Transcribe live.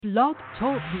Blog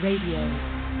Talk Radio.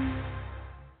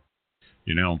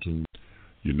 You're now tuned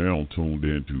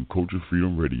in to Culture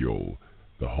Freedom Radio,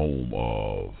 the home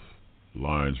of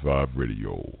Loins Vibez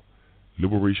Radio,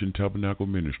 Liberation Tabernacle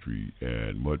Ministry,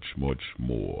 and much, much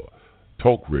more.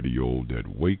 Talk radio that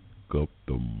wake up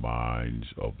the minds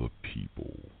of the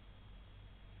people.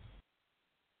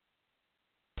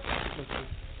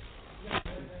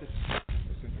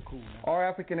 Our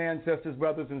African ancestors,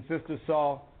 brothers and sisters,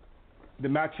 saw the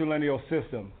matrilineal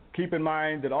system. Keep in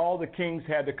mind that all the kings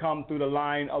had to come through the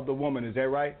line of the woman. Is that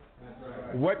right? That's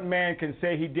right. What man can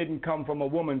say he didn't come from a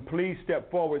woman? Please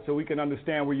step forward so we can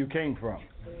understand where you came from.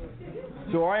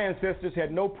 So our ancestors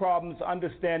had no problems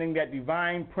understanding that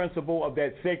divine principle of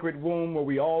that sacred womb where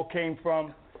we all came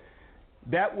from.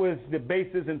 That was the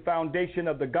basis and foundation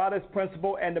of the goddess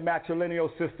principle and the matrilineal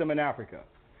system in Africa.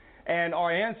 And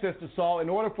our ancestors saw, in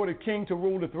order for the king to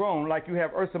rule the throne, like you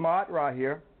have Ursa Ma'at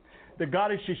here, the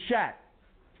goddess Shishat.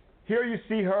 Here you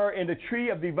see her in the tree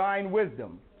of divine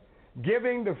wisdom,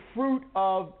 giving the fruit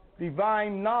of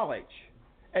divine knowledge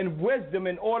and wisdom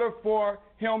in order for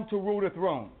him to rule the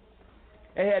throne.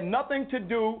 It had nothing to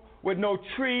do with no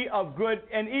tree of good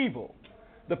and evil.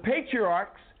 The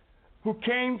patriarchs who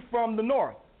came from the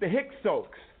north, the Hyksos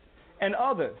and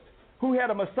others, who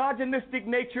had a misogynistic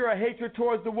nature, a hatred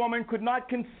towards the woman, could not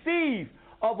conceive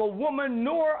of a woman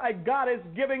nor a goddess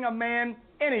giving a man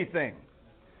anything.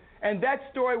 And that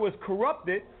story was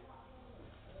corrupted.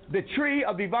 The tree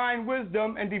of divine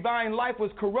wisdom and divine life was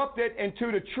corrupted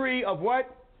into the tree of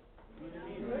what?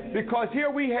 Because here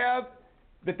we have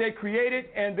that they created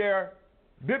in their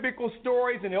biblical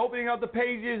stories in the opening of the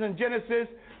pages in Genesis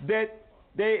that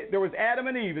there was Adam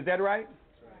and Eve. Is that right?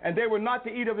 And they were not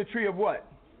to eat of the tree of what?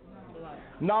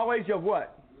 Knowledge of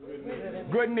what?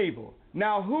 Good and evil.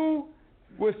 Now, who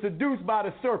was seduced by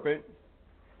the serpent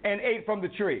and ate from the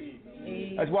tree?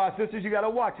 That's why, sisters, you got to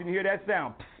watch and hear that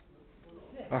sound.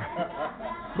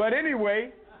 But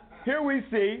anyway, here we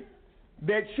see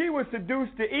that she was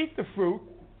seduced to eat the fruit,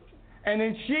 and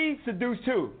then she seduced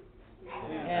who?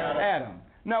 Adam.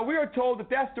 Now, we are told that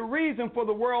that's the reason for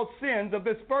the world's sins of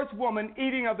this first woman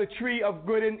eating of the tree of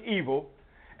good and evil,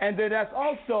 and that that's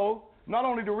also not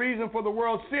only the reason for the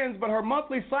world's sins, but her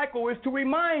monthly cycle is to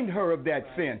remind her of that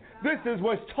sin. This is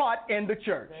what's taught in the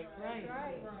church.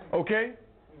 Okay?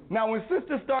 Now, when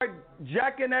sisters start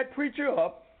jacking that preacher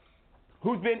up,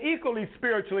 who's been equally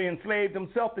spiritually enslaved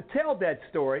himself, to tell that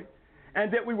story,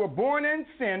 and that we were born in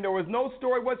sin, there was no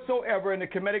story whatsoever in the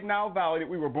Kemetic Nile Valley that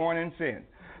we were born in sin.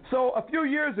 So a few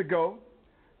years ago,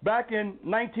 back in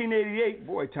 1988,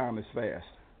 boy, time is fast.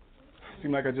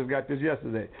 Seemed like I just got this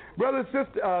yesterday. Brother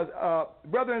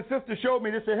and sister showed me.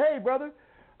 They said, "Hey, brother,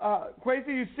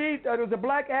 Quasi, you see, there was a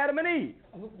black Adam and Eve.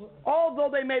 Although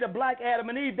they made a black Adam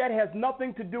and Eve, that has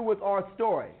nothing to do with our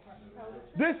story.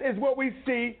 This is what we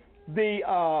see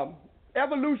the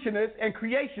evolutionists and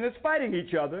creationists fighting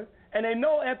each other, and they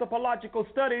know anthropological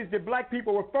studies that black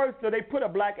people were first, so they put a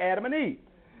black Adam and Eve,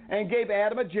 and gave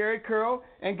Adam a jerry curl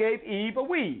and gave Eve a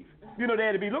weave. You know, they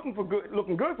had to be looking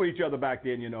good for each other back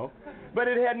then, you know. But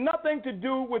it had nothing to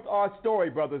do with our story,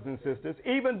 brothers and sisters.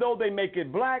 Even though they make it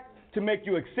black to make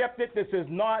you accept it, this is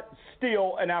not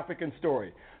still an African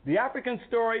story. The African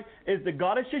story is the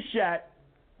goddess Shishat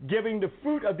giving the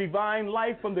fruit of divine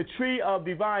life from the tree of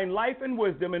divine life and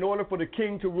wisdom in order for the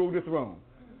king to rule the throne.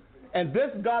 And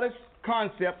this goddess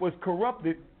concept was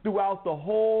corrupted throughout the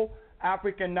whole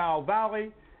African Nile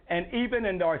Valley, and even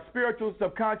in our spiritual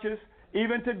subconscious,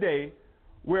 even today,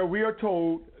 where we are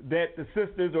told that the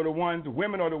sisters are the ones,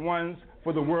 women are the ones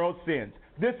for the world's sins.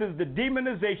 This is the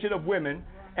demonization of women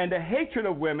and the hatred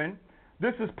of women.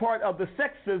 This is part of the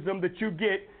sexism that you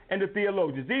get in the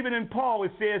theologians. Even in Paul,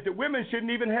 it says that women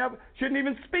shouldn't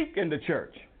even speak in the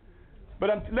church. But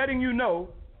I'm letting you know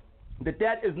that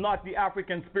that is not the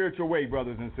African spiritual way,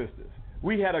 brothers and sisters.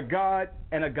 We had a god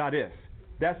and a goddess.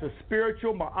 That's a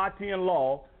spiritual Ma'atian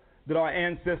law that our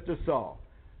ancestors saw.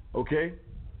 Okay?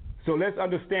 So let's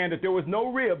understand that there was no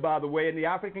rib, by the way, in the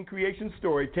African creation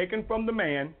story taken from the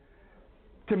man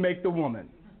to make the woman.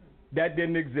 That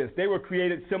didn't exist. They were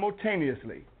created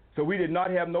simultaneously. So we did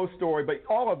not have no story, but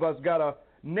all of us got a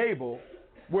navel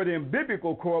where the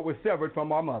umbilical cord was severed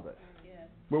from our mothers,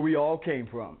 where we all came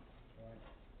from.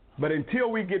 But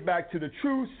until we get back to the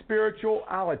true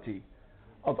spirituality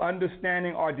of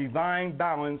understanding our divine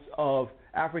balance of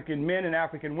African men and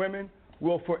African women,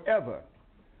 we'll forever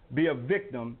be a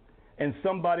victim in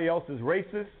somebody else's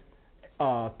racist,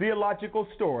 theological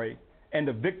story and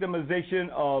the victimization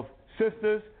of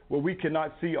sisters where we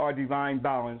cannot see our divine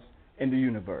balance in the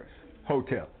universe.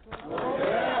 Hotel.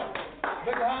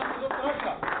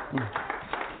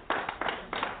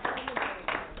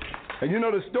 And you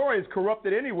know the story is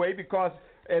corrupted anyway because,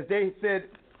 as they said,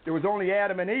 there was only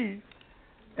Adam and Eve,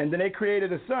 and then they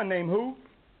created a son named who?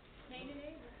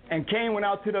 And Cain went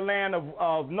out to the land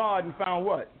of Nod and found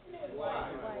what?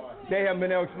 They haven't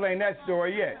been able to explain that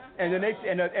story yet. And the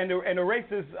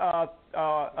racist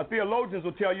theologians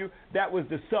will tell you that was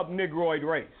the sub-Negroid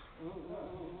race.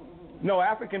 No,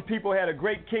 African people had a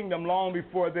great kingdom long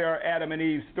before their Adam and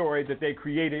Eve story that they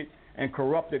created and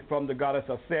corrupted from the goddess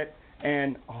Set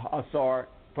and Asar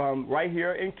from right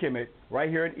here in Kemet, right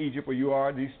here in Egypt where you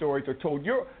are. These stories are told.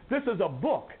 This is a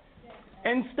book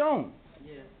in stone.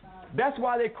 That's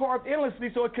why they carved endlessly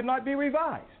so it could not be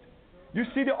revised. You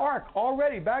see the ark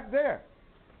already back there.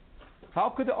 How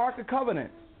could the Ark of Covenant,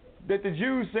 that the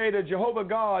Jews say that Jehovah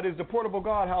God is the portable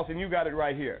God house, and you got it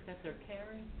right here. That they're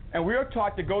carrying? And we are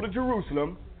taught to go to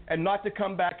Jerusalem and not to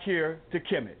come back here to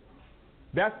Kemet.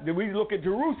 We look at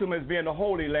Jerusalem as being the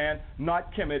Holy Land,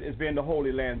 not Kemet as being the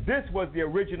Holy Land. This was the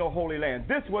original Holy Land.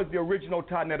 This was the original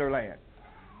Taneter land.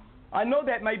 I know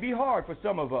that may be hard for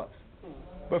some of us.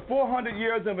 But 400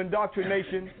 years of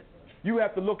indoctrination, you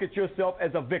have to look at yourself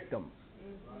as a victim.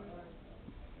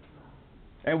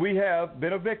 And we have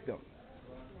been a victim.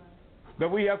 But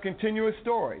we have continuous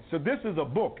stories. So this is a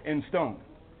book in stone.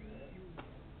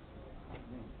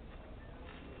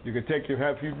 You can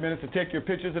have a few minutes to take your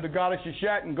pictures of the goddess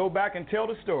Sheshat and go back and tell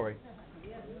the story.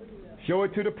 Show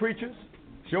it to the preachers.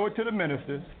 Show it to the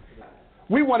ministers.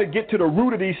 We want to get to the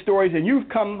root of these stories, and you've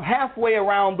come halfway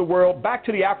around the world, back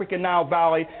to the African Nile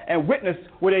Valley, and witnessed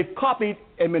where they've copied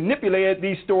and manipulated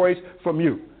these stories from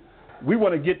you. We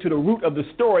want to get to the root of the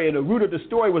story, and the root of the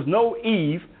story was no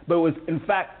Eve, but it was, in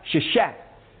fact, Sheshat,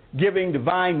 giving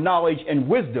divine knowledge and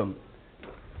wisdom.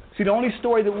 See, the only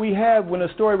story that we have when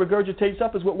a story regurgitates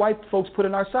up is what white folks put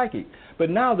in our psyche. But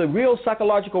now the real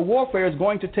psychological warfare is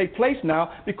going to take place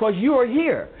now because you are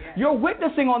here. You're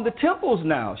witnessing on the temples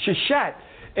now, Sheshat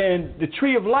and the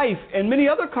Tree of Life and many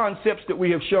other concepts that we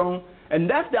have shown, and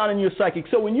that's down in your psychic.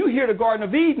 So when you hear the Garden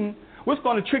of Eden, what's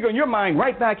going to trigger in your mind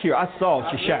right back here? I saw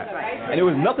Sheshat. And it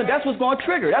was nothing. That's what's going to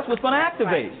trigger. That's what's going to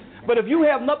activate. But if you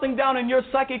have nothing down in your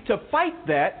psychic to fight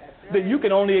that, then you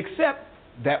can only accept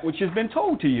that which has been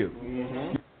told to you.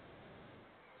 Mm-hmm.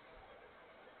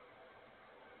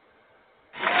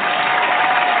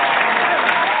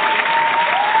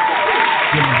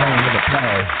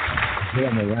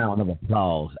 Give me a round of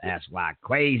applause. That's why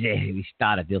crazy. We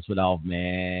started this one off,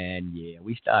 man. Yeah,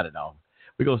 we started off.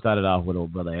 We're going to start it off with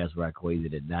old brother That's Why Crazy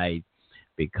tonight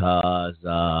because,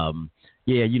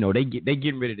 yeah, you know, they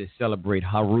getting ready to celebrate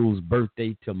Haru's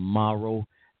birthday tomorrow.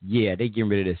 Yeah, they getting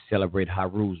ready to celebrate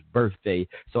Haru's birthday.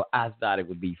 So I thought it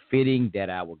would be fitting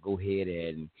that I would go ahead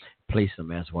and play some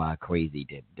That's Why Crazy,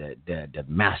 the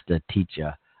master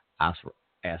teacher,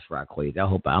 That's Why Crazy. I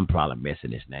hope I'm probably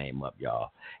messing his name up, y'all.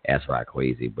 That's Why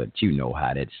Crazy, but you know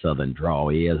how that southern drawl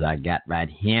is. I got right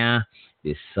here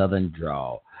this southern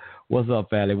drawl. What's up,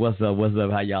 family? What's up?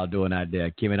 How y'all doing out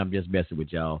there? Kim, I'm just messing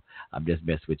with y'all. I'm just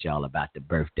messing with y'all about the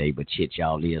birthday, but shit,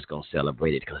 y'all is going to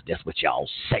celebrate it because that's what y'all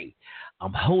say.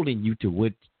 I'm holding you to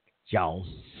what y'all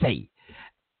say.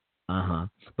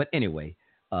 But anyway,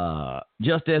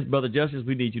 Justice, Brother Justice,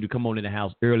 we need you to come on in the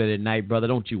house early tonight, brother.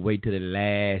 Don't you wait till the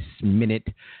last minute.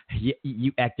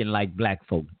 You acting like black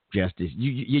folk, Justice.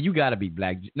 You got to be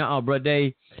black. No, Brother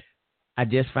Dave, I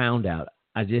just found out.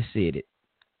 I just said it.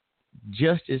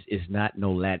 Justice is not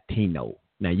no Latino.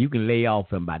 Now, you can lay off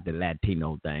him about the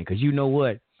Latino thing because you know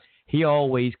what? He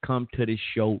always come to the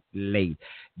show late.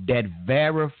 That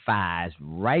verifies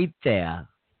right there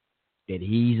that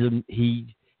he's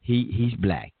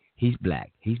black. He's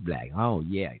black. He's black. Oh,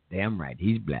 yeah, damn right.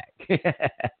 He's black.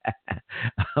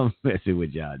 I'm messing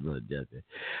with y'all, Brother Justice.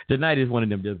 Tonight is one of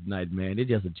them just nights, man. It's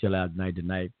just a chill out night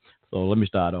tonight. So let me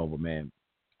start over, man.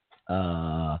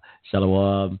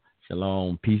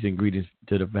 Shalom, peace and greetings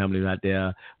to the family out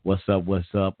there. What's up?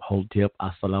 Hotep,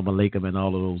 assalamu alaikum, and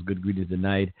all of those good greetings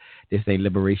tonight. This ain't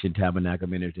Liberation Tabernacle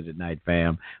Ministry tonight,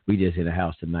 fam. We just in the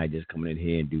house tonight, just coming in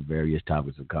here and do various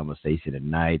topics of conversation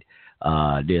tonight.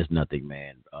 There's nothing,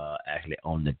 man, actually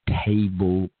on the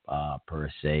table per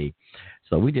se.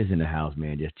 So we just in the house,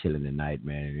 man, just chilling tonight,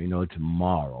 man. You know,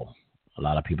 tomorrow, a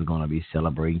lot of people are going to be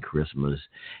celebrating Christmas.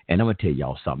 And I'm going to tell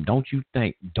y'all something. Don't you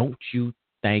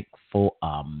think for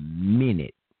a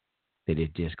minute that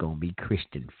it's just going to be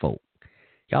Christian folk.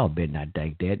 Y'all better not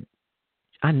think that.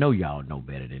 I know y'all know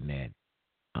better than that.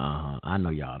 I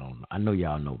know y'all don't. I know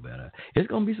y'all know better. It's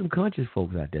going to be some conscious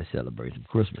folks out there celebrating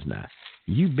Christmas now.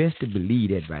 You best to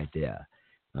believe that right there.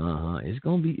 It's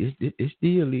going to be, it's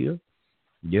still here.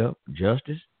 Yep,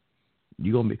 Justice.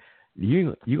 You're going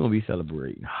to be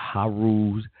celebrating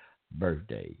Haru's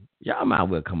birthday. Y'all might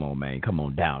well come on, man. Come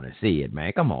on down and see it,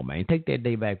 man. Come on, man. Take that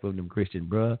day back from them Christians,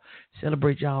 bruh.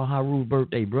 Celebrate y'all Haru's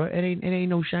birthday, bruh. It ain't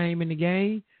no shame in the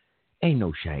game. Ain't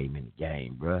no shame in the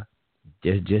game, bruh.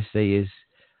 Just say it's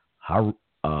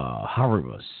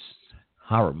Harumus.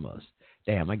 Harumus.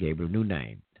 Damn, I gave him a new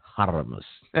name. Harumus.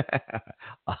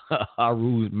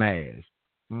 Haru's mask.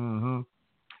 Mm-hmm.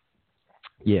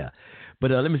 Yeah. But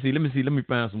let me see. Let me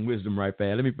find some wisdom right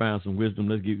fast. Let me find some wisdom.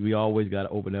 We always got to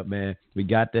open up, man. We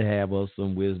got to have us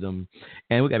some wisdom.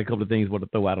 And we got a couple of things we want to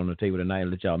throw out on the table tonight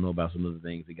and let y'all know about some of the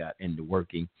things we got in the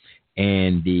working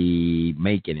and the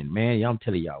making. And, man, I'm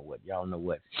telling y'all what. Y'all know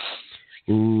what.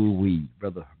 Ooh-wee,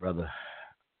 brother.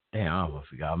 Damn, I almost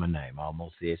forgot my name. I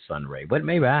almost said Sunray. But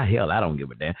maybe I don't give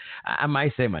a damn. I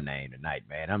might say my name tonight,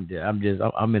 man.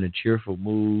 I'm in a cheerful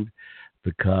mood.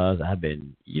 Because I've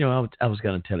been, I was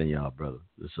kind of telling y'all, brothers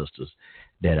and sisters,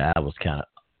 that I was kind of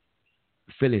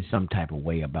feeling some type of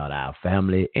way about our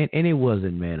family. And it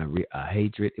wasn't, man, a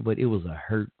hatred, but it was a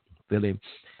hurt feeling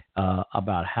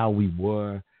about how we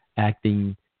were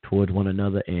acting towards one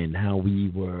another and how we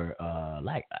were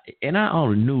and I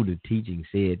all knew the teaching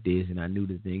said this, and I knew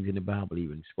the things in the Bible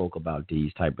even spoke about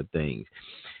these type of things.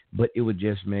 But it was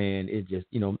just, man, it just,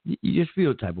 you just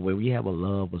feel type of way when you have a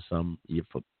love for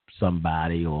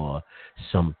somebody or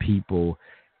some people,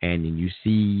 and then you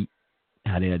see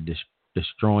how they're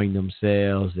destroying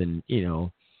themselves, and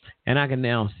and I can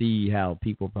now see how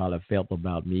people probably felt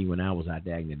about me when I was out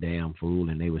there acting a damn fool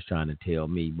and they was trying to tell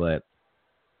me. But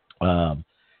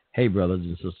hey, brothers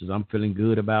and sisters, I'm feeling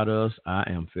good about us. I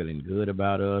am feeling good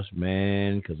about us,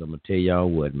 man, because I'm gonna tell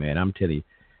y'all what, man. I'm telling you,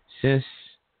 since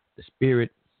the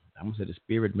spirit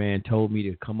man told me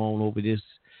to come on over this,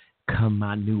 come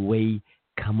my new way.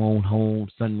 Come on home,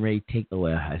 Sunray. Take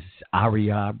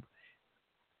Aria.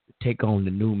 Take on the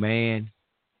new man.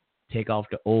 Take off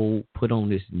the old. Put on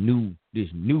this new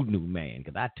man.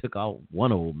 Because I took off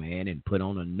one old man and put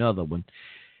on another one.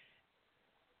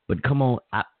 But come on,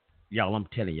 y'all. I'm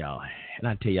telling y'all, and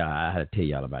I had to tell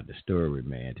y'all about the story,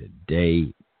 man.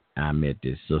 Today, I met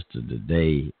this sister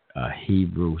today, a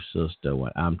Hebrew sister.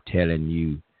 When I'm telling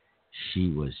you, she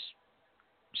was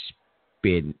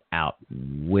spitting out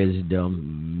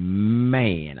wisdom,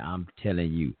 man. I'm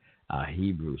telling you, a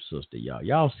Hebrew sister, y'all.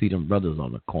 Y'all see them brothers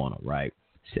on the corner, right?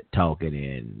 Talking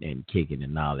and kicking the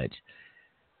knowledge.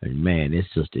 And man, this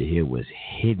sister here was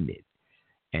hitting it.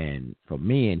 And for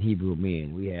men, Hebrew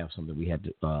men, we have something we had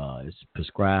to it's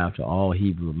prescribed to all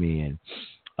Hebrew men.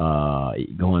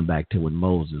 Going back to when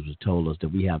Moses was told us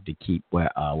that we have to keep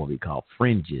what we call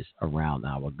fringes around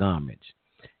our garments.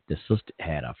 The sister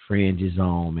had her fringes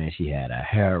on, man. She had her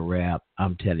hair wrap.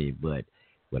 I'm telling you, but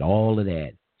with all of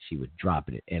that, she was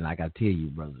dropping it. And like I tell you,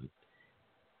 brother,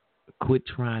 quit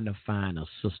trying to find a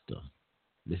sister.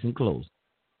 Listen close.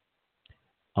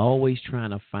 Always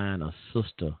trying to find a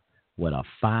sister with a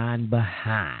fine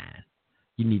behind.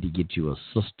 You need to get you a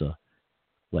sister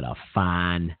with a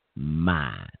fine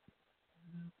mind.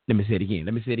 Let me say it again,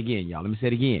 y'all. Let me say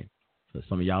it again. So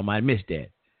some of y'all might have missed that.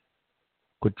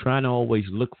 Quit trying to always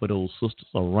look for those sisters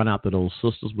or run after those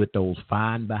sisters with those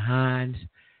fine behinds.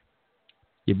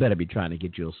 You better be trying to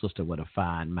get you a sister with a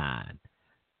fine mind.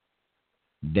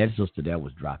 That sister there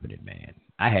was dropping it, man.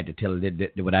 I had to tell her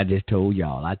that what I just told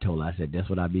y'all. I said, that's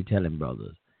what I be telling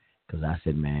brothers. Because I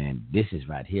said, man, this is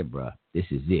right here, bro. This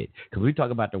is it. Because we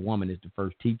talk about the woman as the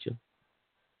first teacher.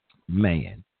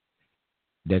 Man,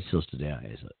 that sister there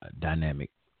is a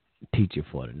dynamic teacher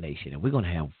for the nation. And we're going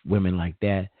to have women like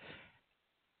that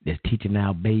that's teaching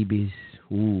our babies.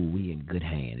 Ooh, we in good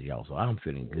hands, y'all. So I'm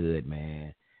feeling good,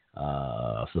 man.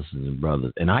 Sisters and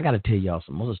brothers. And I got to tell y'all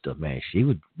some other stuff, man. She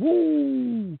would,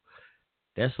 woo.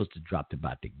 That sister dropped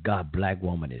about the God, black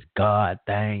woman is God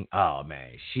thing. Oh, man,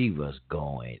 she was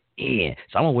going in.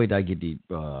 So I'm going to wait till I get the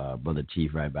Brother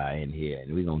Chief right by in here,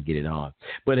 and we're going to get it on.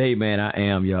 But, hey, man, I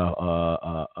am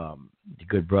y'all the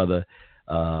good brother.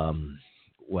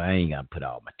 Well, I ain't going to put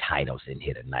all my titles in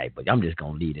here tonight, but I'm just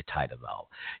going to leave the titles off.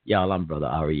 Y'all, I'm Brother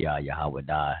Ariyah Yahweh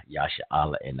Yasha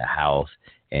Allah in the house,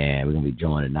 and we're going to be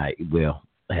joined tonight. Well,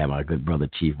 I have my good brother,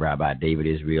 Chief Rabbi David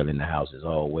Israel, in the house as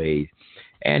always.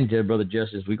 And Brother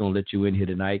Justice, we're going to let you in here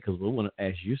tonight because we want to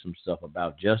ask you some stuff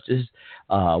about justice.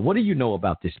 What do you know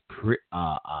about this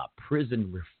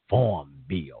prison reform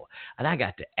bill? And I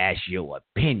got to ask your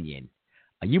opinion.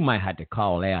 You might have to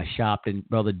call Al Sharpton,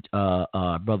 Brother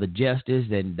Justice,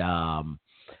 and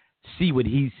see what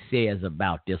he says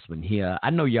about this one here.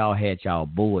 I know y'all had y'all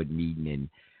board meeting,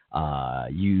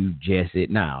 and you, Jesse,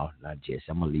 no, not Jesse.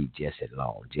 I'm going to leave Jesse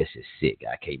alone. Jesse's sick.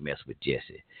 I can't mess with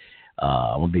Jesse.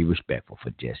 I'm going to be respectful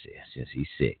for Jesse since he's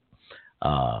sick.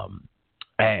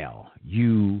 Al,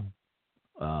 you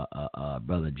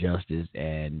Brother Justice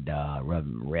and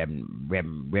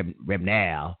Reverend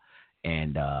Now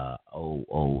and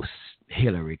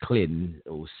Hillary Clinton,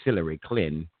 Hillary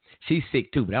Clinton. She's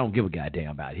sick too, but I don't give a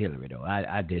goddamn about Hillary though.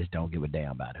 I just don't give a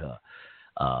damn about her.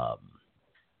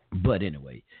 But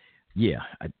anyway, yeah.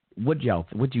 What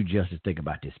you Justice think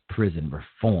about this prison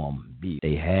reform bill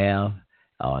they have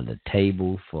on the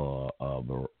table for I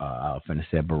was finna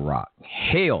say Barack?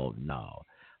 Hell no,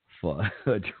 for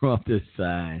Trump to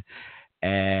sign,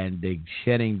 and they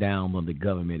shutting down on the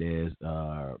government, as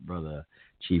Brother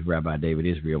Chief Rabbi David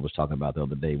Israel was talking about the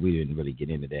other day. We didn't really get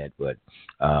into that, but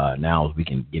now we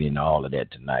can get into all of that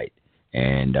tonight.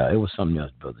 And it was something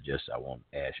else, Brother Justice, I won't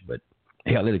ask, but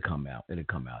hell, it'll come out. Let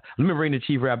me bring the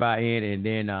Chief Rabbi in, and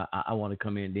then I want to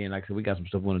come in. Then, like I said, we got some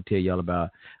stuff I want to tell y'all about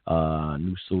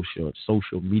new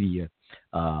social media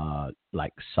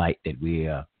like site that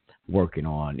we're working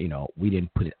on. You know, we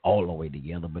didn't put it all the way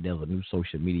together, but there's a new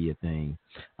social media thing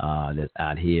that's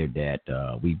out here that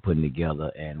we putting together,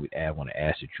 and I want to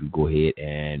ask that you go ahead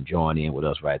and join in with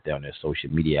us right there on that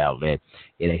social media outlet.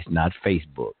 It is not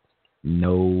Facebook.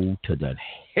 No to the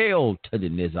hell to the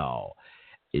nizal.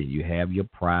 You have your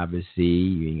privacy.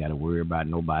 You ain't got to worry about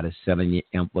nobody selling your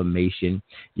information.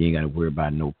 You ain't got to worry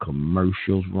about no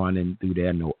commercials running through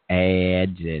there, no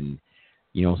ads, and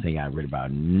you know what I'm saying? You got to worry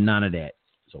about none of that.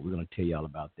 So we're going to tell y'all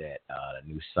about that, the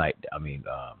new site,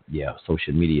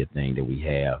 social media thing that we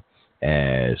have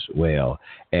as well.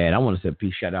 And I want to say a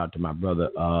big shout out to my brother.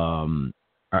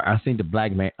 I think the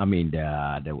black man,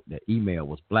 the email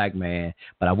was black man,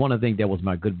 but I want to think that was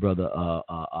my good brother,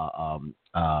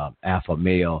 Alpha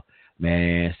Male,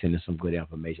 man, sending some good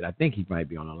information. I think he might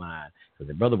be on the line because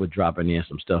the brother was dropping in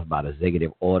some stuff about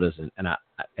executive orders, and I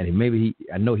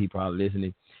know he probably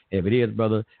listening. If it is,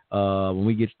 brother, when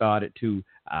we get started too,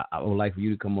 I would like for you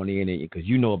to come on in because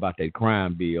you know about that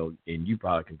crime bill, and you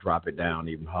probably can drop it down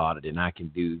even harder than I can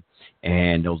do,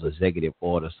 and those executive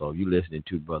orders. So if you listening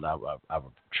to, brother, I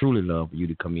would truly love for you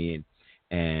to come in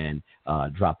and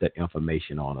drop that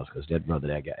information on us, because that brother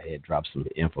that guy had dropped some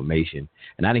information,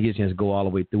 and I didn't get a chance to go all the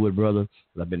way through it, brother,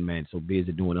 because I've been, man, so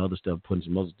busy doing other stuff, putting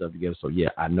some other stuff together. So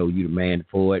yeah, I know you the man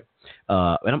for it,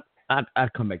 and I'll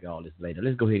come back to all this later.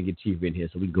 Let's go ahead and get Chief in here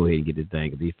so we can go ahead and get this thing,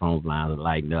 because these phone lines are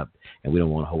lighting up, and we don't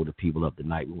want to hold the people up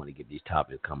tonight. We want to get these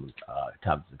topics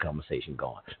of conversation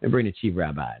going. And bring the Chief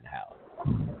Rabbi in the house.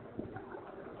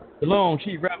 Shalom,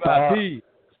 Chief Rabbi P.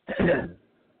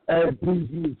 Hey,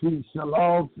 peace,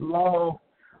 shalom. Can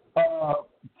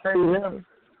you hear me?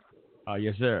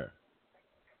 Yes, sir.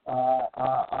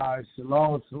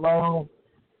 Shalom.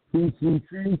 Peace.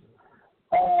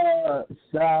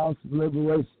 Sounds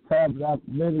Liberation Tabernacle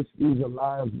Ministries of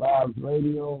Loins Vibez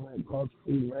Radio and Culture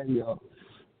Free Radio.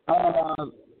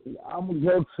 I'm going to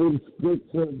go to the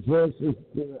scripture verses,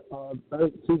 the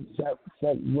 13th chapter,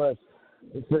 2nd verse.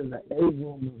 It says that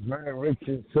Abram was very rich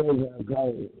in silver and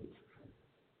gold.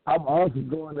 I'm also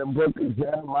going to the book of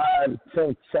Jeremiah, the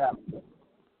 10th chapter.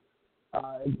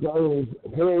 It goes,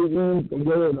 hear ye the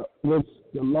word which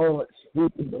the Lord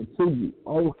speaketh unto you,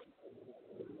 O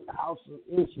house of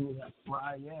Israel, for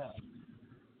I am.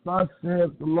 Thus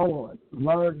saith the Lord,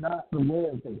 learn not the way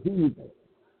of the heathen,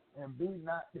 and be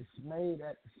not dismayed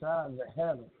at the signs of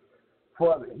heaven.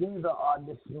 For the heathen are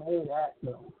dismayed at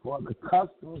them, for the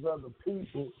customs of the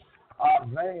people are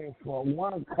vain. For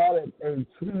one cutteth a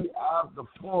tree out of the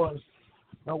forest,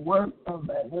 the work of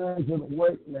the hands of the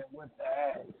workmen with the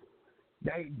axe.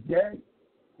 They deck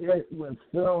it with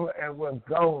silver and with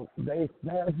gold. They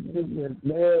fasten it with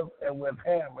nails and with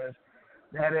hammers,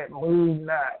 that it move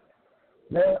not.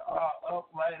 They are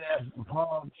upright as the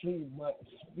palm tree, but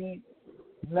speak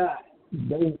not.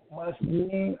 They must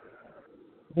needs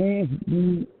be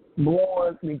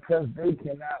born, because they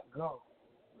cannot go.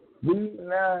 Be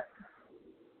not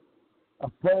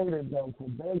afraid of them, for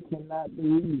they cannot be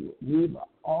evil. Neither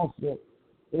also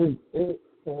is it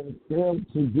in them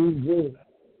to do good.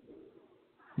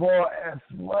 For as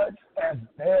much as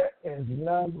there is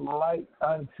none like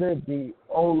unto thee,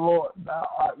 O Lord, thou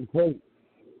art great,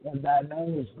 and thy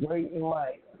name is great in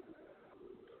might.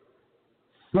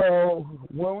 So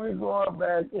when we go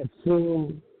back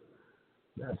into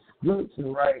the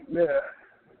scripture right there,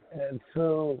 and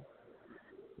so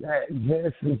that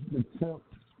Genesis, the 10th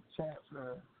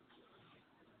chapter,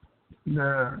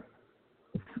 the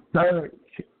third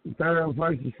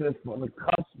verse, it says, for the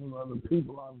custom of the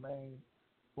people are vain.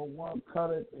 For one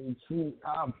cutteth a tree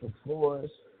out the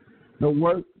forest, the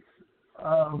work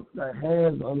of the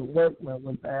hands of the workmen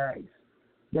with the axe.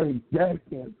 They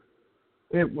decked it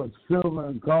with silver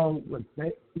and gold, with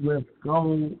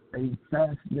gold, and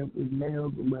fastened it with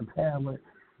nails and with hammer,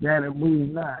 that it move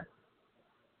not.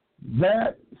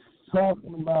 That's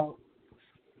talking about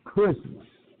Christmas.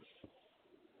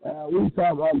 We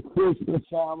talk about Christmas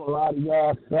time. A lot of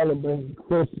y'all celebrating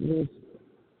Christmas.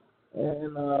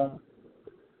 And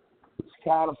it's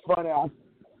kind of funny. I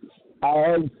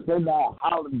always send out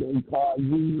holiday cards.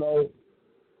 You know,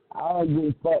 I don't give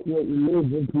a fuck what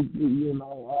religion people, you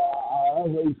know. I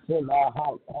always send out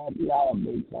happy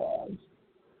holiday cards.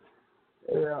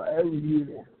 You know, every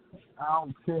year. I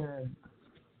don't care if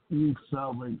you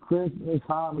celebrate Christmas,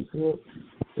 Hanukkah.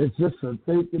 It's just a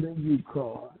thinking of you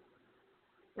card.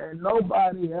 And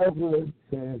nobody ever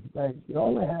says thank you. I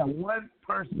only have one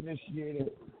person this year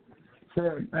that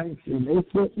said thank you. They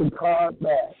put the card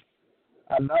back,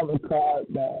 another card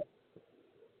back.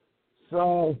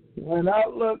 So when I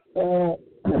look at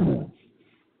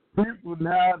people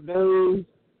nowadays,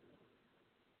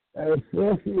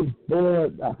 especially for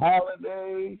the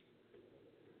holidays,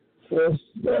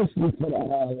 especially for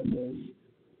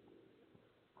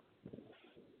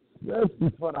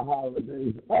the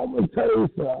holidays, I'm going to tell you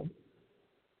something.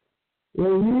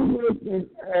 When you're looking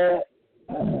at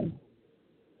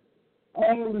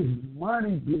all this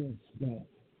money being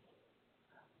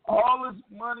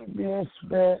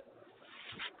spent,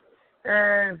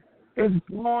 and it's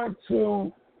going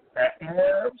to the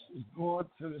Arabs, it's going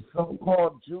to the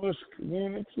so-called Jewish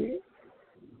community,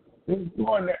 it's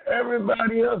going to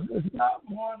everybody else. It's not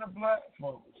going to black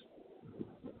folks.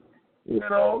 You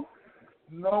know,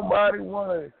 nobody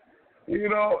wanted, you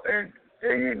know, and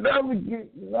you never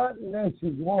get nothing that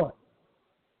you want.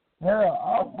 Hell,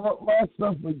 I bought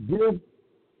myself a gift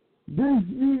this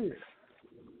year.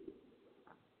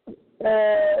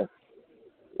 And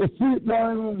the shit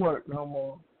don't even work no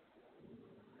more.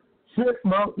 Shit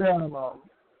broke down on me.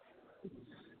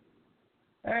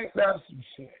 Ain't that some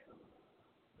shit?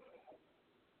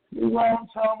 You know what I'm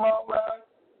talking about, right?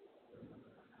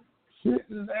 Shit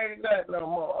ain't that no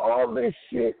more. All this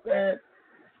shit that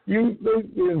you think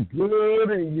is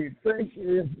good and you think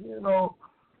is, you know,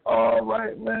 all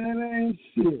right, man, it ain't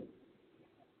shit.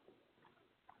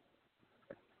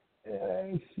 It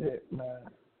ain't shit, man.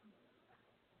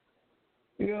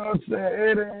 You know what I'm saying?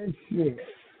 It ain't shit.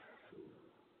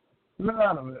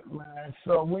 None of it, man.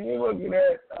 So when you're looking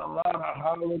at a lot of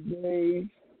holidays,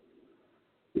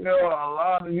 you know, a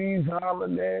lot of these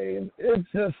holidays, it's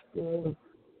just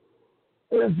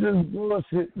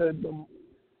bullshit that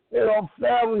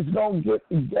families don't get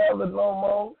together no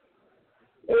more.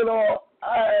 You know,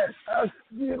 I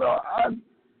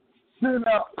send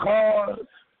out cards,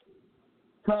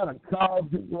 trying to call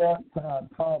people out, trying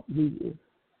to talk to people.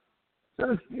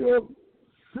 Just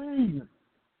see.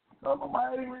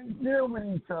 Nobody even deal with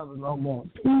each other no more.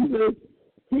 People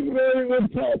don't even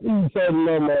talk to each other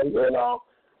no more. You know,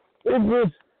 it's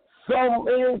just so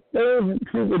many things that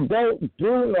people don't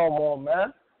do no more,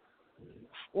 man.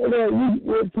 You know,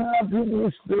 it's time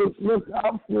people to look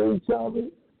out for each other.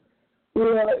 You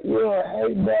know,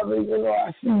 hey, brother, you know,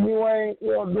 I see you ain't,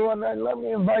 you know, doing that. Let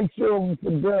me invite you over for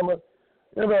dinner.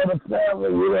 You know, the family,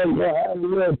 you know, go have a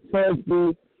little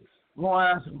turkey, go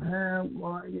have some ham.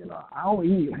 Well, you know, I don't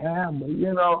eat ham, but,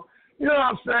 you know what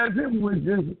I'm saying? People would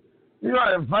just, you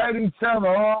know, invite each other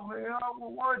over. You know, we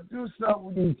want to do something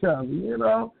with each other, you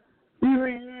know.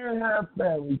 Even you have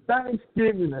family.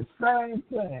 Thanksgiving, the same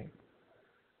thing.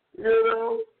 You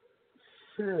know,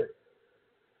 shit.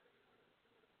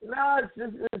 Now it's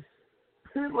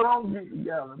people don't get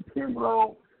together. People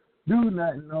don't do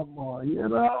nothing no more, you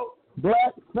know.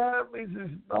 Black families is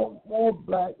no more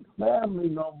black family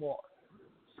no more.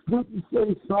 Scripture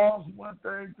say Psalms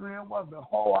 133 and 1,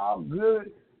 behold how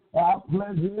good our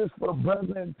pleasure is for the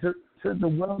brethren to the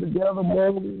well together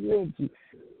more than unity.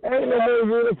 Ain't no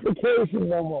more unification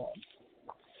no more.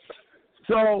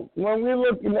 So when we're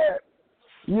looking at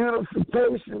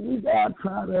unification, we gotta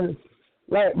try to,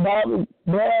 like Bobby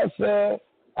Brown said,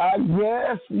 I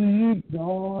guess we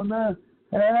gonna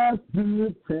have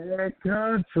to take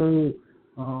control.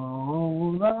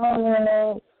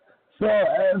 Oh, so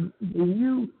as the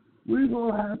youth, we're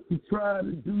gonna have to try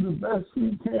to do the best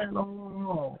we can on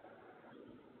our own.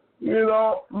 You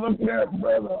know, looking at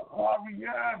Brother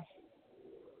RBS,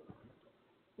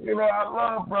 you know, I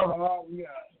love Brother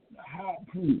RBS, the high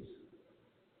priest.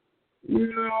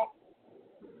 You know,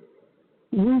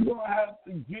 we're going to have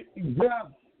to get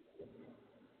together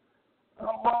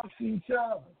amongst each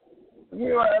other.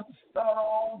 We're going to have to start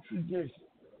our own tradition.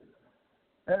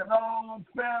 And all the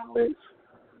families,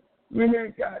 we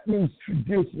ain't got these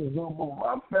traditions no more.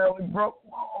 My family broke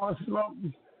my arm,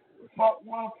 fucked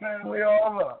my family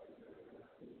all up.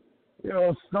 You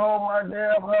know, stole my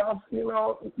damn house. You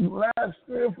know, the last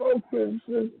 3 or 4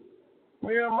 Christmases,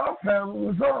 me and my family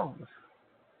was homeless.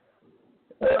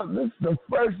 This is the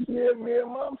first year me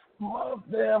and my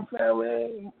damn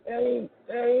family ain't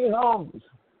homeless.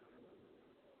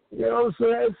 You know what I'm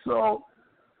saying? So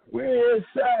we're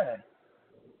inside.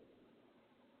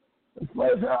 The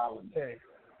first holiday.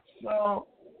 So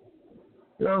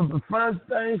it was the first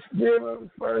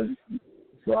Thanksgiving, first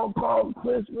so-called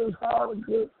Christmas,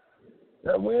 Hanukkah,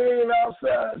 that we ain't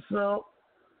outside. So,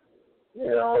 you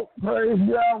know, praise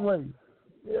Yahweh,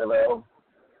 you know.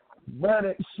 But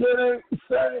it shit ain't the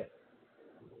same.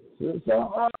 So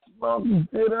some other smokers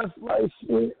did us like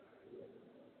shit.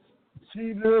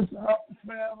 Cheated us out the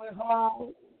family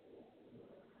home.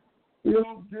 You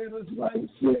know, did us like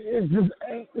shit. It just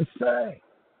ain't the same.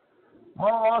 My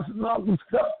aunts and uncles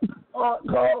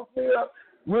called me up,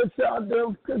 went out there,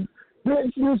 because,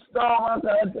 bitch, you stole my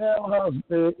goddamn house,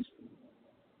 bitch.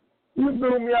 You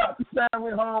threw me out the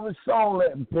family home and sold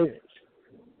that bitch.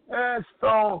 And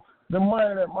stole the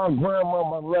money that my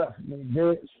grandmama left me,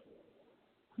 bitch.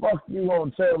 Fuck you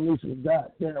gonna tell me some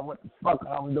goddamn what the fuck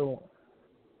I'm doing.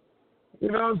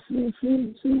 You know, she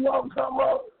won't come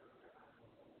up.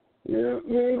 You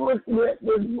ain't looking at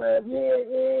this, man. You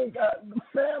ain't got, the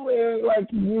family ain't like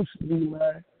it used to be,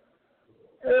 man.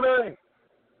 It ain't.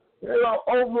 You know,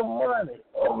 over money,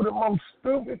 over the most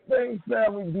stupid things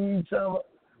family do each other,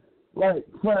 like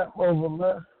crap over,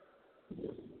 man.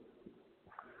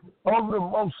 Over the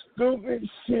most stupid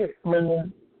shit,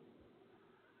 man.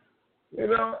 You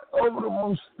know, over the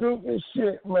most stupid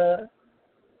shit, man.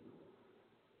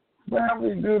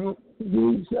 Family do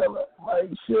each other like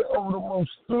shit over the most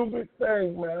stupid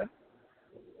thing, man.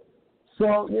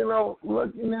 So, you know,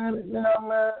 looking at it now,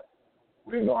 man,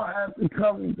 we're going to have to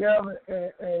come together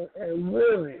and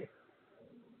really,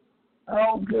 I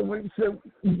don't care what you say,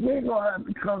 we're going to have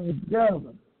to come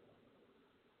together.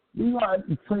 We're going to have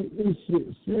to take this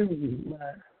shit serious,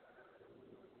 man.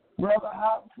 Brother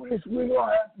Hot Priest, we're going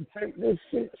to have to take this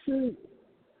shit serious.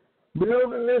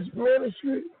 Building this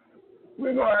ministry,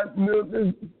 we're going to have to build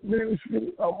this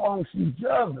ministry amongst each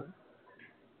other.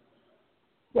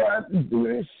 We're going to have to do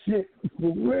this shit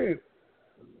for real.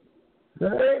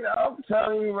 I'm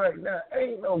telling you right now,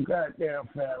 ain't no goddamn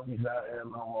families out here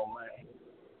no more, man.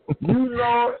 You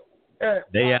know it,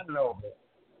 and I know it.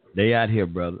 They out here,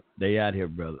 brother. They out here,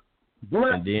 brother.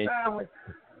 Black and then, family.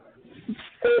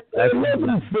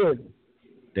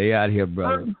 They out here,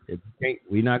 brother.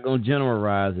 We're not going to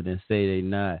generalize it and say they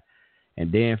not.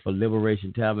 And then for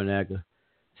Liberation Tabernacle,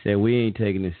 said we ain't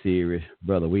taking this serious.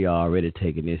 Brother, we already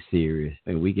taking this serious.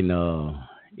 And we can,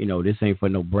 you know, this ain't for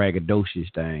no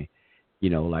braggadocious thing. You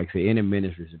know, like say any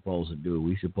ministry is supposed to do.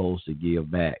 We supposed to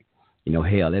give back. You know,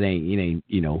 hell, it ain't,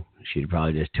 you know, shit,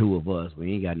 probably just two of us.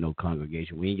 We ain't got no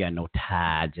congregation. We ain't got no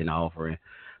tithes and offering.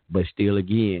 But still,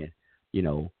 again, you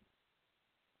know,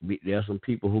 there's some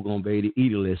people who going to be able to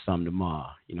eat a little something tomorrow.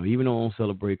 You know, even though I don't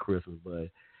celebrate Christmas, but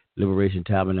Liberation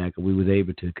Tabernacle, we was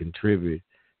able to contribute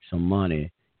some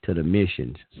money to the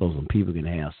missions so some people can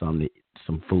have some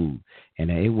food.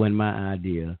 And it wasn't my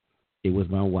idea. It was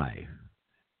my wife.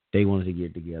 They wanted to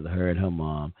get together. Her and her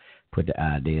mom put the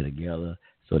idea together.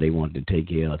 So they wanted to take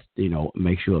care of, you know,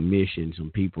 make sure a mission, some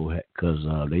people, because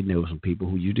they know some people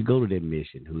who used to go to that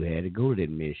mission, who had to go to that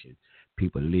mission.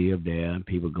 People live there and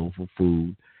people go for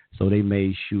food. So they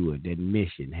made sure that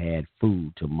mission had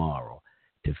food tomorrow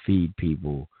to feed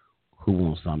people who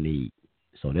want something to eat.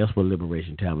 So that's what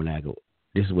Liberation Tabernacle,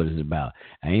 this is what it's about.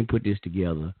 I ain't put this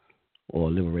together, or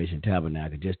Liberation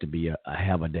Tabernacle, just to be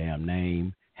have a damn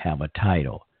name, have a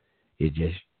title. It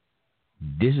just,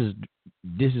 this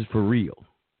is for real.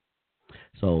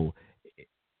 So,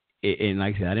 and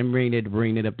like I said, I didn't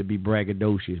bring it up to be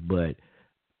braggadocious, but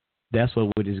that's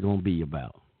what it's going to be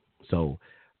about. So,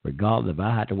 regardless, if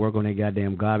I had to work on that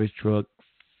goddamn garbage truck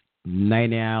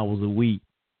 90 hours a week,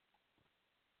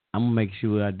 I'm going to make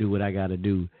sure I do what I got to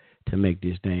do to make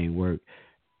this thing work.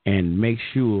 And make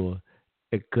sure,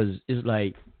 because it's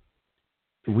like,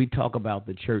 we talk about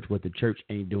the church, what the church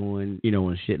ain't doing, you know,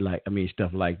 and shit like,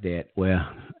 stuff like that. Well,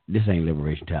 this ain't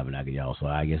Liberation Tabernacle, y'all, so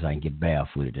I guess I can get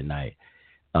barefooted tonight.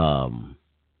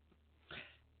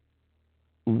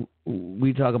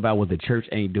 We talk about what the church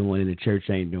ain't doing and the church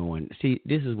ain't doing. See,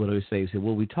 this is what I say. So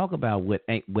when we talk about what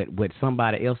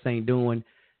somebody else ain't doing,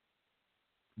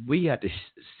 we have to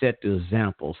set the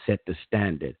example, set the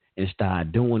standard, and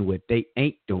start doing what they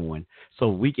ain't doing, so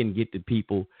we can get the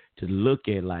people to look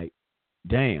at like,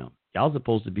 damn, y'all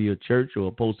supposed to be a church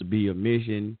or supposed to be a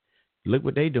mission. Look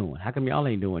what they doing. How come y'all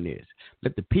ain't doing this?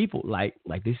 Let the people, like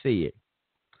they said,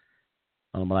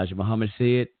 Elijah Muhammad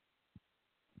said,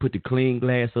 put the clean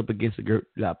glass up against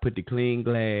put the clean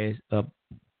glass up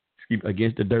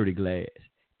against the dirty glass,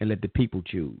 and let the people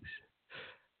choose.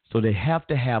 So they have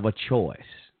to have a choice.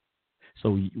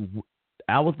 So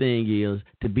our thing is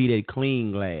to be that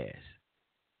clean glass.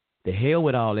 The hell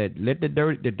with all that. Let the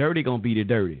dirty gonna be the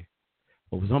dirty.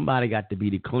 But somebody got to be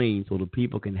the clean so the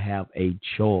people can have a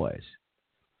choice.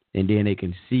 And then they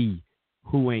can see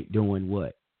who ain't doing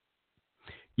what.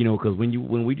 You know, because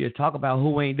when we just talk about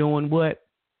who ain't doing what,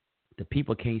 the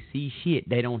people can't see shit.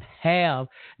 They don't have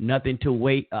nothing to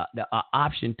wait, the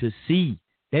option to see.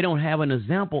 They don't have an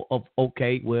example of,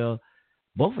 okay, well,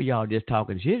 both of y'all just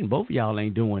talking shit and both of y'all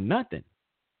ain't doing nothing.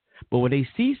 But when they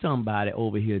see somebody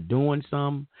over here doing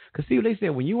something, because see what they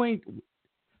said, when you ain't,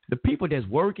 the people that's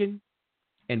working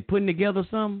and putting together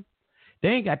something, they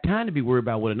ain't got time to be worried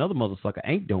about what another motherfucker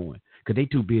ain't doing because they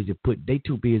too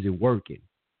busy working.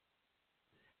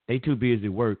 They too busy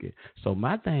working. So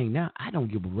my thing now, I don't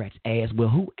give a rat's ass, well,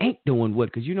 who ain't doing what?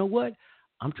 Because you know what?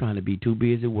 I'm trying to be too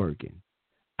busy working.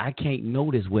 I can't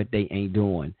notice what they ain't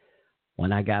doing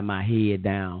when I got my head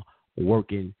down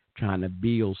working, trying to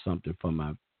build something for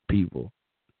my people.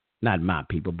 Not my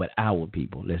people, but our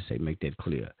people. Let's say, make that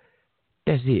clear.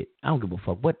 That's it. I don't give a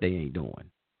fuck what they ain't doing.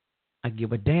 I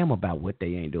give a damn about what they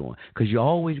ain't doing. Because you're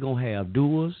always going to have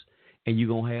doers and you're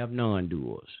going to have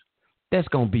non-doers. That's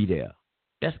going to be there.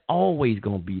 That's always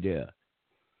going to be there.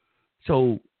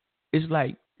 So it's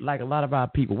like a lot of our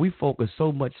people, we focus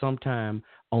so much sometimes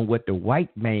on what the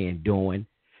white man doing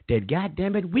that,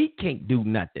 goddamn it, we can't do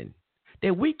nothing.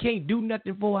 That we can't do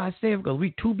nothing for ourselves because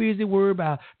we too busy worried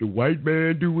about the white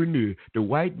man doing this, the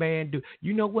white man do.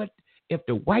 You know what? If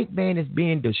the white man is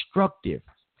being destructive,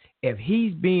 if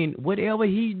he's being whatever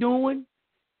he's doing,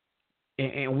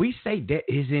 and we say that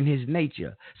is in his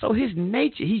nature. So his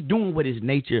nature, he's doing what his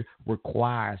nature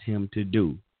requires him to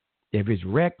do. If it's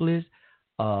reckless,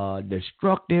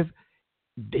 destructive,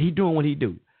 he doing what he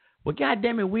do. But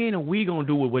goddamn it, we gonna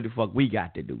do what the fuck we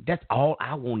got to do. That's all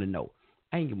I want to know.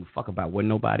 I ain't giving a fuck about what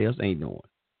nobody else ain't doing.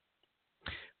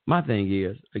 My thing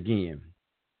is, again,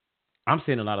 I'm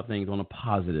saying a lot of things on a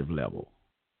positive level.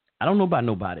 I don't know about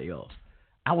nobody else.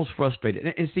 I was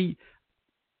frustrated. And see,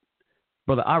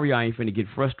 Brother Ari, I ain't finna get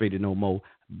frustrated no more.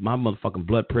 My motherfucking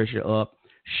blood pressure up,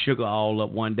 sugar all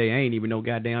up one day. I ain't even no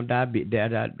goddamn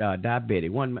diabetic.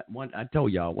 One, I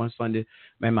told y'all, one Sunday,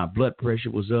 man, my blood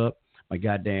pressure was up. My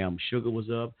goddamn sugar was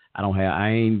up. I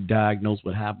ain't diagnosed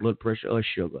with high blood pressure or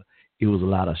sugar. It was a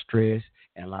lot of stress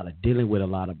and a lot of dealing with a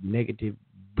lot of negative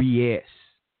BS.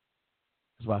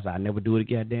 That's why I said I never do it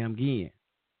goddamn again.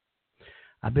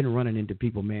 I've been running into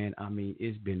people, man. I mean,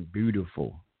 it's been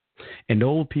beautiful. And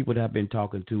those people that I've been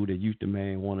talking to that used to,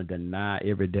 man, want to deny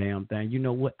every damn thing. You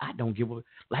know what? I don't give a,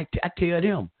 like I tell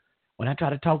them, when I try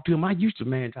to talk to them, I used to,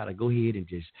 man, try to go ahead and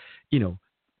just,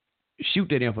 shoot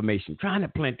that information, trying to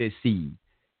plant that seed.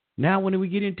 Now when we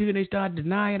get into it and they start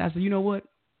denying, I say, you know what?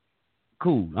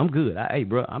 Cool. I'm good. Hey,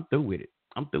 bro, I'm through with it.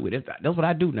 I'm through with it. That's what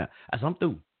I do now. I said, I'm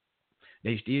through.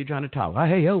 They still trying to talk.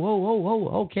 Hey,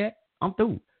 okay, I'm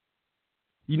through.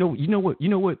 You know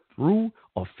what through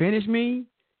or finish mean?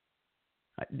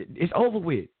 It's over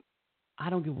with. I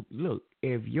don't give a look.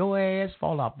 If your ass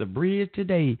fall off the bridge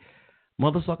today,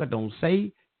 motherfucker, don't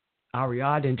say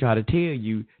Ariad didn't try to tell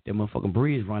you that motherfucking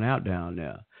bridge run out down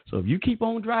there. So if you keep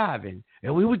on driving,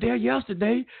 and we was there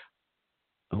yesterday,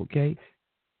 okay,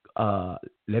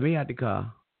 let me out the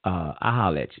car. I'll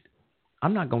holler at you.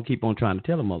 I'm not gonna keep on trying to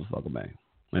tell a motherfucker, man.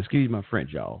 Excuse my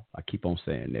French, y'all. I keep on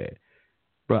saying that.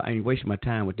 Bro, I ain't wasting my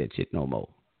time with that shit no more.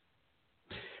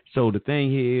 So the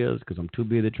thing here is, because I'm too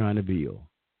busy trying to build.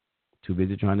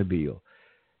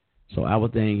 So our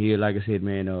thing here, like I said,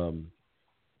 man,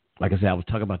 like I said, I was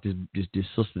talking about this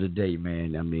sister today,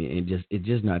 man. I mean, and it's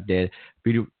just not that.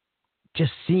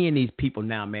 Just seeing these people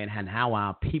now, man, and how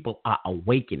our people are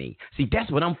awakening. See, that's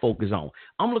what I'm focused on.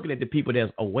 I'm looking at the people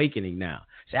that's awakening now.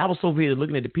 See, I was over here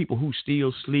looking at the people who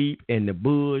still sleep and the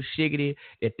bullshit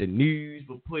that the news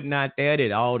were putting out there,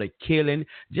 that all the killing,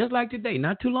 just like today,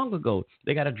 not too long ago,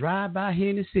 they got a drive-by here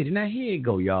in the city. Now, here you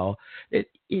go, y'all.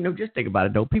 Just think about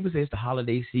it, though. People say it's the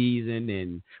holiday season,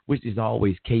 and which is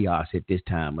always chaos at this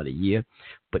time of the year.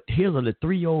 But here's the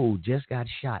 3-year-old just got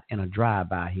shot in a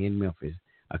drive-by here in Memphis.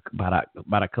 About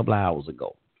a couple of hours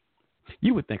ago.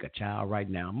 You would think a child right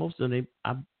now, most of them,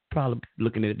 I'm probably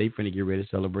looking at it, they finna get ready to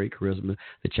celebrate Christmas.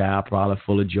 The child probably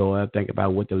full of joy, think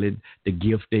about what the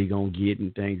gift they gonna get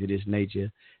and things of this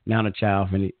nature. Now the child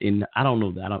finna, and I don't know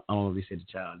if they said the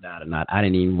child died or not. I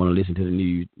didn't even want to listen to the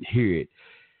news, hear it.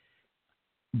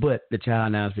 But the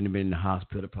child now is finna be in the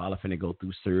hospital, probably finna go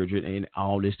through surgery and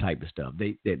all this type of stuff.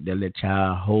 They let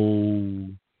child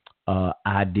hold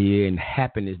idea and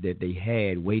happiness that they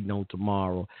had waiting on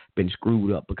tomorrow been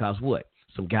screwed up because what?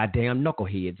 Some goddamn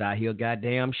knuckleheads out here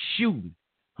goddamn shooting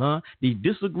Huh? These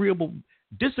disagreeable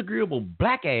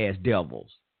black ass devils.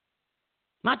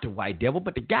 Not the white devil,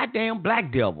 but the goddamn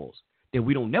black devils that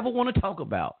we don't never want to talk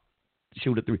about.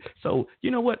 Shoot a 3. So,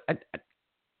 you know what?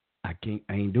 I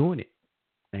ain't doing it.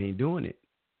 I ain't doing it.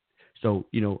 So,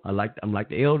 you know, I'm like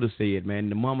the elder said, man,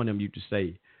 the mama them used to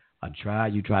say,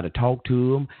 you try to talk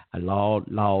to him. Lord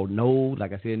knows,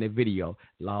 like I said in that video,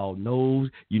 Lord knows,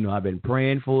 you know, I've been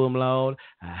praying for him, Lord.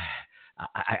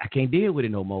 I can't deal with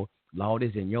it no more. Lord,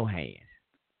 is in your hands.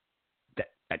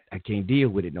 I can't deal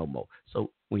with it no more. So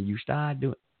when you start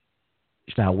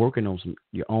working on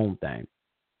your own thing,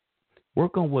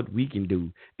 work on what we can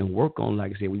do, and work on,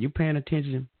 like I said, when you're paying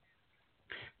attention,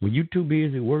 when you're too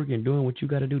busy working, doing what you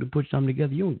got to do to put something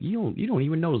together, you don't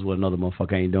even notice what another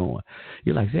motherfucker ain't doing.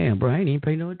 You're like, damn, bro, I ain't even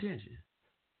paying no attention.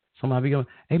 Somebody be going,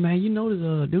 hey man, you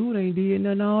notice dude ain't did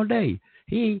nothing all day.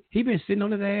 He been sitting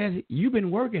on his ass. You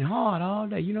been working hard all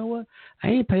day. You know what? I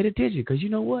ain't paid attention because you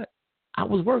know what? I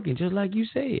was working just like you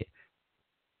said.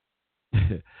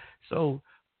 So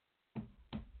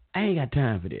I ain't got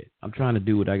time for that. I'm trying to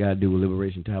do what I got to do with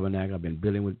Liberation Tabernacle. I've been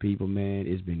building with people, man.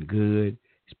 It's been good.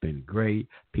 It's been great.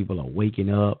 People are waking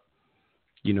up,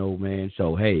 you know, man.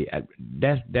 So, hey,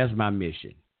 that's my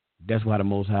mission. That's why the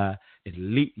Most High has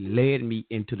led me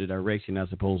into the direction I'm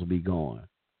supposed to be going.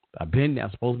 I'm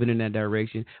supposed to be in that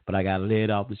direction, but I got led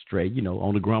off the straight, you know,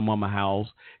 on the grandmama house.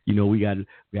 You know, we got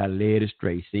led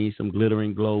astray, seen some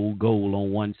glittering gold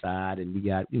on one side, and we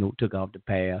got, you know, took off the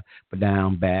path, but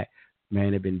down back.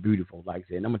 Man, it's been beautiful, like I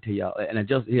said. And I'm going to tell y'all, and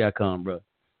here I come, bro.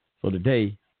 So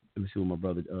today, let me see what my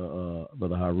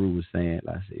brother Haru was saying.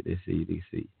 Let's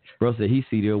see. Bro said he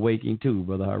see the awakening too.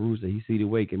 Brother Haru said he see the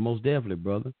awakening. Most definitely,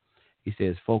 brother. He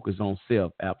says focus on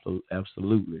self.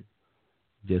 Absolutely.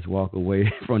 Just walk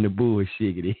away from the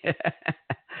bullshiggity.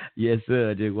 Yes,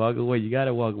 sir. Just walk away. You got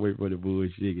to walk away from the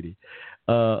bullshiggity.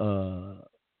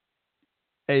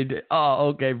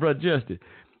 Okay, bro, Justin.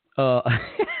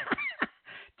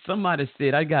 Somebody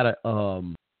said I got a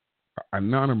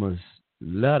anonymous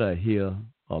letter here,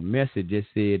 a message that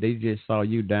said they just saw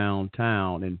you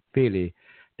downtown in Philly,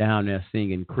 down there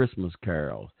singing Christmas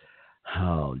carols.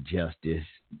 Oh, Justice.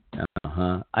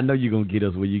 I know you're going to get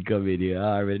us when you come in here.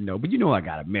 I already know. But you know I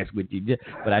got to mess with you.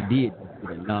 But I did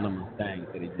the anonymous thing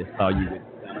that they just saw you with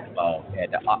Santa Claus.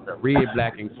 Had the red,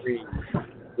 black,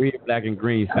 and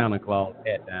green Santa Claus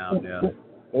hat down there.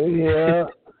 Yeah.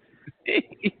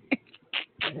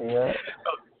 Yeah.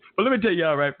 But let me tell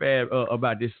y'all right fast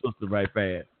about this sister right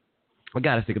fast. I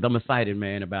got to say, because I'm excited,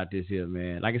 man, about this here,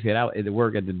 man. Like I said, I was at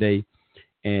work at the day.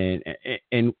 And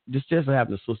just so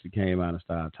happened the sister came out and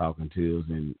started talking to us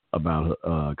and about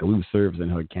her, because we were servicing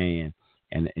her can,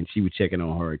 and she was checking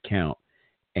on her account,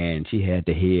 and she had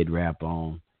the head wrap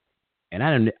on, and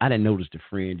I didn't notice the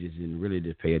fringes and really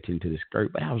did pay attention to the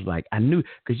skirt, but I was like, I knew,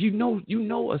 because you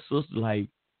know a sister like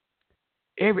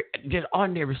just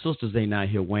ordinary sisters ain't out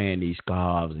here wearing these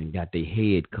scarves and got their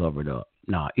head covered up.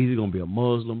 Nah, either gonna be a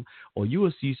Muslim or you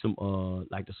will see some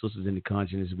like the sisters in the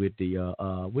conscience with the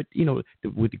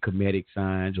with the Kemetic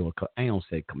signs, or I don't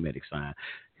say Kemetic sign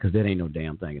because that ain't no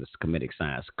damn thing. It's Kemetic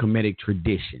signs, Kemetic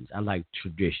traditions. I like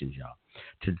traditions, y'all.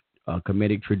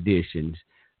 Kemetic traditions.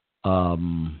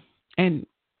 And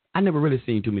I never really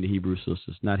seen too many Hebrew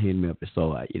sisters, not here in Memphis.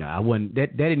 So I wasn't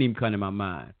that didn't even come to my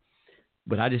mind.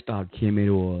 But I just thought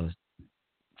Kemet was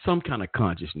some kind of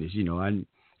consciousness,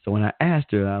 So when I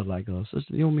asked her, I was like,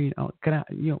 sister, you don't mean,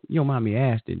 you don't mind me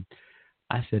asking?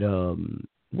 I said,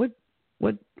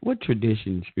 what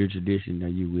tradition, spiritual tradition are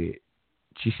you with?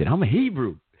 She said, I'm a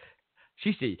Hebrew.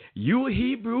 She said, you a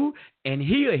Hebrew and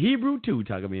he a Hebrew too.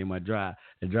 Talking to me in the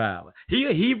driver. He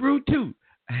a Hebrew too.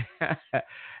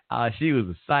 She was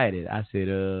excited. I said,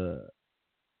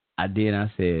 I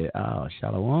said, oh,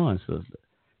 Shalom, sister.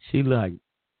 She like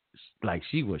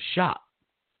she was shocked.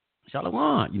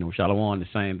 Shalom, Shalom, the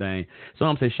same thing.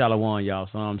 Some say Shalom, y'all.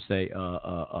 Some say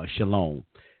Shalom,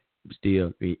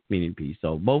 still meaning peace.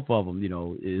 So both of them,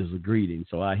 is a greeting.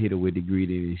 So I hit her with the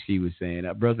greeting, and she was saying,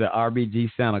 brother RBG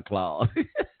Santa Claus.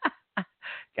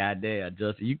 Goddamn,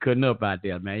 Justin, you cutting up out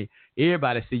there, man.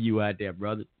 Everybody see you out there,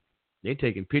 brother. They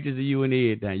taking pictures of you and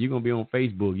everything. You're going to be on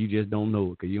Facebook. You just don't know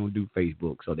it because you don't do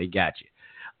Facebook, so they got you.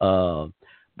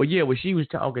 But yeah, when she was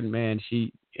talking, man,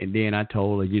 and then I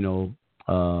told her,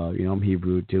 I'm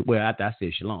Hebrew too. Well, after I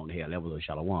said Shalom, hell, that was a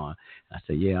Shalom. I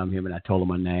said, yeah, I'm him, and I told her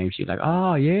my name. She's like,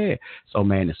 oh, yeah. So,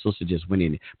 man, the sister just went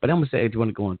in. But I'm going to say, if you want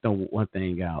to go and throw one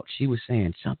thing out, she was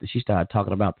saying something. She started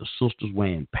talking about the sisters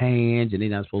wearing pants, and they're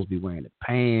not supposed to be wearing the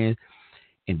pants.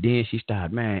 And then she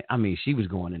started, she was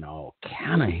going into all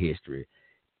kind of history.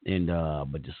 And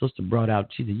but the sister brought out,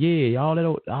 she said, yeah, all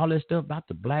that stuff about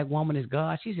the black woman is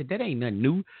God. She said, that ain't nothing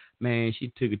new. Man, she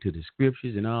took it to the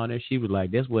scriptures and all that. She was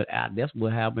like, that's what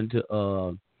happened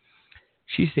to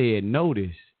she said,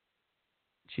 notice,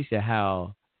 she said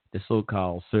how the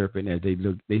so-called serpent, as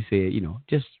they said,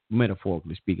 just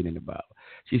metaphorically speaking in the Bible.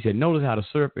 She said, notice how the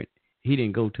serpent, he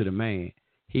didn't go to the man.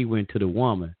 He went to the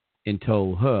woman and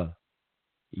told her,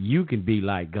 you can be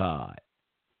like God.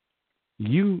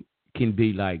 You can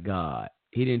be like God.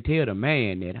 He didn't tell the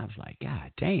man that. I was like,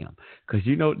 God damn. Because,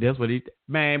 that's what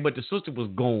man, but the sister was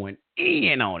going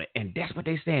in on it. And that's what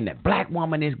they saying, that black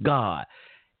woman is God.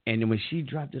 And then when she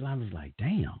dropped it, I was like,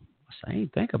 damn. I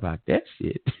ain't think about that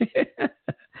shit.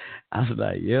 I was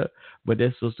like, yeah. But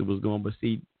that sister was going. But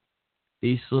see,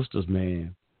 these sisters,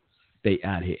 man, they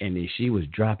out here. And then she was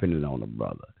dropping it on the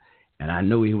brother. And I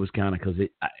knew he was kind of, because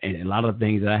and a lot of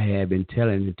things that I had been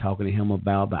telling and talking to him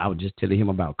about, but I was just telling him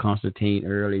about Constantine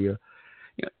earlier.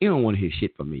 You don't want to hear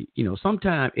shit from me.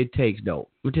 Sometimes it takes, though.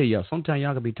 Let me tell y'all, sometimes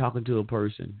y'all can be talking to a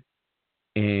person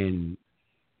and,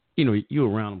 you're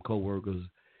around them coworkers.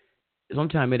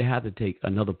 Sometimes it has to take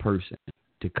another person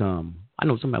to come. I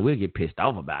know somebody will get pissed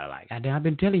off about it. Like, God damn, I've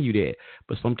been telling you that.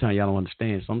 But sometimes y'all don't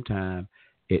understand. Sometimes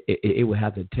it will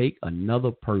have to take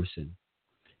another person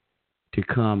to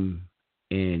come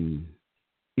and,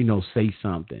 say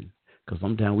something. Because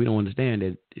sometimes we don't understand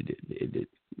that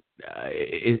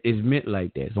it's meant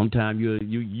like that. Sometimes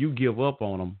you give up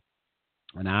on them.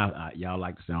 And y'all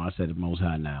like to say, I said the Most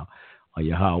High now. Or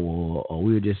Yahweh, or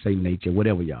we'll just say nature,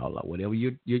 whatever y'all are, whatever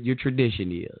your tradition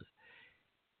is.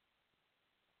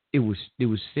 It was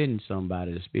sending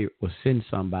somebody, the Spirit was sending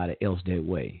somebody else that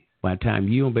way. By the time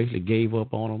you basically gave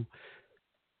up on them,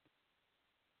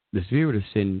 the Spirit is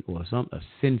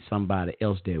send somebody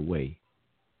else that way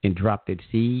and drop that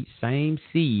same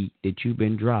seed that you've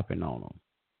been dropping on them.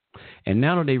 And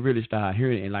now that they really start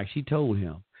hearing it, and like she told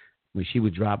him, when she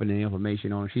was dropping the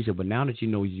information on her, she said, but now that you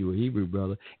know you're a Hebrew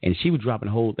brother, and she was dropping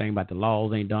the whole thing about the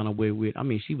laws ain't done away with. I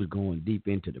mean, she was going deep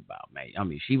into the Bible, man. I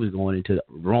mean, she was going into the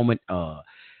Roman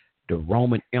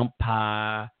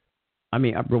Empire. I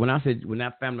mean, bro, when I said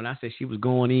she was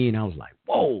going in, I was like,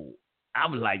 whoa. I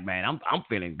was like, man, I'm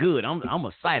feeling good. I'm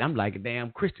excited. I'm like a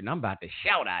damn Christian. I'm about to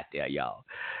shout out there, y'all,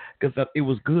 because it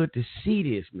was good to see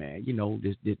this, man.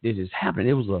 This is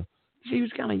happening. She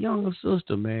was kind of younger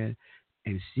sister, man.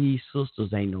 And see,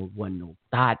 sisters wasn't no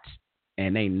thoughts,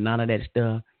 and ain't none of that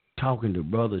stuff. Talking to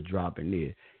brothers dropping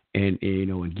there, and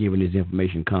and giving this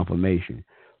information confirmation.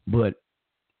 But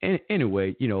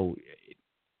anyway,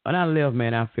 when I left,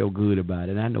 man, I felt good about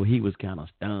it. And I know he was kind of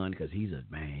stunned because he's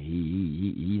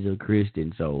a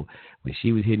Christian. So when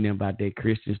she was hitting him about that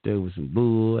Christian stuff with some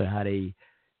bull, how they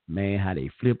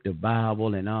flipped the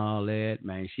Bible and all that,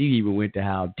 man. She even went to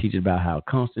how teaching about how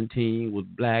Constantine was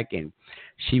black, and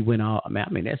she went all. I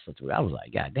mean, that's such. I was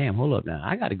like, God damn, hold up now,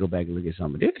 I got to go back and look at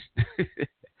some of this.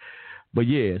 But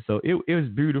yeah, so it was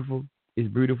beautiful. It's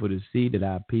beautiful to see that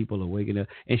our people are waking up.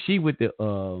 And she with the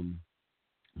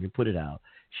let me put it out.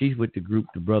 She's with the group,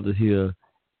 the brothers here.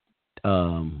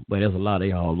 But there's a lot.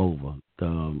 They all over.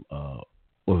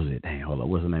 What was it? Dang, hold on.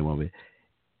 What's the name of it?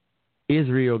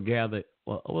 Israel gathered.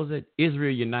 What was it?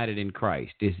 Israel United in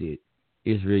Christ. This is it.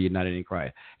 Israel United in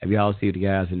Christ. Have y'all seen the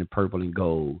guys in the purple and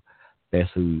gold? That's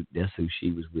who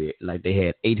she was with. Like they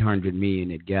had 800 men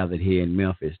that gathered here in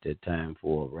Memphis that time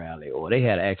for a rally, or they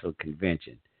had an actual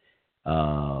convention.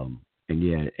 And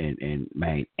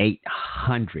man,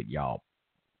 800 y'all,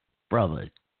 brothers,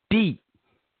 deep.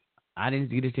 I didn't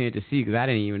get a chance to see because I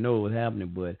didn't even know what was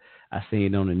happening, but I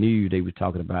seen it on the news. They were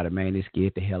talking about it. Man, they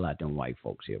scared the hell out of them white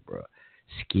folks here, bro.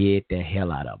 Scared the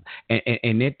hell out of them.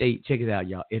 And if they check it out,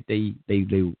 y'all. If they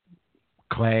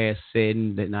class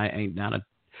setting that night ain't not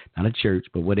a church,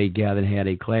 but where they gather and have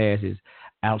their classes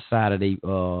outside of they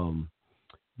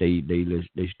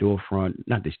storefront,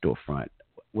 not the storefront,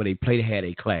 where they play to have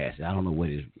their classes. I don't know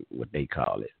what they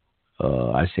call it.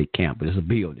 I say camp, but it's a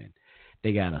building.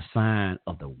 They got a sign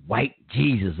of the white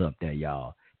Jesus up there,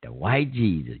 y'all. The white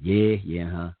Jesus,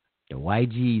 the white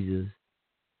Jesus,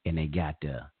 and they got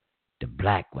the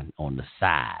black one on the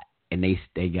side, and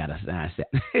they got a sign set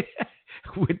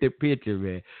with the picture,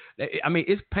 man. I mean,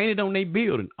 it's painted on their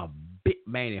building. A big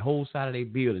man, the whole side of their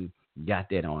building got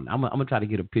that on. I'm gonna try to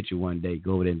get a picture one day.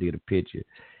 Go over there and get a picture.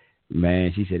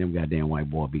 Man, she said them goddamn white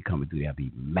boy be coming through there,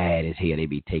 be mad as hell. They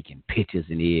be taking pictures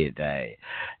and everything.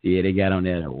 Yeah, they got on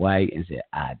there the white and said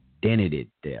identity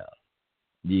there.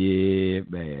 Yeah,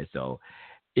 man. So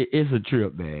it's a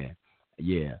trip, man.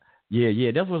 Yeah.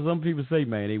 That's what some people say,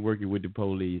 man. They working with the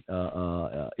police.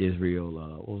 Israel,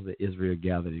 what was it? Israel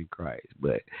gathered in Christ.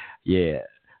 But yeah,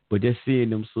 But just seeing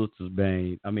them sisters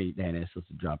bang, that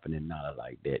sister dropping in Nada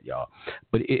like that, y'all.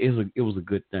 But it was a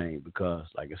good thing because,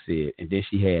 like I said, and then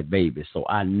she had babies. So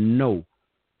I know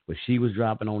when she was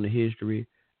dropping on the history,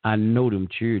 I know them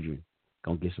children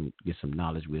gonna get some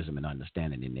knowledge, wisdom, and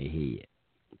understanding in their head.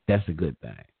 That's a good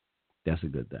thing. That's a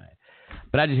good thing.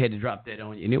 But I just had to drop that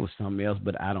on you, and it was something else.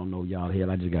 But I don't know, y'all.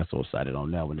 Hell, I just got so excited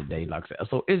on that one today. Like I said,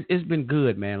 so it's been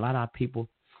good, man. A lot of our people,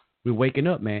 we're waking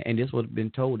up, man, and this was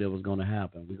been told that was going to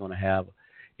happen. It's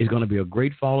going to be a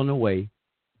great falling away,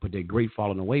 but that great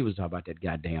falling away was talking about that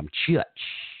goddamn church.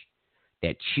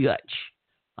 That church.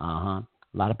 A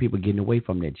lot of people getting away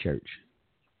from that church.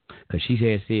 Because she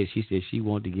said she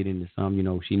wanted to get into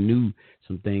some, she knew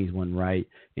some things wasn't right.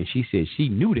 And she said she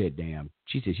knew that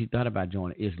she said she thought about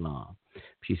joining Islam.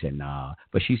 She said, nah.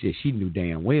 But she said she knew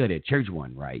damn well that church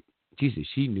wasn't right. She said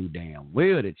she knew damn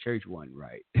well that church wasn't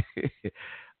right.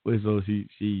 So she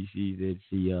said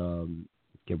she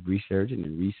kept researching,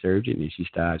 and she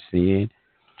started seeing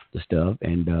the stuff.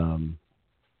 And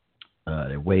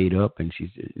they weighed up, and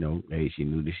she said, she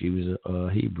knew that she was a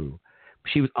Hebrew.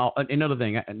 She was another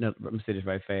thing. Let me say this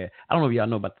right fast. I don't know if y'all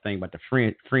know about the thing about the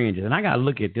fringes, and I gotta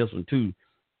look at this one too,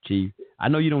 Chief. I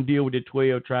know you don't deal with the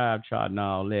 12 tribe chart and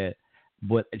all that,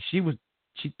 but she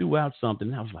threw out something,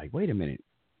 and I was like, wait a minute.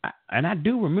 I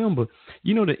do remember,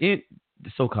 the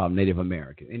so-called Native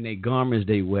Americans in their garments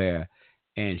they wear,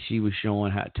 and she was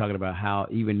talking about how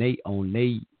even they on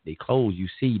they clothes, you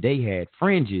see, they had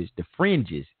the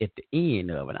fringes at the end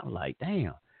of it. I was like,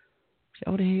 damn.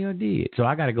 What the hell did? So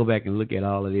I got to go back and look at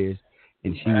all of this.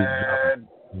 And she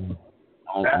was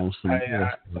on some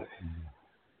stuff.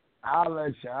 I'll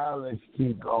let you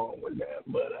keep going with that,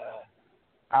 but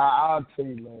I'll tell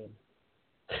you later.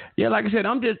 Yeah, like I said,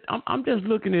 I'm just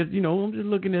looking at I'm just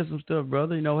looking at some stuff,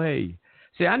 brother. Hey,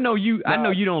 see, I know you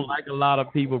don't like a lot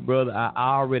of people, brother. I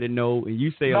already know, and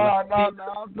you say no,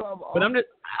 but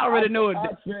I already know it. I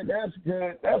said that's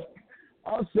good.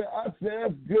 I said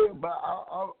that's good, but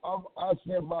I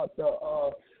said about the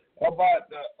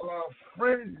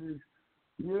fringes.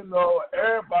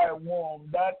 Everybody wore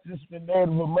them. Not just the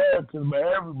Native Americans, but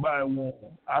everybody wore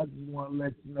them. I just want to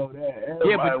let you know that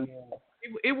everybody wore them.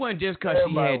 It wasn't just because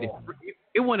she had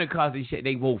it wasn't because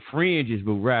they wore fringes,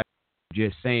 but rather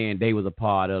just saying they was a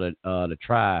part of the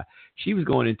tribe. She was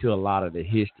going into a lot of the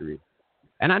history.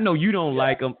 And I know you don't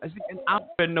like them. And I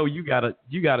already know you got a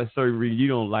certain reason you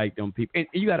don't like them people. And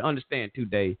you got to understand too,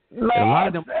 Dave. No, a lot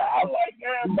of them. I like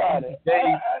everybody.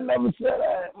 I never said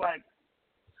that. Like.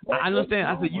 I understand.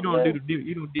 I said you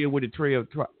don't deal with the trail.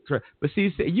 But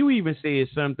see, you even said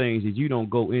some things that you don't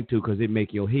go into because it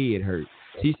make your head hurt.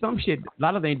 See, some shit, a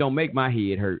lot of things don't make my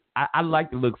head hurt. I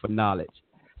like to look for knowledge.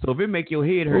 So if it make your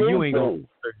head hurt, you ain't gonna.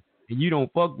 And you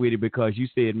don't fuck with it because you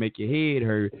said make your head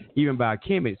hurt, even by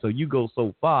Kemet. So you go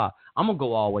so far, I'm gonna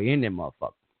go all the way in there,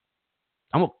 motherfucker.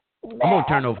 I'm gonna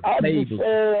turn over the tables.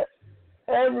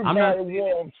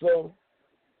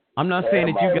 I'm not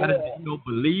saying that you gotta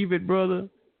believe it, brother.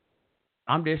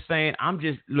 I'm just saying I'm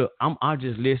just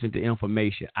listening to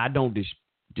information. I don't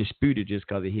dispute it just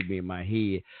because it hit me in my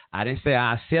head. I didn't say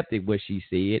I accepted what she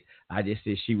said. I just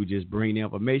said she would just bring the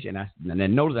information. And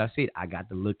then notice I said I got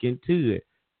to look into it.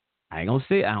 I ain't gonna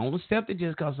say I don't accept it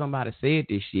just because somebody said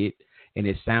this shit and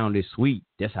it sounded sweet.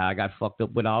 That's how I got fucked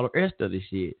up with all the rest of the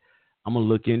shit. I'm gonna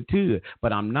look into it,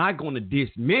 but I'm not gonna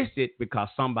dismiss it because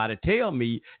somebody tell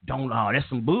me that's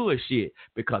some bullshit,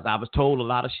 because I was told a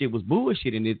lot of shit was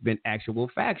bullshit and it's been actual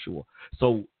factual.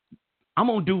 So I'm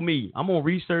gonna do me. I'm gonna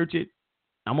research it.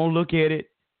 I'm gonna look at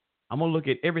it. I'm gonna look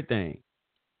at everything.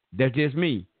 That's just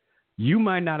me. You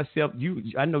might not accept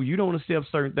I know you don't accept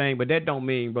certain things, but that don't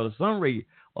mean Brother Sunray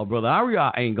or Brother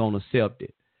Aria ain't gonna accept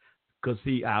it. Cause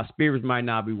see, our spirits might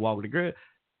not be walking together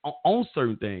on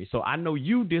certain things. So I know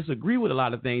you disagree with a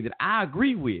lot of things that I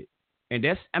agree with, and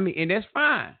that's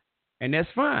fine, and that's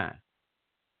fine.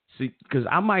 See, because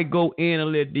I might go in a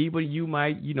little deeper, you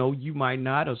might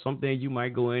not, or something you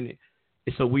might go in.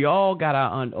 So we all got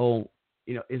our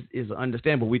is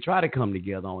understandable. We try to come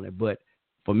together on it, but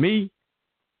for me,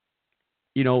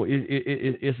 I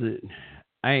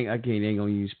ain't gonna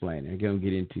use explaining. I'm gonna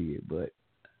get into it, but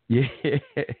yeah,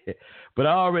 but I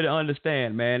already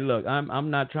understand, man. Look, I'm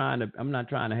not trying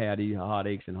to have these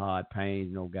heartaches and hard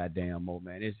pains, no goddamn more,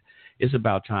 man. It's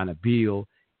about trying to build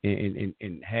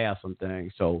and have some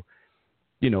things. So,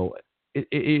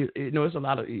 it's a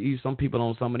lot of some people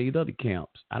on some of these other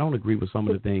camps. I don't agree with some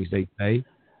of the things they say,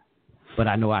 but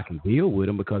I know I can build with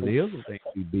them because there are some things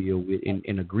we build with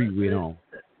and agree with on.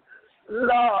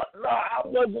 No, I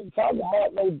wasn't talking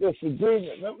about no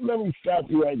disagreement. Let me stop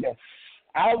you right there.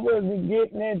 I wasn't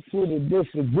getting into the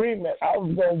disagreement. I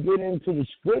was going to get into the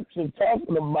scripture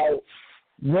talking about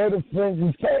where the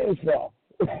fringes came from.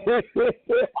 I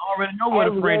already know where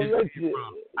the fringes came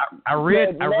from. I read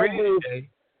it today.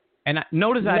 And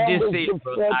notice I just said,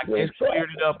 brother, I just cleared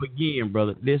it up again,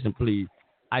 brother. Listen, please.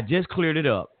 I just cleared it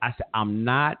up. I said, I'm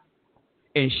not.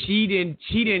 And she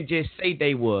didn't just say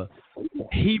they were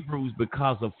Hebrews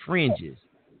because of fringes.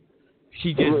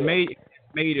 She just made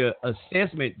a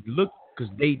assessment, look,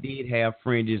 because they did have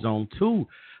fringes on too.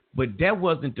 But that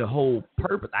wasn't the whole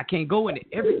purpose. I can't go into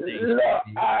everything. No,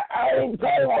 I ain't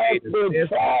talking about the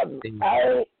tribe.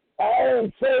 I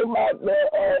ain't saying about the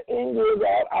English.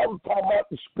 I was talking about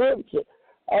the scripture.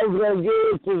 I was going to get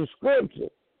into the scripture.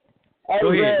 I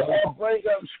was going to bring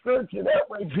up scripture. That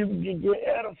way people can get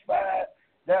edified.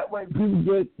 That way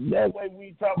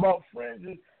we talk about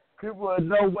fringes, people will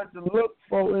know what to look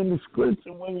for in the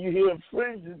scripture. When you hear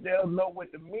fringes, they'll know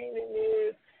what the meaning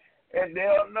is, and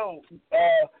they'll know.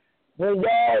 When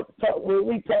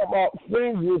we talk about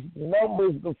fringes,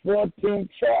 Numbers, the 14th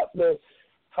chapter,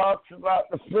 talks about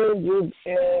the fringes,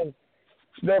 and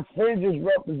the fringes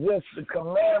represents the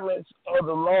commandments of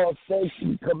the law,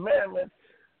 sacred commandments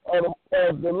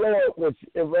of the Lord, which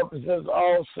it represents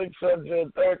all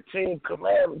 613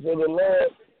 commandments of the Lord,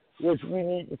 which we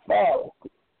need to follow,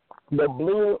 the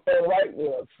blue and white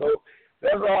ones. So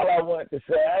that's all I wanted to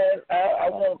say. I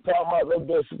won't talk about no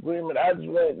disagreement. I just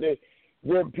wanted to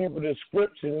give people the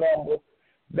scripture number.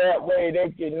 That way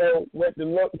they can know what to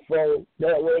look for.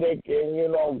 That way they can,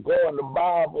 go in the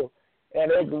Bible and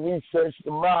they can research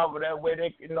the Bible. That way they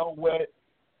can know where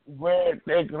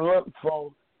they can look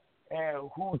for and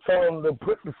who told them to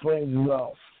put the fringes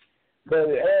on. Because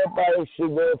everybody should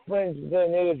wear fringes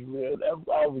in Israel. That's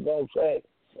what I was going to say.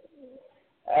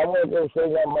 I wasn't going to say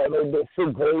that about no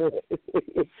disagreement.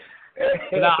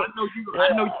 Now,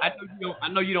 I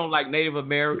know you don't like Native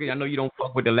Americans. I know you don't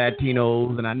fuck with the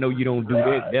Latinos, and I know you don't do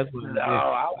that. That's what it is.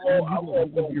 I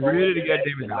won't. You really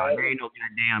goddamn there ain't no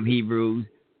goddamn Hebrews.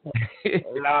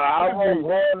 I won't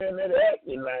go into that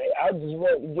tonight. I just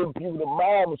want to give people the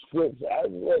Bible scripture. I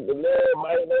just want to let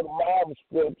everybody know the Bible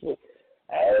scripture.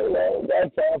 I ain't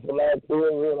got time for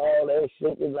Latinos and all that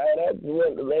shit tonight. I just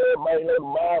want to let everybody know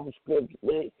the Bible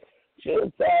scripture.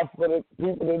 It's time for the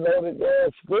people to know that there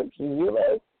are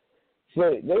scriptures,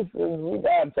 Shit, we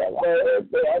got to talk about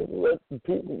everything. I just let the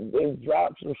people, they drop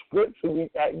some scripture.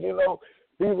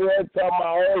 People that talk about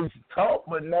always talk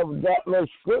but never drop no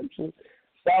scripture.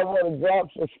 So I want to drop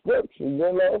some scripture,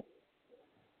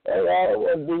 That's all I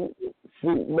want to do.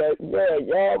 But,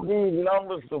 y'all read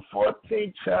Numbers, the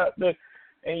 14th chapter,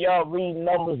 and y'all read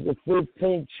Numbers, the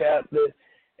 15th chapter.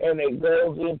 And it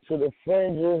goes into the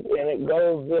fringes, and it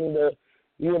goes into,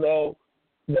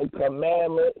 the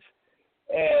commandments,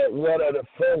 and what are the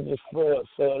fringes for.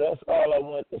 So that's all I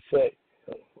want to say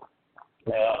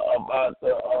about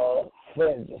the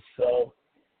fringes. So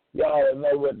y'all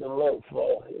know what to look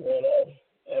for,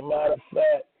 As a matter of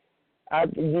fact, I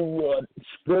can give you a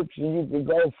scripture you can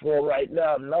go for right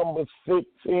now, Numbers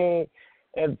 15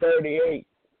 and 38.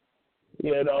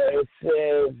 It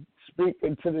says,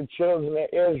 speaking to the children of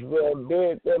Israel,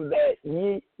 bid them that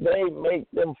they make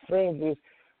them fringes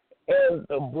and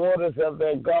the borders of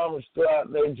their garments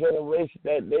throughout their generation,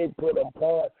 that they put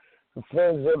upon the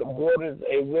fringes of the borders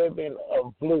a ribbon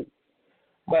of blue.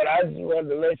 But I just wanted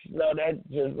to let you know that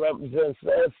just represents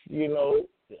us,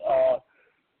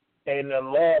 and the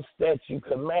law, statute,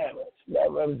 commandments. That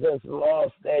represents the law,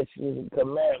 statutes, and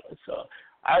commandments. So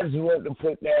I just wanted to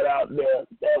put that out there.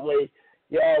 That way,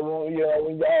 y'all,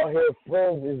 when y'all hear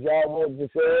fringes, y'all want to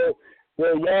say,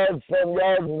 y'all just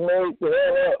made the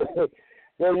hell up.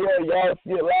 Y'all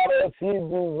see a lot of us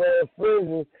Hebrews wearing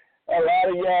fringes. A lot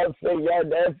of y'all say,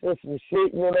 that's just some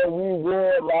shit, we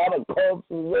wear, a lot of cultures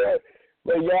wear.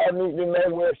 But y'all need to know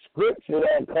where scripture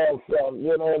that comes from,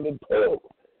 in the Torah.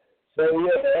 So,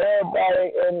 everybody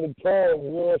in the Torah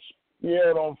wears,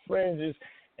 on fringes,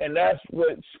 and that's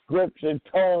what scripture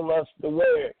told us to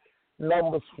wear.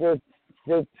 Numbers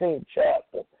 15th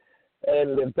chapter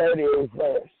and the 38th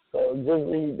verse. So just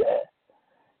read that.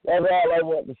 That's all I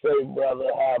want to say,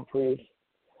 brother high priest.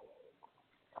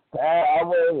 I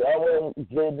wasn't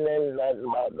getting into nothing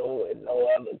about no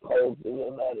other cultures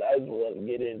or nothing. I just want to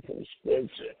get into the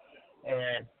scripture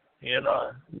and,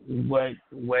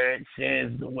 where it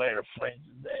says to wear the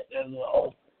fringes at. That's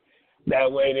all.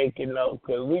 That way they can know.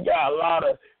 Because we got a lot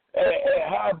of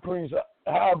high priests.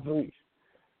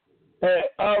 Hey,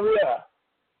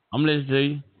 I'm listening to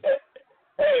you.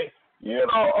 Hey,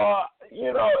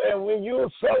 and when you were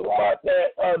talking about that,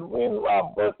 the reason why I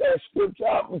put that scripture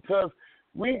out, because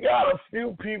we got a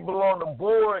few people on the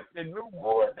board, the new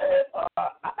board that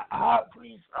High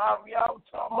Priest y'all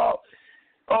talking about.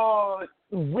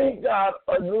 We got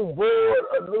a new board,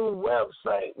 a new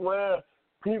website where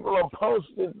people are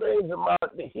posting things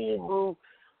about the Hebrew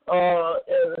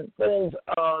and things.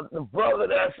 The brother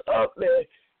that's up there,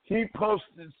 he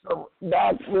posted some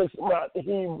documents about the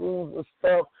Hebrews and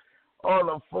stuff on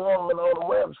the forum and on the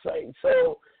website.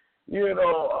 So,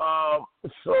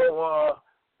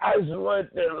 I just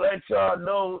wanted to let y'all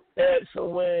know that so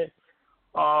when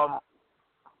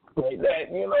we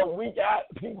got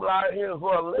people out here who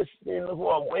are listening, who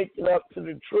are waking up to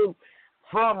the truth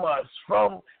from us,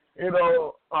 from,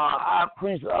 our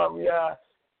priest Aviyah,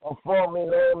 or formerly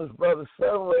known as Brother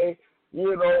Sunray,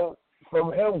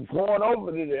 from him going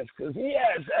over to this, because he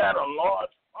has had a large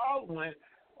following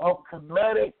of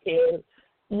Kemetic and,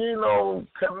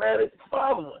 Kemetic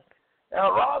following. Now,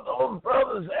 a lot of those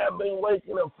brothers have been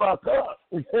waking the fuck up.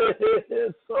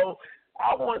 So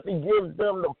I want to give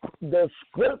them the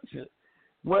scripture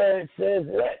where it says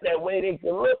that way they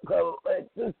can look.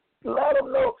 Just let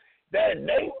them know that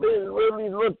they've been really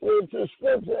looking into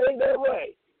scripture. Ain't that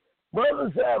right?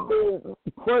 Brothers have been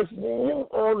questioning you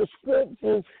on the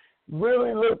scriptures,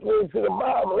 really looking into the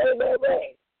Bible. Ain't that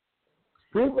right?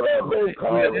 People have been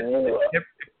calling you up.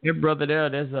 Your brother there,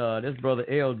 that's brother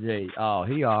LJ. Oh,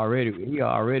 he already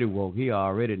woke. He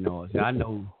already knows. I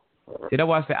know. See, that's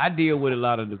why I say I deal with a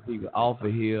lot of the people off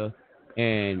of here,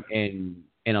 and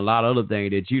a lot of other things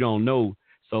that you don't know.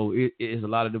 So it's a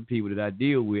lot of the people that I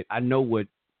deal with. I know what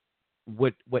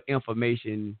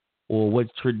information or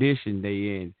what tradition they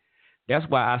in. That's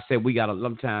why I said we got a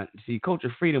long time. See,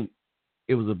 Culture Freedom,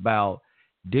 it was about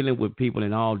dealing with people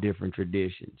in all different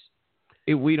traditions.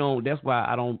 That's why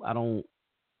I don't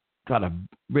try to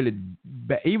really,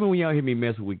 even when y'all hear me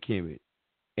messing with Kemet,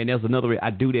 and there's another way, I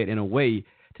do that in a way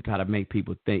to try to make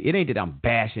people think. It ain't that I'm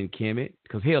bashing Kemet,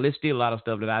 because hell, there's still a lot of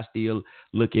stuff that I still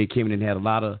look at Kemet and had a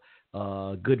lot of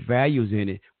good values in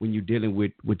it when you're dealing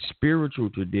with spiritual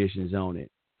traditions on it.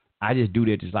 I just do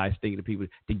that just like thinking to people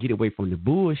to get away from the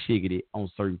bullshit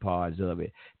on certain parts of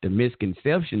it, the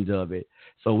misconceptions of it.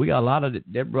 So we got a lot of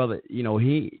that brother. I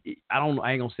ain't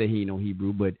gonna say he know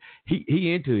Hebrew, but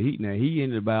he into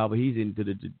the Bible. He's into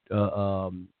the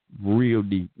real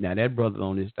deep. Now that brother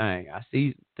on this thing, I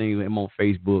see things with him on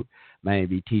Facebook. Man,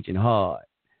 be teaching hard,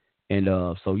 and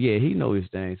so yeah, he know his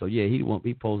thing. So yeah,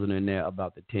 he posting in there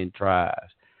about the 10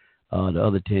 tribes, the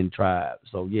other 10 tribes.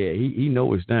 So yeah, he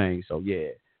know his thing. So yeah.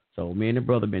 So me and the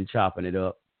brother been chopping it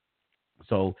up.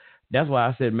 So that's why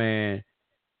I said, man,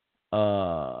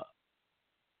 a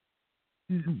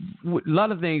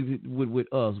lot of things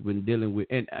with us when dealing with,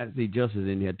 and I see Justice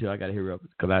in here too. I got to hear up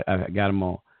because I got him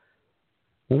on.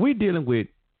 When we dealing with,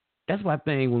 that's why I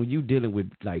think when you dealing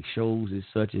with like shows as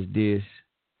such as this,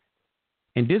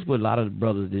 and this with a lot of the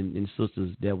brothers and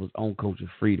sisters that was on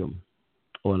Culture Freedom,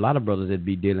 or a lot of brothers that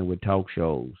be dealing with talk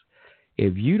shows.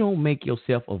 If you don't make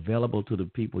yourself available to the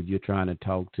people you're trying to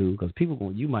talk to, because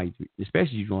you might,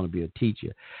 especially if you want to be a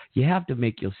teacher, you have to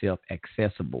make yourself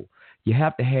accessible. You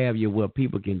have to have where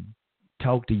people can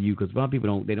talk to you, because a lot of people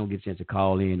don't get a chance to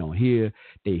call in on here.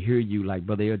 They hear you like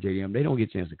Brother LJM. They don't get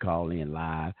a chance to call in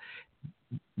live,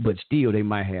 but still they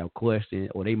might have questions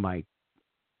or they might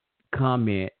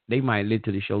comment. They might listen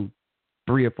to the show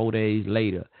 3 or 4 days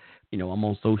later. I'm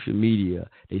on social media.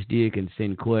 They still can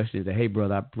send questions that, hey,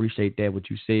 brother, I appreciate that, what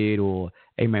you said, or,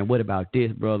 hey, man, what about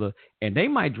this, brother? And they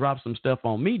might drop some stuff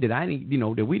on me that I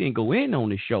didn't, that we didn't go in on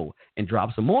the show and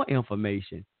drop some more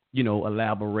information,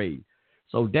 elaborate.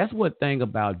 So that's what thing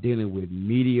about dealing with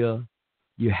media.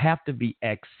 You have to be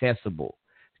accessible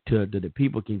to the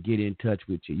people can get in touch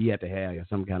with you. You have to have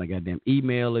some kind of goddamn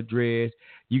email address.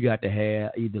 You got to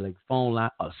have either like phone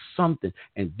line or something.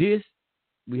 And this,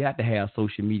 we have to have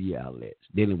social media outlets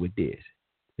dealing with this.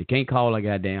 They can't call a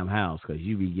goddamn house because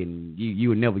you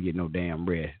will never get no damn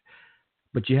rest.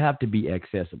 But you have to be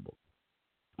accessible.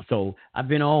 So I've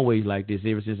been always like this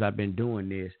ever since I've been doing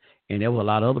this. And there were a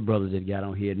lot of other brothers that got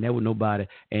on here, and there was nobody.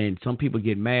 And some people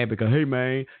get mad because, hey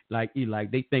man,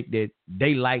 they think that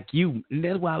they like you. And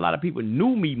that's why a lot of people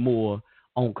knew me more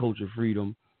on Culture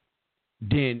Freedom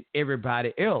than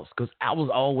everybody else, because I was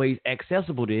always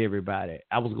accessible to everybody.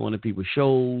 I was going to people's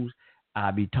shows.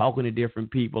 I'd be talking to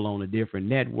different people on the different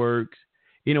networks.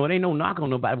 It ain't no knock on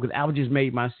nobody, because I would just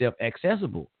made myself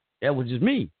accessible. That was just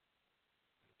me.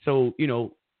 So,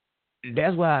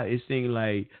 that's why it seems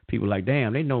like people like,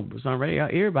 damn, they know somebody.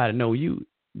 Everybody know you.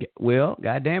 Well,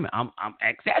 goddamn it, I'm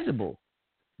accessible.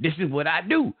 This is what I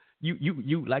do.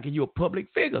 You like you're a public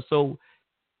figure. So,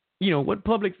 what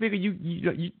public figure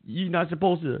you're not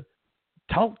supposed to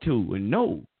talk to and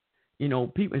know. You know,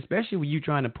 people, especially when you're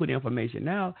trying to put information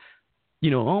now, you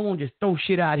know, I don't want to just throw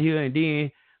shit out here and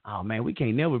then, oh, man, we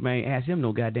can't never, man, ask him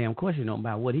no goddamn question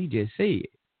about what he just said.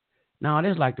 No,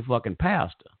 that's like the fucking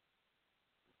pastor.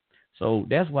 So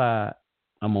that's why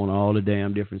I'm on all the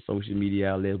damn different social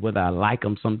media outlets, whether I like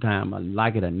them sometime, I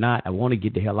like it or not. I want to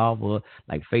get the hell off of,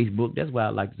 like Facebook. That's why I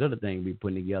like this other thing we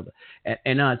putting together.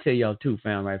 And I'll tell y'all too,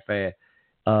 fam, right fast.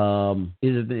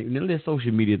 Is a thing, you know, this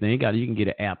social media thing. You can get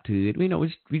an app to it. You know,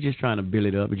 we just trying to build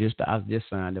it up. I just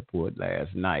signed up for it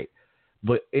last night.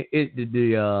 But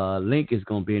the link is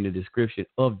going to be in the description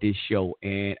of this show,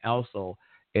 and also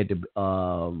at the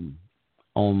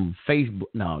on Facebook.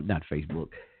 No, not Facebook.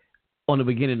 On the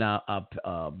beginning of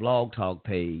our Blog Talk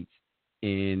page,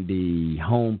 in the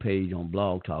home page on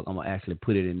Blog Talk, I'm gonna actually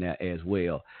put it in there as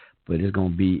well. But it's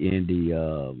gonna be in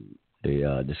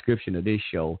the description of this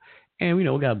show. And we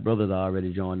got brothers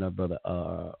already joined up. Brother,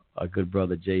 our good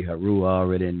brother Jay Haru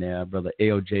already in there. Brother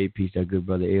LJ, peace, that good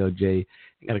brother LJ.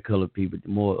 Got a couple of people,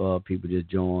 more people just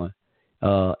joined.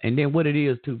 And then what it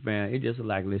is too, fam, it's just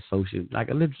like this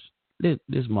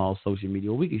small social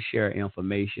media where we can share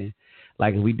information.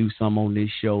 Like if we do some on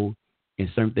this show, and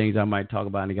certain things I might talk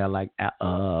about, and they got like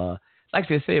I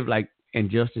said, like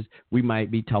injustice, we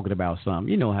might be talking about something.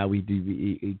 You know how we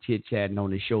do chit chatting on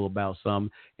the show about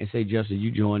something, and say, Justice,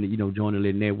 you join the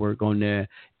little network on there,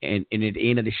 and at the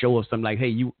end of the show or something like, hey,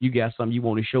 you got something you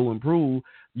want to show and prove,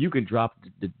 you can drop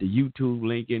the YouTube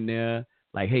link in there,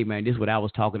 like, hey man, this is what I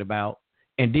was talking about,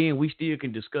 and then we still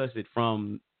can discuss it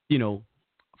from the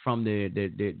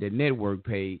network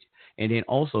page. And then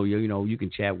also, you can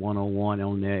chat one-on-one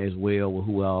on there as well with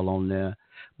who all on there.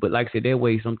 But like I said, that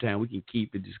way sometimes we can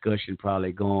keep the discussion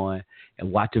probably going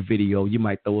and watch a video. You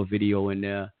might throw a video in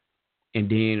there, and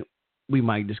then we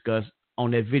might discuss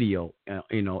on that video,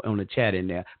 on the chat in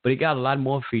there. But it got a lot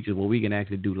more features where we can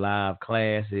actually do live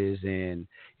classes, and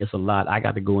it's a lot. I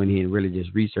got to go in here and really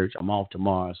just research. I'm off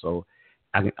tomorrow, so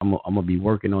I'm going to be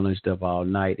working on this stuff all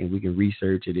night, and we can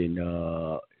research it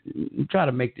and try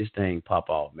to make this thing pop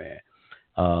off, man.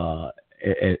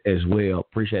 As well.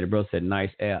 Appreciate it, bro. Said nice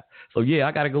app. So yeah,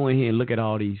 I got to go in here and look at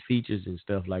all these features and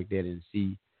stuff like that and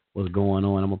see what's going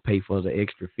on. I'm gonna pay for the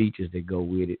extra features that go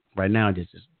with it. Right now,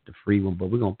 just the free one,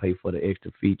 but we're gonna pay for the extra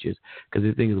features because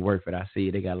this thing is worth it. I see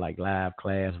it. They got like live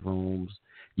classrooms.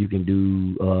 You can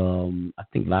do, I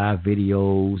think, live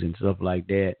videos and stuff like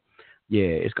that. Yeah,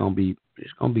 it's gonna be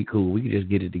cool. We can just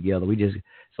get it together.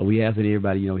 We asking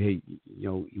everybody, hey,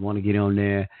 you want to get on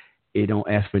there. It don't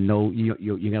ask for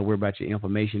you gotta worry about your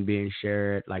information being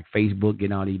shared, like Facebook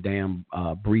getting all these damn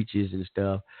breaches and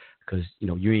stuff, because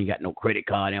you ain't got no credit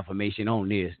card information on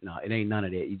this. No, it ain't none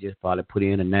of that. You just probably put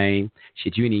in a name.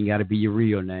 Shit, you ain't even got to be your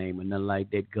real name or nothing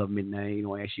like that. Government name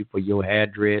don't ask you for your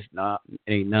address. No,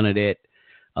 ain't none of that.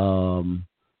 Don't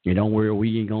worry,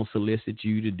 we ain't gonna solicit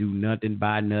you to do nothing,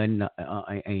 buy nothing.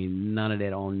 Ain't none of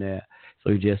that on there.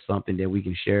 So it's just something that we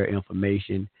can share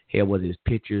information. Hell, whether it's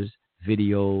pictures,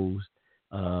 videos.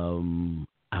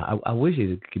 I wish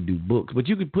it could do books, but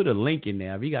you could put a link in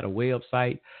there. If you got a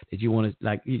website that you want to,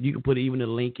 like, you can put even a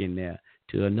link in there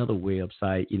to another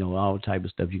website, all type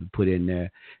of stuff you can put in there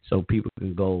so people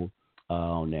can go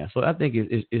on there. So I think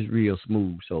it's real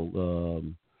smooth. So,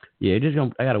 yeah,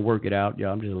 I got to work it out. Yeah,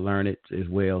 I'm just learning it as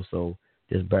well. So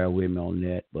just bear with me on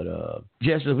that. But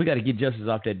Justice, we got to get Justice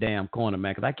off that damn corner,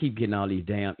 man, because I keep getting all these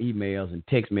damn emails and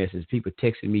text messages. People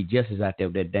texting me Justice out there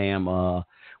with that damn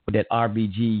with that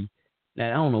RBG. Now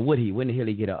I don't know when the hell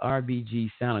he get a RBG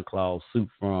Santa Claus suit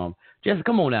from. Justice,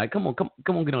 come on out, come on,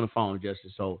 get on the phone,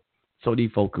 Justice. So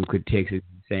these folks could text it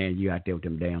saying you out there with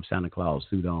them damn Santa Claus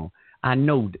suit on. I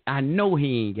know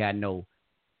he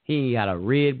ain't got a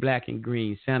red, black, and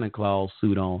green Santa Claus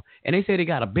suit on. And they say they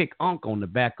got a big unk on the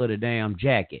back of the damn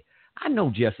jacket. I know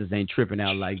Justice ain't tripping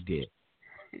out like that.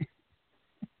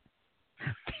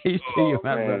 Peace to you,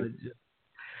 my brother.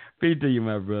 Peace to you,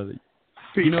 my brother.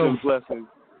 Peace and blessings.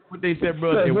 What they said,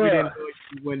 brother, if we didn't know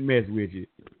you wouldn't mess with you.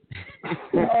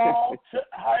 How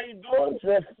you doing,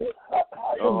 Justice?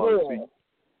 How you doing?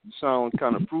 You sound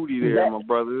kind of fruity there, my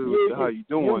brother. How you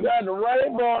doing? You got the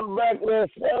rainbow on the back of that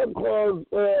Santa Claus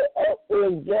up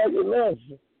in jacket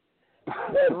Nelson.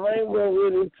 That rainbow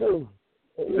with it, too.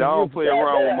 I don't play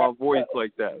around with my voice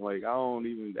like that. Like, I don't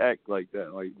even act like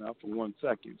that. Like, not for 1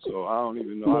 second. So I don't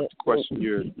even know how to question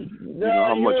your,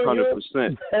 how much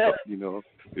 100%.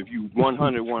 If you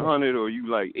 100, or you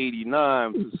like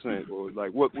 89%, or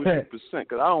like what's your percent?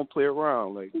 Because I don't play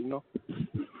around. Like, you're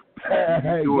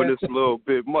doing this a little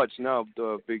bit much now,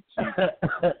 Big Chief.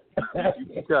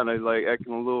 You kind of like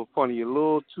acting a little funny, a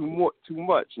little too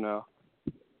much now.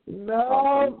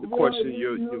 No, to question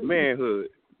your manhood.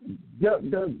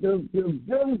 the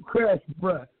Democrats,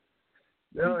 bruh.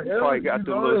 You probably got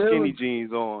the little skinny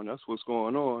jeans on. That's what's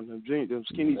going on. Them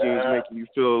skinny jeans making you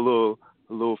feel a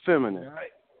little feminine.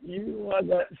 Right. You know I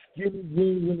got skinny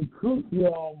jeans and a cookie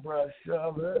on, bruh,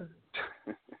 Shabba.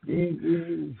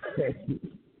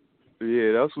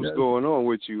 Yeah, that's what's going on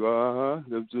with you,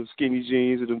 the skinny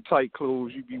jeans and them tight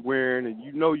clothes you be wearing, and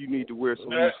you know you need to wear some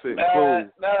loose-fitting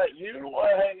clothes. You know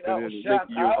what? Hanging out with Shot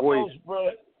Almost,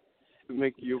 bro.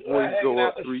 Making your voice go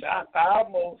up 3. Shot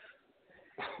Almost.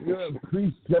 You're a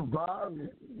Christian Barry,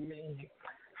 man.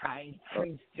 Hi,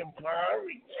 Christian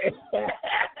Barry.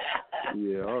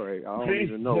 Yeah, all right. I don't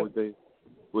even know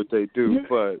what they do,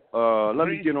 but let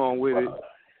me get on with it,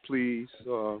 please,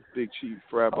 Big Chief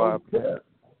Rabbi. Okay.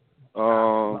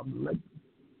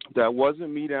 That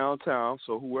wasn't me downtown.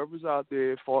 So whoever's out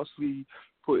there falsely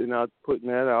putting that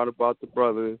out about the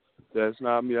brother, that's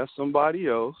not me. That's somebody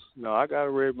else. No, I got a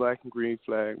red, black, and green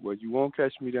flag, but you won't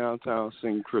catch me downtown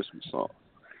singing Christmas songs.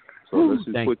 So let's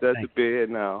just put that to bed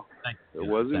now. It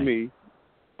wasn't me.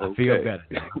 Okay. I feel better.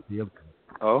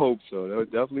 I hope so.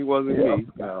 That definitely wasn't me.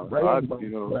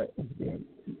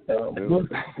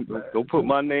 Don't put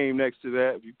my name next to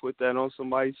that. If you put that on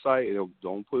somebody's site,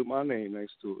 don't put my name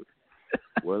next to it.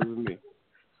 It wasn't me.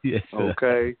 Yes, sir.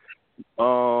 Okay.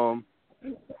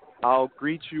 I'll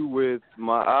greet you with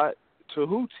Ma'at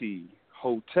Tahuti,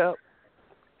 Hotep.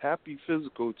 Happy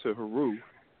physical to Haru.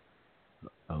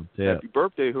 Hotep. Happy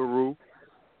birthday, Haru.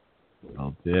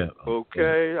 Hotep.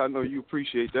 Okay. I know you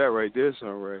appreciate that right there,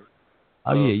 Sunray.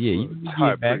 Oh, yeah. You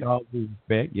get back all due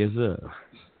respect. Yes, sir.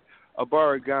 A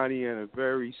Baragani and a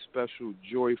very special,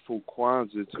 joyful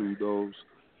Kwanzaa to those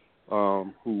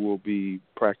who will be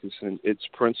practicing its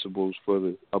principles for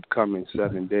the upcoming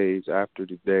 7 days after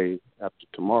the day after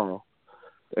tomorrow.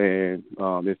 And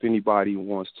if anybody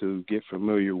wants to get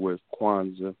familiar with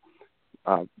Kwanzaa,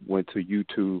 I went to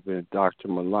YouTube, and Dr.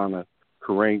 Malana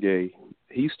Karenge,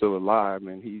 he's still alive,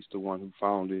 and he's the one who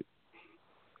founded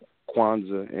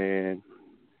Kwanzaa, and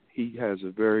he has a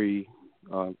very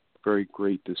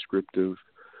great descriptive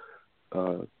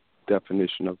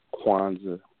definition of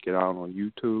Kwanzaa. Get out on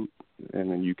YouTube, and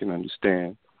then you can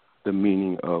understand the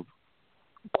meaning of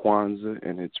Kwanzaa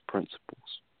and its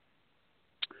principles.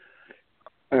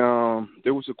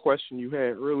 There was a question you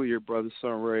had earlier, Brother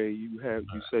Sunray. You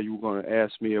said you were going to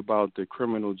ask me about the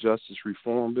criminal justice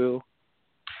reform bill.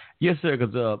 Yes, sir.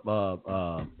 Because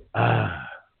I'm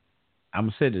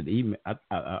gonna say that the email.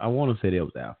 I want to say that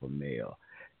was alpha male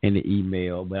in the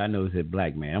email, but I know it said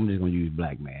black man. I'm just gonna use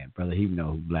black man, brother. He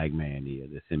know who black man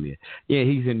is. They send me.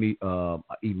 He sent me an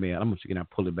email. I'm gonna see, can I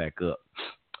pull it back up?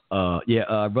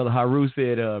 Brother Haru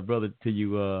said, brother, to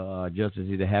you, Justice,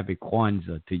 is a happy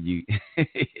Kwanzaa to you.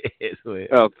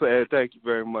 Oh, thank you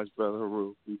very much, Brother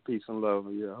Haru. Peace and love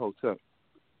in your hotel.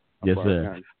 Yes,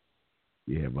 sir.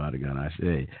 Yeah, by the gun, I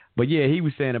say. But yeah, he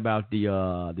was saying about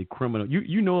the criminal.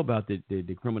 You know about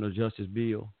the criminal justice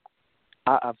bill?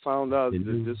 I found out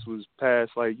that this was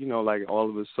passed, like all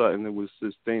of a sudden it was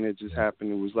this thing that just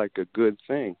happened. It was like a good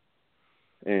thing.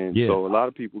 And so a lot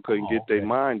of people couldn't get their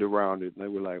mind around it. And they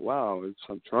were like, wow,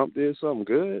 Trump did something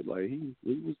good? Like, he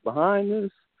was behind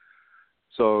this?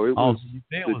 So it was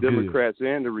the Democrats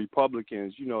and the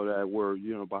Republicans, that were,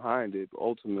 behind it.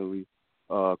 Ultimately,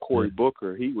 Cory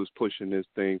Booker, he was pushing this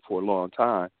thing for a long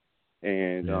time.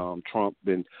 And Trump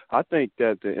I think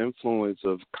that the influence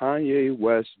of Kanye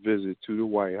West's visit to the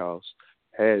White House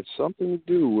had something to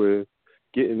do with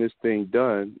getting this thing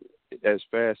done as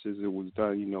fast as it was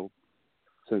done,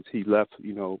 since he left,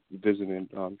 visiting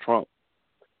Trump.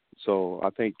 So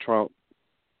I think Trump,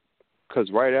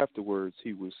 because right afterwards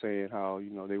he was saying how,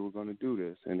 they were going to do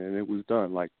this. And then it was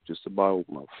done, like just about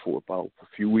a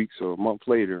few weeks or a month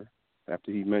later,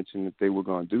 after he mentioned that they were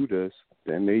going to do this,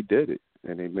 then they did it.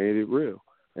 And they made it real.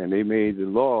 And they made the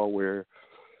law where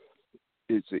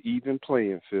it's an even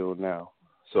playing field now.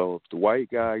 So if the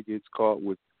white guy gets caught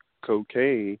with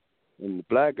cocaine and the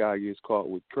black guy gets caught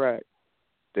with crack,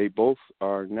 they both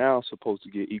are now supposed to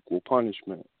get equal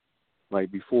punishment. Like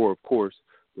before, of course,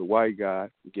 the white guy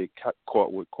get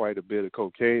caught with quite a bit of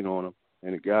cocaine on him,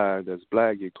 and the guy that's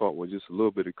black get caught with just a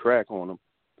little bit of crack on him.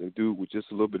 The dude with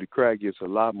just a little bit of crack gets a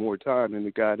lot more time than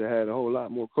the guy that had a whole lot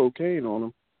more cocaine on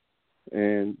him.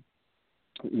 And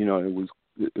it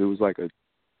was like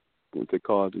what they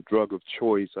call it, the drug of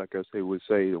choice. I guess they would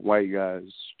say the white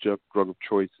guy's drug of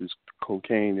choice is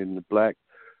cocaine, and the black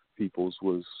people's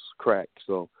was crack.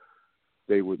 So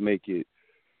they would make it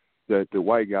that the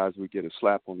white guys would get a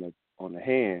slap on the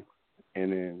hand,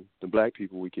 and then the black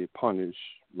people would get punished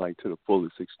like to the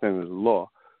fullest extent of the law,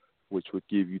 which would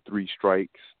give you 3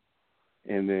 strikes,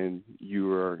 and then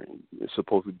you are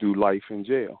supposed to do life in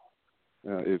jail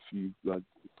if you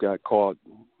got caught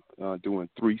doing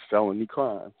 3 felony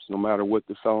crimes, no matter what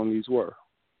the felonies were.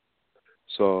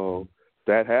 So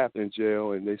that happened in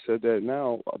jail, and they said that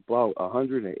now about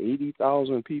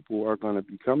 180,000 people are going to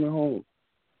be coming home.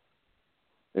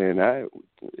 And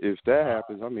if that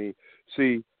happens, I mean,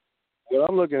 see, what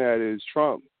I'm looking at is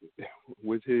Trump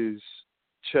with his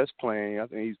chess playing. I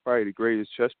think he's probably the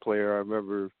greatest chess player I've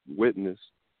ever witnessed.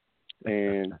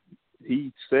 And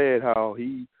he said how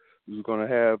he was going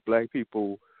to have black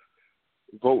people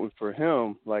voting for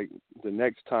him like the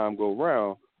next time go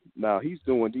round. Now he's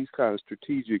doing these kind of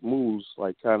strategic moves,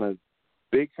 like kind of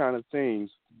big kind of things,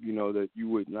 you know, that you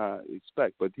would not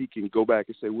expect. But he can go back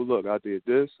and say, well, look, I did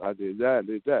this, I did that, I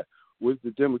did that. What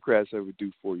did the Democrats ever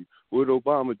do for you? What did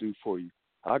Obama do for you?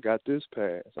 I got this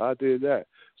passed. I did that.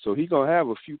 So he's going to have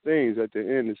a few things at the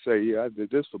end to say, yeah, I did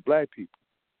this for black people.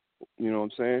 You know what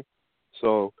I'm saying?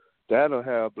 So that'll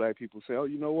have black people say, oh,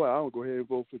 you know what, I'll go ahead and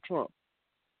vote for Trump.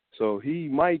 So he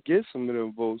might get some of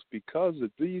them votes because of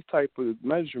these type of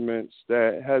measurements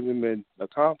that hasn't been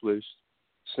accomplished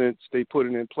since they put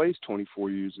it in place 24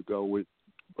 years ago with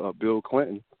Bill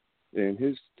Clinton and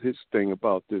his thing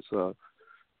about this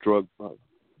drug, what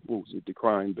was it, the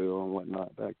crime bill and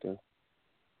whatnot back then.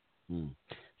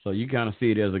 So you kind of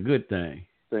see it as a good thing.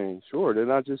 Sure.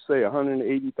 Didn't I just say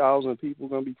 180,000 people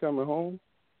going to be coming home?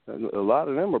 And a lot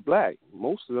of them are black.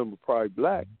 Most of them are probably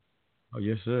black. Oh,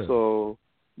 yes, sir. So,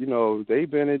 you know,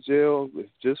 they've been in jail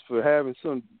just for having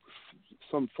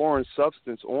some foreign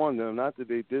substance on them. Not that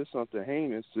they did something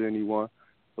heinous to anyone.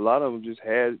 A lot of them just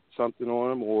had something on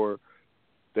them, or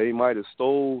they might have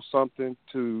stole something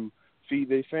to feed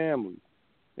their family,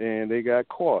 and they got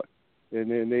caught.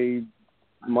 And then they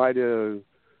might have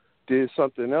did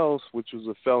something else, which was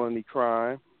a felony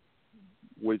crime,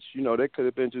 which, you know, they could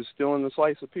have been just stealing a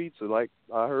slice of pizza. Like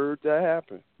I heard that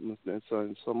happen. And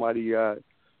so somebody got,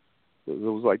 it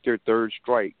was like their third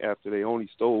strike after they only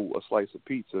stole a slice of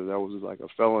pizza. That was like a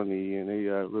felony, and they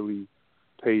really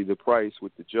paid the price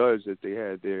with the judge that they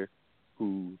had there,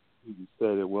 who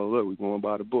said that, well, look, we're going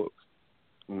by the books.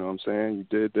 You know what I'm saying? You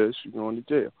did this, you're going to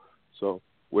jail. So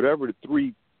whatever the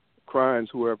 3 crimes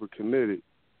whoever committed,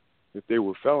 if they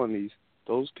were felonies,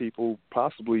 those people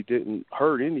possibly didn't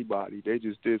hurt anybody. They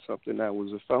just did something that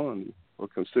was a felony or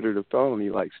considered a felony,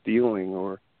 like stealing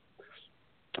or,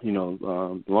 you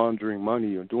know, laundering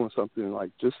money or doing something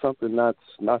like just something not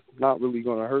really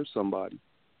going to hurt somebody.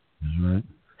 Right.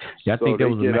 Yeah, I so think there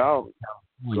was a man out.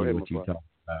 in California, what you talking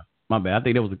about. My bad. I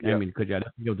think there was I think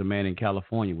there was a man in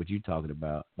California, what you talking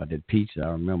about that pizza. I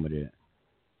remember that.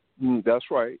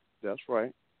 That's right.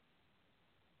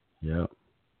 Yep.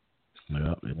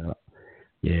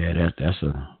 Yeah, that's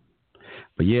a.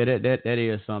 But yeah, that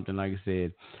is something. Like I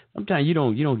said, sometimes you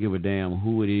don't give a damn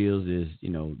who it is you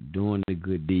know, doing the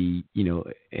good deed, you know.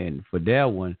 And for that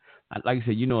one, like I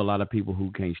said, you know, a lot of people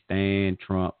who can't stand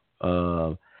Trump.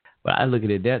 But I look at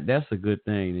it, that's a good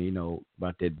thing, you know,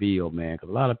 about that bill, man, because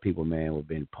a lot of people, man, were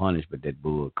being punished with that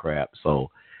bull crap. So,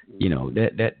 you know,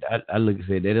 I look and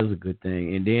say that is a good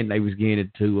thing. And then they was getting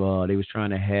it to, they was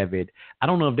trying to have it. I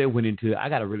don't know if they went into it. I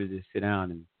got to really just sit down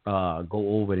and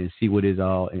go over it and see what it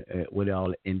all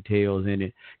entails in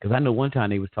it. Because I know one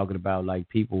time they was talking about, like,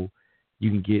 people,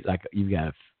 you can get, like, you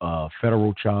got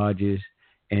federal charges.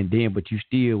 And then, but you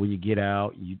still, when you get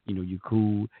out, you know, you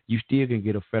cool, you still can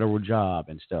get a federal job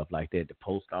and stuff like that, the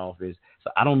post office.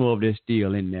 So I don't know if they're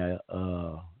still in there.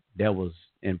 That was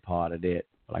in part of that.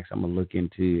 Like, so I'm going to look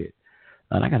into it.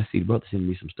 And I got to see the brother sending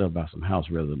me some stuff about some house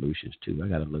resolutions, too. I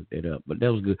got to look that up. But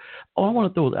that was good. Oh, I want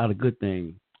to throw out a good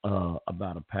thing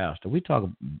about a pastor.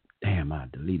 I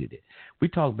deleted it. We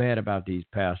talk bad about these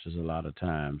pastors a lot of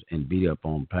times and beat up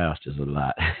on pastors a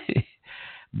lot.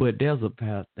 But there's a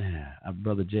pastor,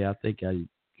 Brother Jay, I think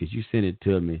because you sent it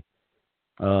to me.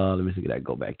 Let me see, can I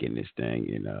go back in this thing?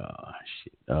 And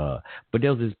but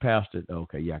there was this pastor.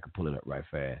 Okay, yeah, I can pull it up right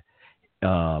fast.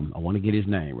 I want to get his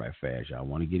name right fast, y'all. I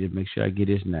want to make sure I get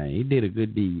his name. He did a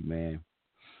good deed, man,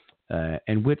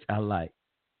 and which I like.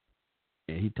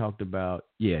 And he talked about,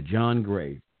 John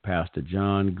Gray, Pastor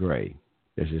John Gray.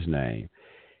 That's his name.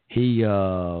 He,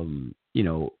 you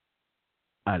know,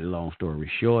 I had a long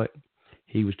story short.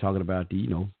 He was talking about the, you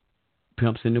know,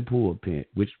 pimps in the pulpit,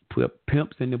 which put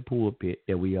pimps in the pulpit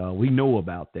that we know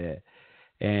about that.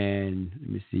 And let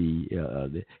me see.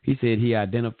 He said he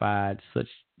identified such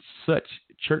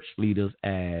church leaders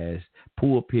as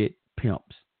pulpit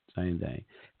pimps. Same thing.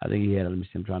 I think he had. Let me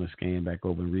see. I'm trying to scan back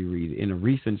over and reread it. In a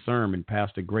recent sermon,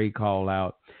 Pastor Gray called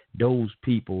out those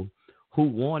people who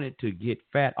wanted to get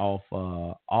fat off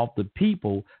the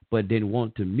people, but didn't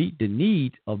want to meet the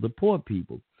needs of the poor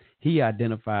people. He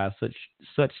identifies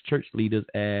such church leaders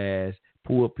as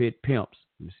pulpit pimps.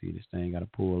 Let me see this thing. Got to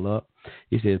pull up.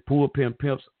 He says pulpit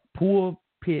pimps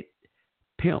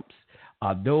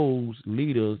are those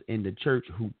leaders in the church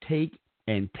who take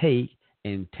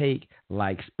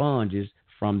like sponges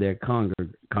from their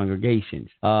congregations,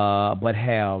 but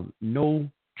have no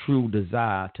true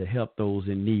desire to help those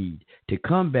in need. To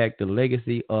combat the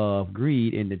legacy of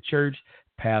greed in the church,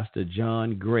 Pastor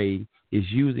John Gray is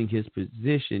using his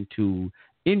position to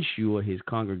ensure his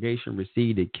congregation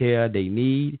receive the care they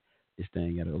need. This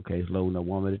thing it's loading up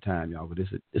one at a time, y'all. But this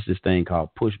is this thing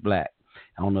called Push Black.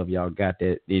 I don't know if y'all got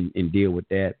that and deal with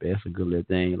that, but that's a good little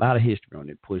thing. A lot of history on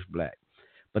it, Push Black.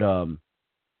 But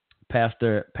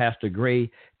Pastor Gray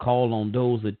called on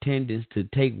those attendants to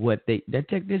take what they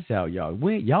check this out, y'all.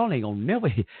 Y'all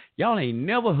ain't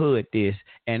never heard this,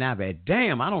 and I bet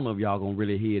damn, I don't know if y'all gonna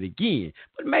really hear it again.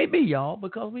 But maybe y'all,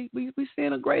 because we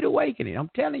seeing a great awakening. I'm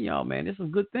telling y'all, man, there's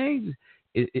some good things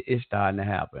is starting to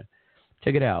happen.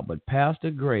 Check it out. But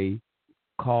Pastor Gray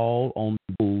called on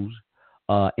those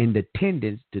in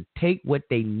attendance to take what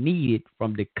they needed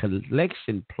from the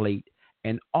collection plate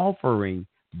and offering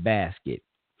basket.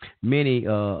 Many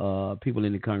people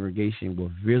in the congregation were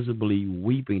visibly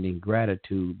weeping in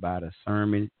gratitude by the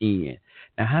sermon end.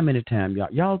 Now, how many times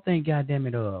y'all think, goddamn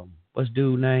it, what's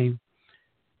dude's name?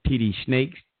 T.D.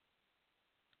 Snakes.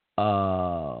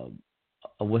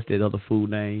 What's that other food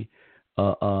name?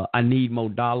 I Need More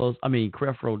Dollars. I mean,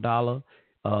 Creflo Dollar.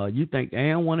 You think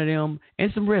and one of them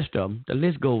and some rest of them. The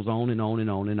list goes on and on and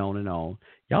on and on and on.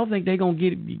 Y'all think they gonna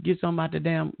get something out the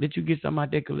damn? That you get something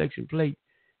out that collection plate?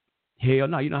 Hell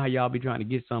no. You know how y'all be trying to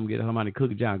get something to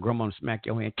cook it down, grandma to smack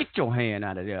your hand. Get your hand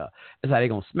out of there. That's how they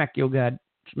gonna smack your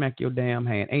damn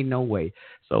hand. Ain't no way.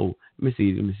 So let me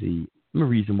see. Let me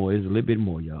read some more. There's a little bit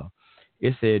more, y'all.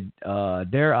 It said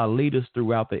there are leaders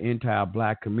throughout the entire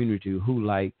black community who,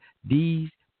 like these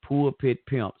pulpit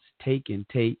pimps, take and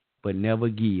take but never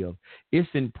give. It's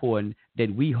important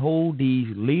that we hold these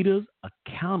leaders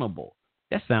accountable.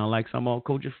 That sounds like some on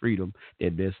Culture Freedom.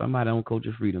 There's somebody on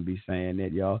Culture Freedom be saying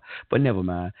that, y'all. But never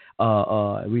mind.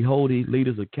 We hold these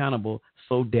leaders accountable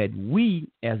so that we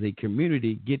as a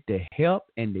community get the help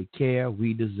and the care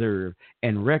we deserve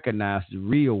and recognize the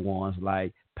real ones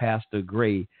like Pastor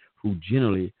Gray, who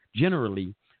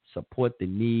generally support the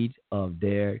needs of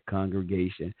their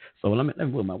congregation. So let me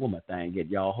what my thing get,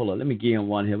 y'all. Hold on. Let me give him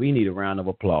one here. We need a round of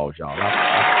applause, y'all.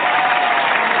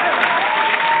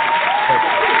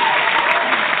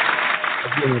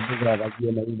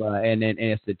 And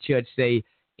as the church say,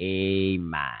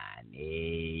 amen.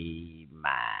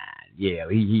 Yeah,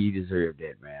 he deserved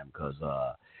that, man, because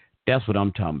that's what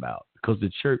I'm talking about. Because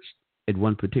the church at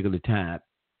one particular time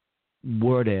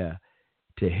were there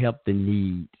to help the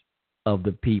needs of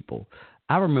the people.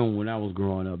 I remember when I was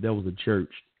growing up, there was a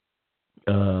church,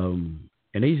 and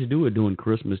they used to do it during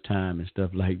Christmas time and stuff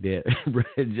like that.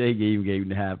 Brother Jay gave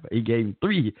him He gave him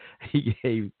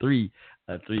three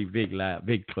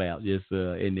big claps, just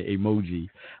in the emoji,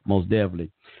 most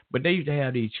definitely. But they used to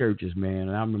have these churches, man.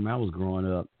 And I remember I was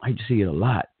growing up, I used to see it a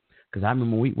lot. Because I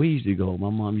remember we used to go. My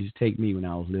mom used to take me when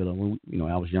I was little. When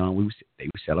I was young, they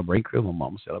would celebrate Christmas. My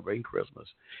mom was celebrating Christmas.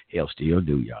 Hell, still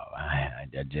do, y'all. I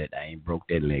ain't broke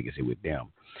that legacy with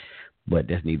them. But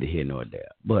that's neither here nor there.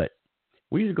 But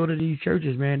we used to go to these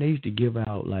churches, man. They used to give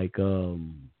out like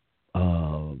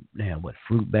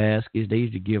fruit baskets. They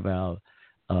used to give out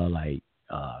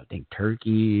I think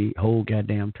turkey, whole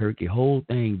goddamn turkey, whole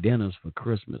thing dinners for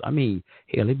Christmas. I mean,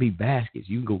 hell, it'd be baskets.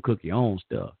 You can go cook your own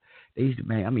stuff. They used to,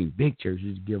 big churches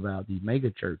used to give out these mega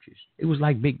churches. It was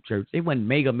like big church. It wasn't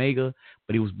mega,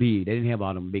 but it was big. They didn't have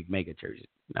all them big mega churches.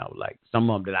 Like some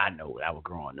of them that I know when I was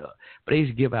growing up. But they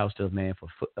used to give out stuff, man, for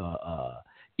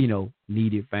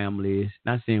needed families.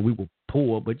 Not saying we were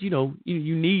poor, but you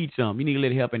need something. You need a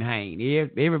little helping hand.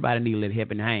 Everybody need a little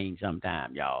helping hand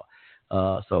sometime, y'all.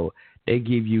 So they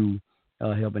give you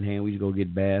a helping hand. We used to go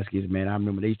get baskets, man. I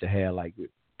remember they used to have like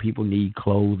people need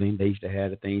clothing. They used to have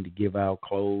the thing to give out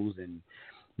clothes and,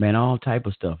 man, all type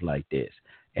of stuff like this.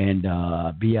 And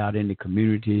be out in the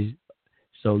communities.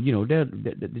 So,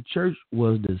 the church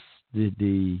was the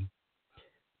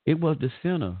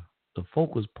center, the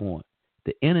focus point,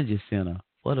 the energy center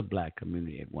for the black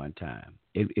community at one time.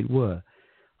 It was.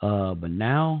 But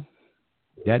now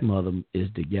that mother is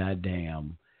the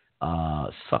goddamn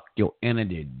suck your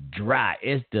energy dry.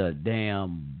 It's the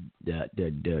damn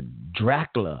the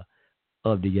Dracula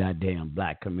of the goddamn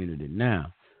black community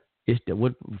now. It's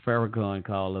what Farrakhan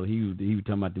called him. He was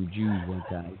talking about them Jews one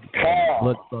time.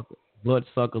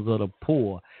 bloodsuckers of the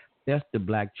poor. That's the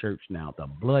black church now, the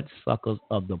bloodsuckers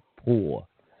of the poor.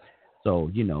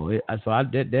 So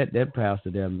that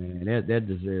pastor there, man, that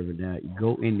deserves it. Now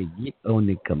go in the go in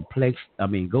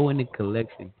the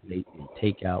collection plate and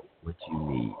take out what you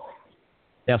need.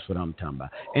 That's what I'm talking about.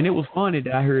 And it was funny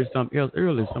that I heard something else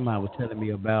earlier. Somebody was telling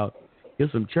me about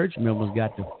if some church members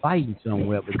got to fighting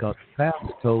somewhere because the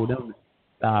pastor told them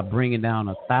bringing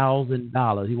down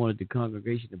 $1,000. He wanted the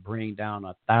congregation to bring down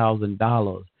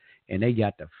 $1,000, and they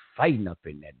got to fighting up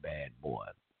in that bad boy.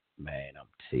 Man,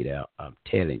 I'm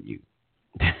telling you.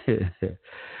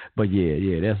 But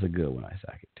yeah, that's a good one. I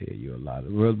can tell you a lot.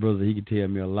 Brother, he can tell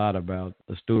me a lot about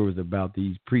the stories about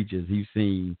these preachers he's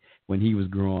seen when he was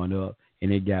growing up,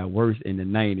 and it got worse in the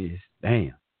 90s.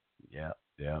 Damn. Yep.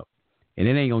 And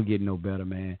it ain't gonna get no better,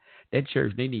 man. That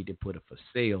church, they need to put a for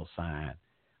sale sign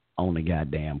on the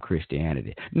goddamn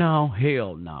Christianity. No,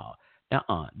 hell no.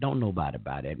 Don't nobody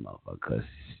buy that motherfucker, because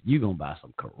you gonna buy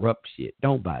some corrupt shit.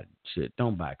 Don't buy shit.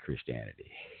 Don't buy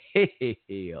Christianity.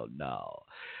 Hell no.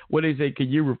 What they say? Can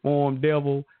you reform,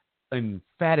 devil?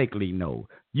 Emphatically no.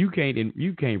 You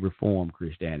can't reform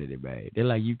Christianity, man. They're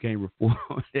like, you can't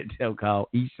reform that devil called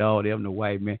Esau, them the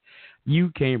white man.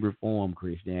 You can't reform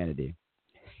Christianity.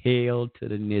 Hell to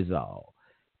the nizal.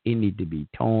 It need to be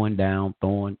torn down,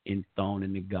 thrown in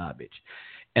the garbage.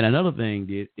 And another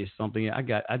thing is something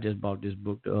I just bought this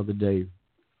book the other day,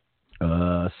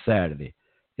 Saturday.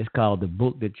 It's called The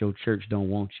Book That Your Church Don't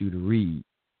Want You to Read.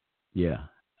 Yeah,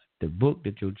 the book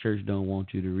that your church don't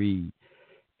want you to read.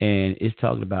 And it's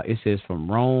talking about, it says from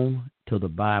Rome to the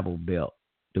Bible Belt.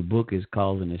 The book is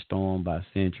Causing a Storm by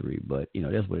Century, but,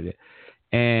 that's what it is.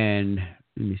 And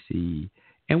let me see.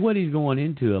 And what he's going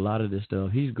into, a lot of this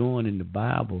stuff, he's going in the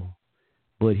Bible,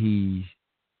 but he's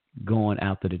going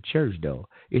after the church, though.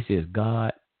 It says,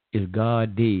 is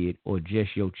God dead or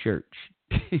just your church?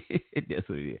 That's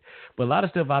what it is. But a lot of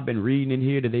stuff I've been reading in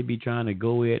here that they be trying to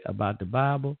go at about the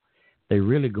Bible, they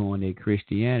really going at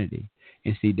Christianity.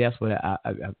 And see, that's what I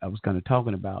was kind of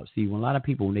talking about. See, when a lot of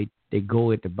people, when they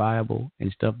go at the Bible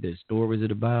and stuff, the stories of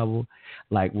the Bible,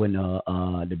 like when the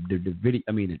video,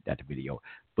 not the video,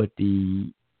 but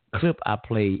the clip I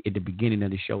played at the beginning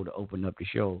of the show to open up the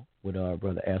show with our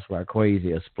brother Aswar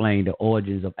Crazy explained the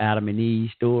origins of Adam and Eve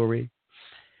story.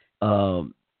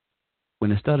 When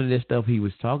I started this stuff he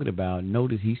was talking about,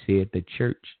 notice he said the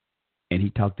church, and he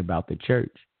talked about the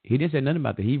church. He didn't say nothing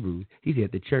about the Hebrews. He said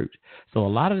the church. So a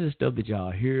lot of the stuff that y'all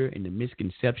hear and the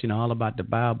misconception all about the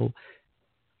Bible,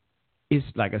 it's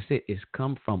like I said, it's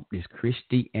come from this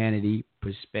Christianity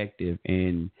perspective,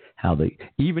 and how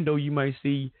even though you might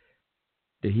see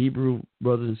the Hebrew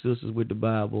brothers and sisters with the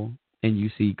Bible, and you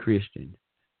see Christians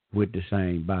with the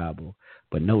same Bible,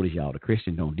 but notice, y'all, the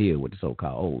Christians don't deal with the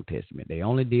so-called Old Testament. They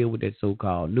only deal with that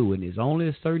so-called New, and there's only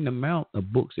a certain amount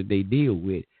of books that they deal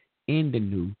with in the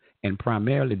New, and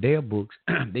primarily their books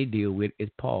they deal with is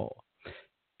Paul.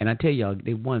 And I tell y'all,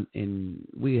 and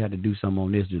we had to do something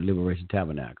on this, the Liberation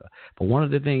Tabernacle. But one of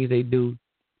the things they do,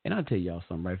 and I'll tell y'all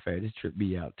something right fast, this tripped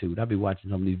me out too. I'll be watching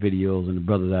some of these videos and the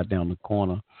brothers out there on the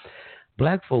corner.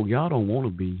 Black folk, y'all don't want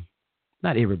to be,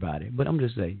 not everybody, but I'm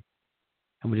just saying,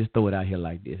 I'm going to just throw it out here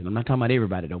like this. And I'm not talking about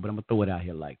everybody, though, but I'm going to throw it out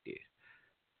here like this.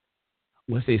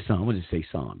 Let's say some. I'm going to just say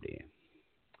some then.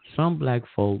 Some black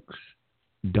folks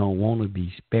don't want to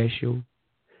be special.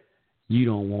 You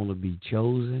don't want to be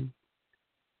chosen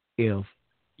if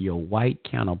your white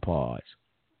counterparts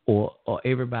or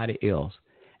everybody else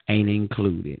ain't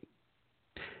included.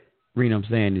 Reason I'm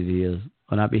saying it is,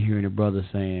 when I be hearing the brother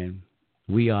saying,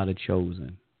 we are the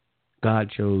chosen. God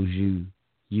chose you.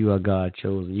 You are God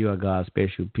chosen. You are God's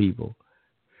special people.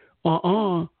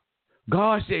 God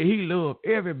said he loved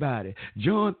everybody.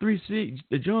 John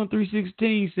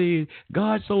 3:16 says,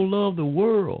 God so loved the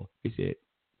world. He said,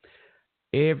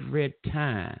 every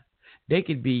time. They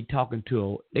could be talking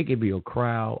to they could be a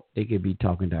crowd. They could be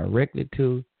talking directly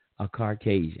to a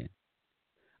Caucasian.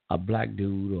 A black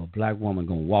dude or a black woman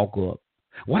gonna walk up.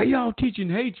 Why y'all teaching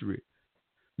hatred?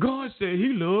 God said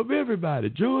he loved everybody.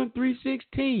 John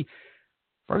 3:16.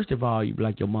 First of all,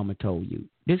 like your mama told you,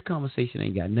 this conversation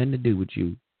ain't got nothing to do with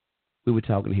you. We were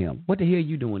talking to him. What the hell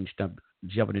you doing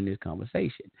jumping in this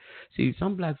conversation? See,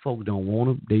 some black folks don't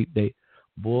want to.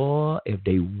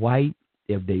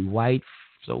 If they white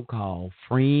so-called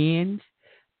friends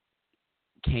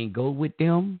can't go with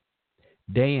them,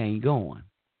 they ain't going.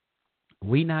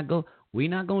 We not gonna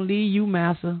leave you,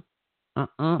 massa.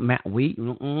 Master,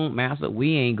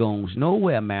 we ain't going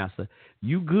nowhere, Master.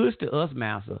 You good to us,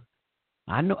 Master.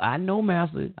 I know,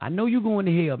 Master. I know you going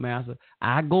to hell, Master.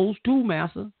 I goes too,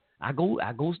 Master. I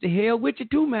goes to hell with you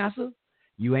too, Master.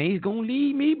 You ain't gonna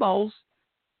leave me, boss.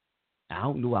 I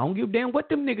don't give a damn what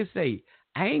them niggas say.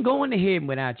 I ain't going to heaven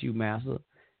without you, master.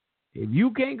 If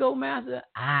you can't go, master,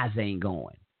 I ain't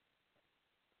going.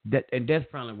 And that's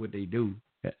probably what they do.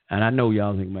 And I know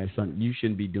y'all think, my son, you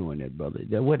shouldn't be doing that, brother.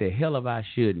 What the hell if I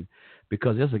shouldn't?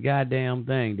 Because it's a goddamn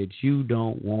thing that you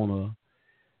don't want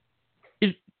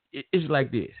to. It's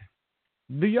like this.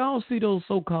 Do y'all see those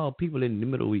so-called people in the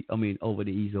Middle East, over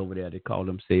the East over there, they call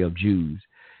themselves Jews?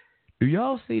 Do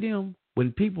y'all see them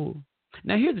when people...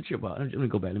 Now, here's the trip. Let me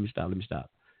go back. Let me stop.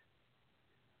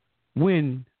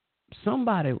 When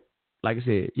somebody, like I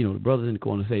said, the brothers in the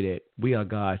corner say that we are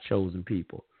God's chosen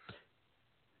people.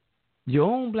 Your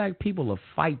own black people will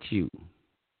fight you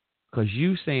because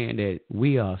you saying that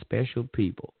we are special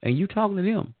people. And you talking to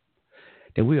them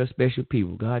that we are special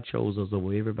people. God chose us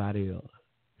over everybody else.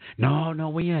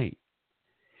 No, we ain't.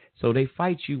 So they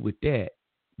fight you with that.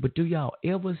 But do y'all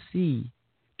ever see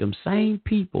them same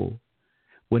people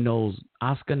when those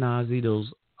Ashkenazi,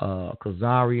 those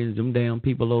Khazarians, them damn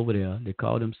people over there, they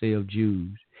call themselves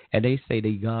Jews, and they say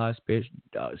they God's special,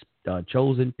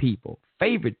 chosen people,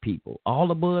 favorite people,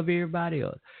 all above everybody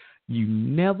else. You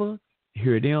never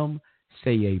hear them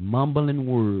say a mumbling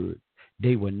word.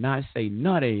 They will not say,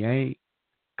 no, they ain't.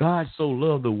 God so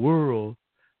loved the world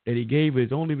that he gave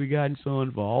his only begotten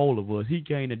son for all of us. He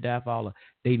came to die for all of us.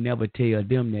 They never tell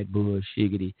them that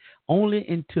bullshiggity. Only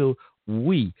until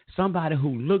somebody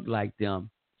who looked like them,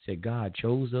 said God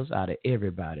chose us out of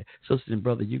everybody. Sisters and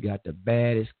brothers, you got the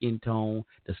baddest skin tone,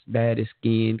 the baddest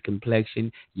skin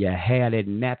complexion. Your hair, that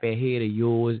nappy head of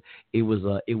yours, it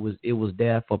was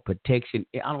there for protection.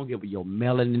 I don't give a your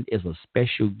melanin is a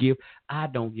special gift. I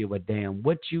don't give a damn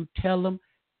what you tell them.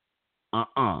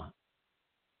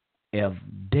 If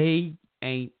they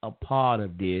ain't a part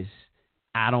of this,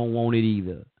 I don't want it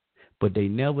either. But they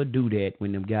never do that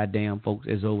when them goddamn folks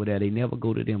is over there. They never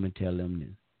go to them and tell them this.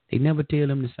 They never tell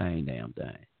them the same damn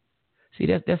thing. See,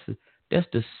 that's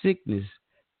the sickness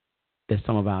that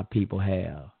some of our people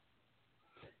have.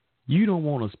 You don't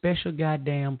want a special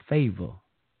goddamn favor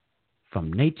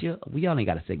from nature. We all ain't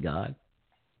got to say God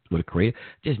or the creator.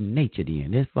 Just nature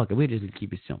then. Let's fuck it. We're just going to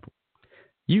keep it simple.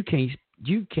 You can't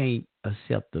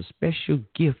accept the special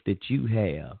gift that you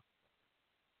have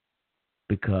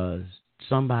because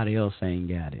somebody else ain't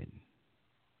got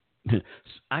it.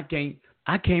 I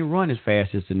can't run as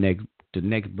fast as the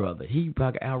next brother. He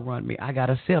probably outrun me. I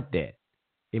gotta accept that.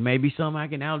 It may be something I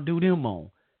can outdo them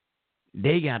on.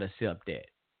 They gotta accept that.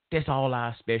 That's all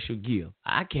our special gift.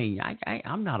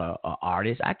 I'm not a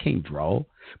artist. I can't draw,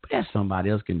 but that's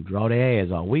somebody else can draw their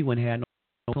ass off. We wouldn't have no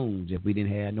tunes if we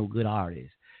didn't have no good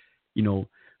artists.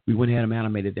 We wouldn't have them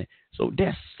animated then. So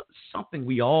that's something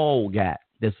we all got.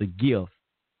 That's a gift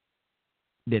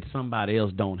that somebody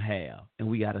else don't have, and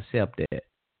we gotta accept that.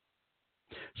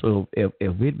 So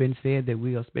if we'd been said that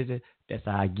we are special, that's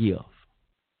our gift.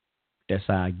 That's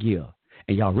our gift.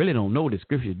 And y'all really don't know the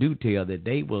scriptures do tell that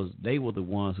they were the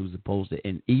ones who were supposed to,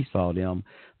 and Esau, them,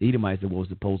 the Edomites, was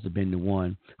supposed to have been the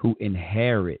one who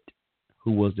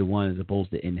was the one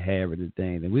supposed to inherit the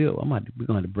things. And we're going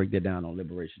to have to break that down on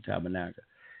Liberation Tabernacle.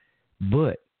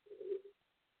 But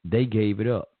they gave it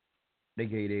up. They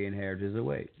gave their inheritance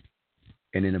away.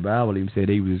 And in the Bible, even said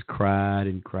they was cried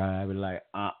and like,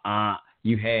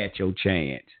 you had your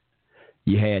chance.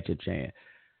 You had your chance.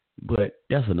 But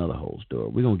that's another whole story.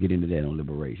 We're going to get into that on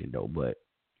Liberation, though. But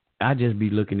I just be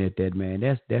looking at that, man.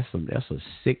 That's a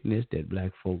sickness that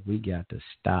black folk, we got to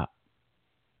stop.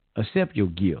 Accept your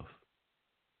gift.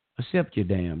 Accept your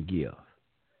damn gift.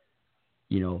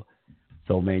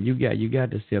 So, man, you got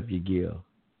to accept your gift.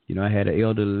 I had an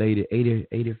elderly lady,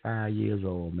 85 years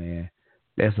old, man.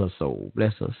 Bless her soul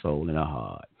and her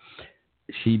heart.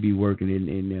 She be working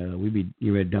we be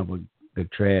ready to dump the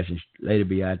trash, and later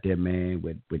be out there, man,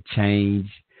 with change.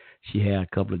 She had a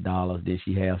couple of dollars, then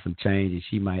she have some change, and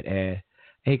she might ask,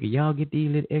 hey, can y'all get these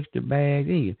little extra bags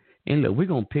in? And look, we're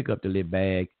going to pick up the little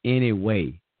bag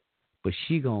anyway. But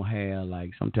she going to have,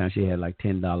 sometimes she had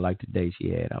 $10, like today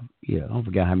she had. I don't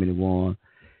forget how many won.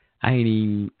 I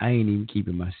ain't even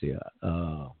keeping myself.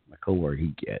 My coworker,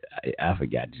 I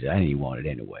forgot. I didn't even want it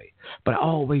anyway. But I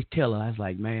always tell her, I was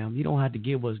like, ma'am, you don't have to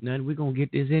give us nothing. We're going to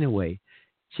get this anyway.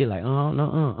 She like,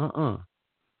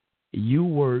 You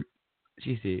work,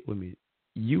 she said, wait a minute,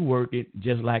 you work it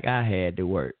just like I had to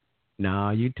work.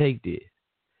 Nah, you take this.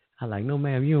 I like, no,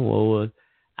 ma'am, you don't owe us.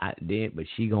 But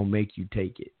she going to make you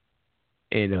take it.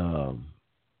 And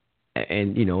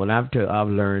I've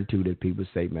learned too that people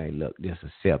say, man, look, just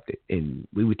accept it. And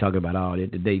we were talking about all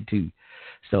that today too.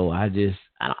 So I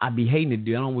be hating to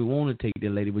do. I don't want to take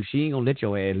that lady, but she ain't gonna let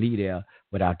your ass leave there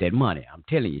without that money. I'm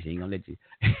telling you, she ain't gonna let you.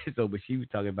 So, but she was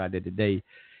talking about that today.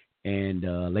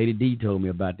 And Lady D told me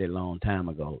about that a long time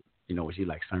ago. You know, she's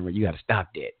like, son, you got to stop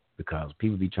that because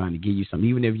people be trying to give you something,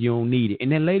 even if you don't need it.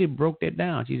 And that lady broke that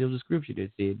down. She said, there was a scripture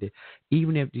that said that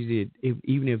even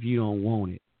if you don't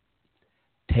want it,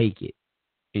 take it.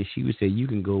 And she would say you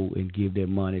can go and give that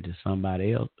money to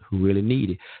somebody else who really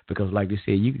need it. Because like they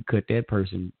said, you can cut that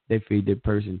person, feed that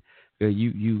person,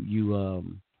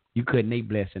 you cutting their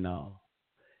blessing off.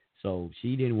 So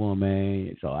she didn't want,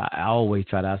 man. So I always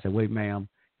try to, I said, wait, ma'am,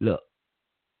 look,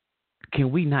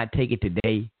 can we not take it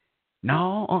today?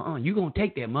 No, you going to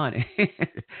take that money.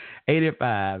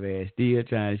 85, man, still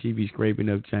trying. She be scraping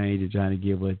up change and trying to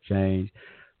give her change.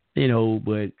 You know,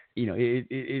 but, you know,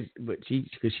 but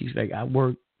because she's like, I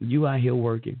work, you out here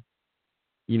working.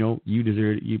 You know, you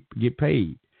deserve it, you get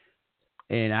paid.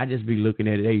 And I just be looking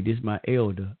at it, hey, this is my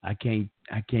elder. I can't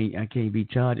be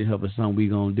charging her for something we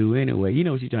gonna do anyway. You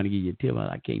know, she's trying to give you a tip.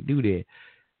 I can't do that.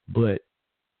 But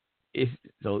it's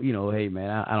so, you know, hey man,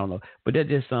 I don't know. But that's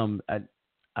just something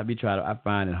I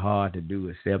find it hard to do,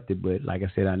 accept it. But like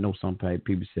I said, I know some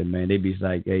people say, man, they be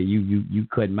like, hey, you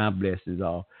cutting my blessings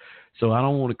off. So I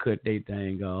don't want to cut their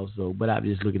thing off. So, but I'm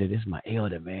just looking at this, my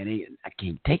elder, man. I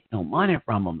can't take no money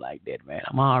from them like that, man.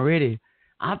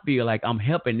 I feel like I'm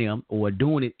helping them or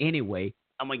doing it anyway.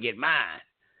 I'm going to get mine.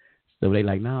 So they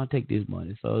like, no, I'll take this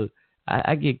money. So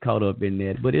I get caught up in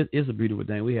that. But it's a beautiful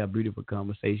thing. We have a beautiful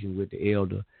conversation with the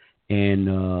elder.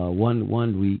 And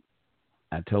one week,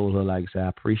 I told her, like I said, I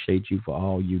appreciate you for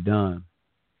all you've done.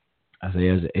 I said,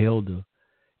 as an elder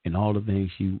and all the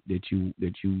things that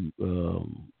you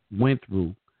went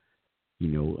through, you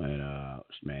know, and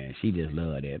man, she just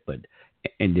loved that. But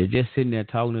and they're just sitting there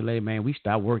talking to the lady, man. We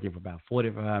stopped working for about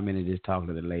 45 minutes just talking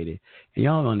to the lady. And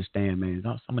y'all don't understand, man,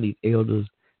 some of these elders,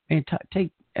 man,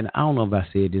 take, and I don't know if I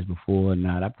said this before or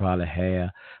not. I probably have.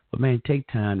 But, man, take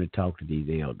time to talk to these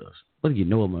elders. Whether you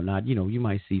know them or not, you know, you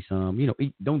might see some, you know,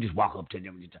 don't just walk up to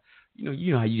them.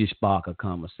 You know how you just spark a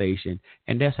conversation.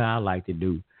 And that's how I like to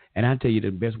do. And I tell you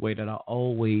the best way that I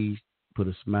always put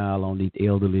a smile on these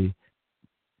elderly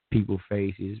people's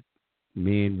faces,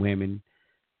 men, women.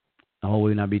 I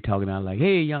always not be talking out like,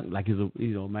 hey, young, like it's a,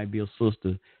 you know, it might be a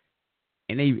sister,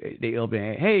 and they up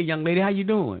there, hey, young lady, how you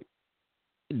doing?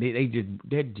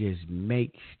 That just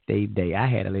makes their day. I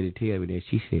had a lady tell me that.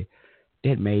 She said,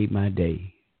 that made my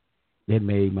day. That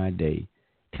made my day.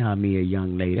 Tell me a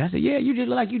young lady. I said, yeah, you just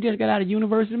look like you just got out of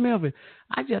University of Memphis.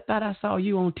 I just thought I saw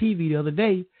you on TV the other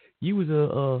day. You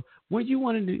was when you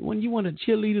wanted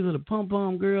cheerleaders or the pom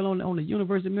pom girl on the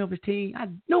University of Memphis team. I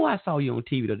know I saw you on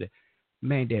TV the other day.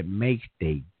 Man, that makes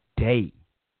their day.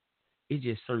 It's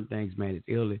just certain things, man. It's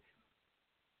early.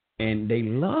 And they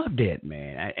love that,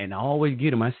 man. I always get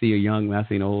them. I see a young man, I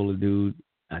see an older dude.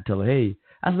 I tell her, hey,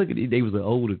 I was looking at they was an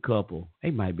older couple.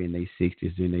 They might be in their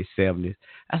 60s, in their 70s.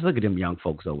 I was looking at them young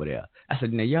folks over there. I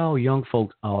said, now, y'all young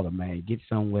folks ought to, man, get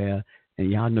somewhere. And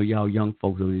y'all know y'all young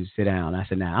folks over there sit down. I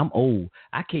said, now, I'm old.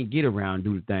 I can't get around and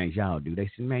do the things y'all do.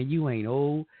 They said, man, you ain't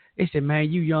old. They said,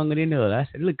 man, you younger than us.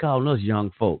 I said, look, calling us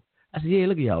young folks. I said, yeah,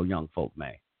 look at y'all young folk,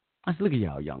 man. I said, look at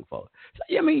y'all young folk. So,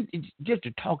 yeah, I mean, just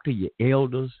to talk to your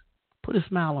elders, put a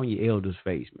smile on your elders'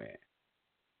 face, man.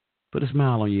 Put a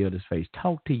smile on your elders' face.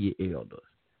 Talk to your elders.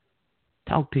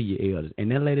 Talk to your elders.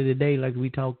 And that lady today, like we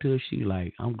talked to her, she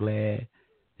like, I'm glad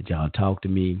that y'all talked to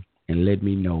me and let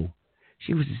me know.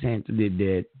 She was just saying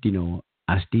that, you know,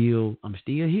 I'm still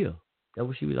here. That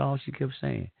was all she kept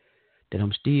saying. That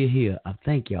I'm still here. I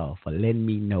thank y'all for letting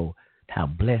me know how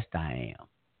blessed I am.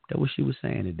 That's what she was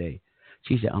saying today.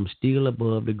 She said, I'm still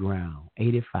above the ground,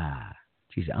 85.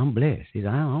 She said, I'm blessed. She said,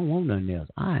 I don't want nothing else.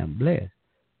 I am blessed.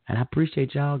 And I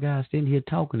appreciate y'all guys sitting here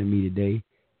talking to me today,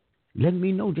 letting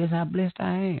me know just how blessed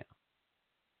I am.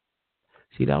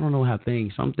 See, I don't know how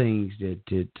some things that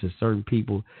to certain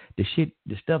people, the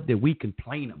stuff that we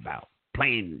complain about,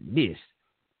 playing this.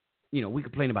 You know, we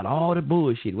complain about all the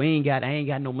bullshit. I ain't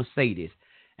got no Mercedes.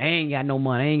 I ain't got no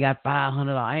money. I ain't got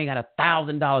 $500. I ain't got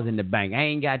 $1,000 in the bank. I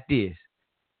ain't got this.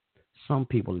 Some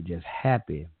people are just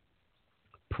happy,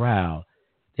 proud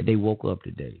that they woke up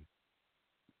today.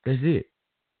 That's it.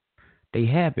 They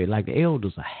happy. Like the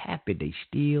elders are happy they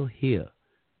still here.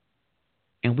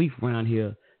 And we around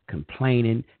here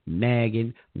complaining,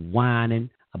 nagging, whining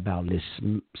about this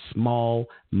small,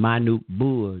 minute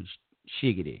bullshit.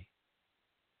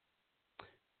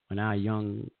 When our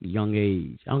young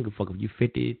age, I don't give a fuck if you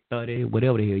 50, 30,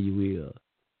 whatever the hell you will.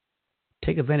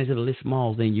 Take advantage of the little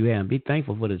small thing you have and be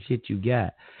thankful for the shit you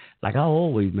got. Like I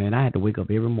always, man, I had to wake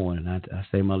up every morning. I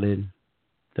say my little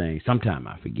thing. Sometimes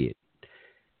I forget.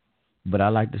 But I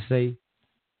like to say,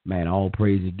 man, all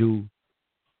praise is due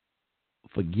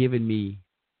for giving me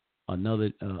another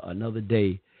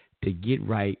day to get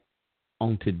right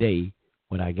on today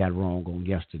what I got wrong on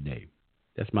yesterday.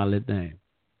 That's my little thing.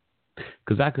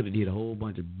 Because I could have did a whole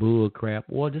bunch of bull crap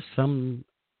or just some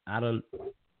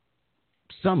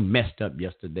messed up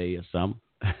yesterday or something.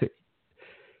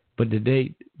 But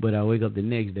I wake up the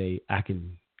next day, I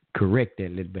can correct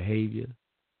that little behavior.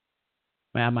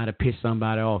 Man, I might have pissed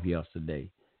somebody off yesterday.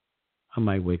 I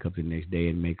might wake up the next day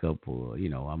and make up for,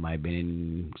 I might have been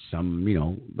in some,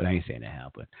 but I ain't saying that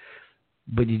happened.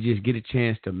 But you just get a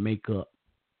chance to make up,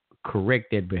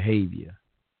 correct that behavior.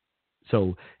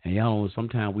 So, and y'all know,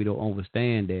 sometimes we don't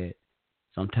understand that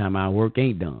sometimes our work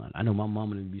ain't done. I know my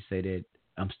mama didn't be say that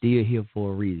I'm still here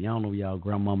for a reason. Y'all know y'all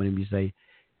grandmama didn't be say,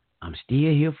 I'm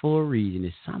still here for a reason.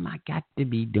 It's something I got to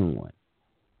be doing.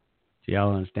 So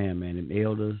y'all understand, man, and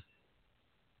elders,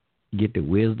 get the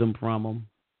wisdom from them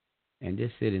and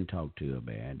just sit and talk to them,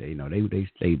 man. They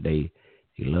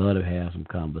love to have some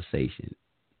conversation.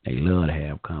 They love to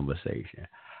have conversation.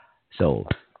 So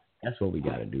that's what we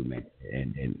got to do, man.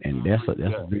 And that's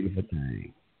a beautiful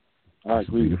thing. I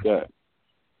agree with that.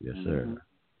 Yes, sir.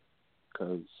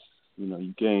 Because,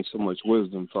 you gain so much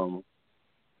wisdom from them.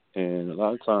 And a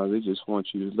lot of times they just want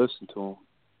you to listen to them.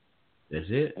 That's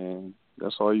it. And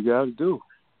that's all you got to do.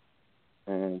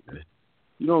 And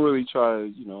you don't really try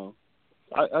to,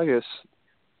 I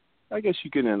guess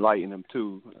you can enlighten them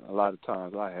too. A lot of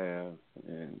times I have.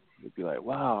 And they'd be like,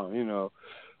 wow,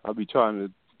 I'll be trying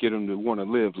to get them to want to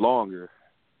live longer.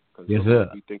 Because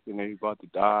they'll be thinking they're about to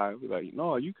die. I'll be like,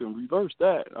 no, you can reverse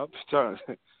that. I'll be trying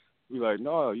to be like,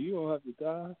 no, you don't have to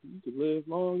die. You can live as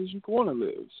long as you want to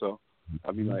live. So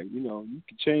I'll be like, you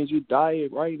can change your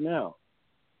diet right now.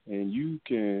 And you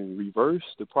can reverse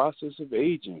the process of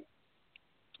aging.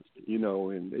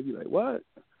 And they'd be like, what?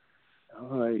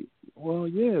 I'm like, well,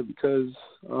 yeah, because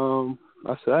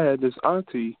I said I had this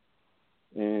auntie,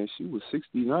 and she was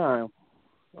 69,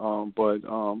 but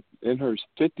in her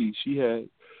 50s, she had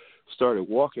started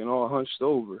walking all hunched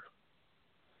over.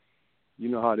 You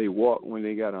know how they walk when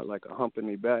they got a hump in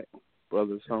their back,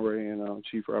 Brother Sunray and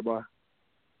Chief Rabbi?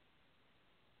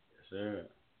 Yes, sir.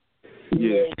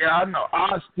 Yeah, I know.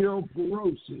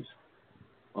 Osteoporosis.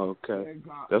 Okay,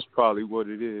 that's probably what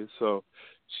it is. So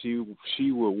she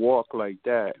would walk like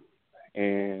that,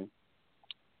 and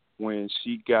when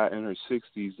she got in her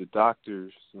 60s, her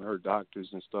doctors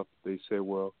and stuff, they said,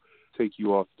 well, take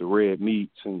you off the red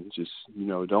meats and just,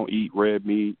 don't eat red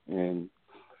meat and,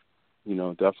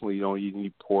 definitely don't eat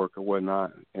any pork or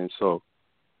whatnot. And so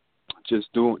just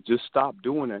stop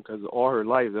doing that, because all her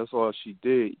life, that's all she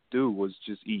did do was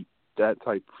just eat that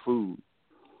type of food.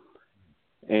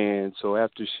 And so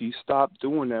after she stopped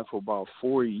doing that for about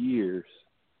 4 years,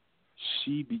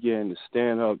 she began to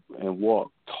stand up and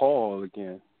walk tall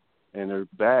again. And her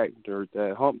back,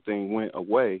 that hump thing went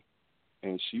away.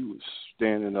 And she was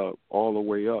standing up all the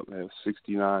way up at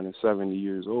 69 and 70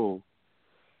 years old.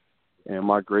 And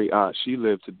my great aunt, she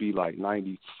lived to be like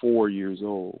 94 years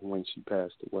old when she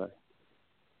passed away.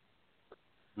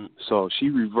 So she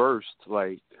reversed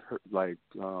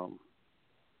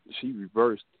she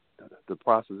reversed the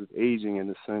process of aging in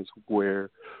the sense where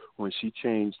when she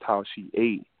changed how she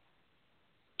ate,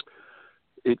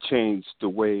 it changed the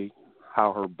way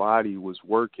how her body was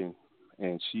working,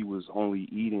 and she was only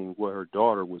eating what her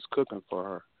daughter was cooking for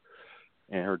her.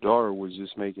 And her daughter was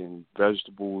just making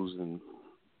vegetables and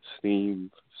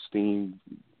steamed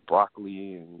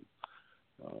broccoli and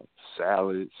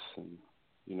salads and,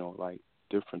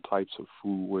 different types of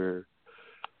food where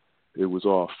it was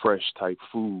all fresh type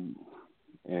food.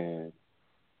 And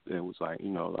it was like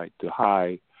the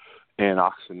high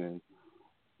antioxidant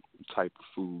type of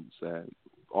foods that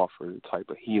offer the type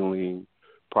of healing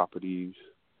properties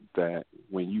that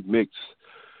when you mix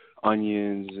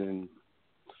onions and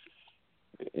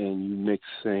you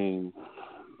mixing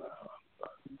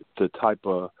the type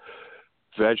of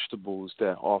vegetables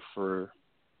that offer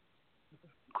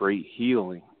great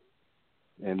healing,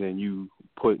 and then you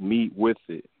put meat with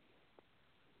it,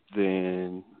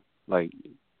 then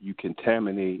you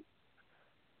contaminate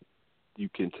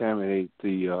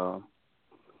the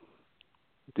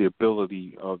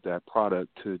ability of that product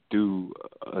to do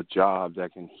a job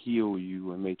that can heal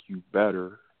you and make you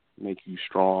better, make you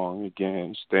strong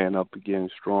again, stand up again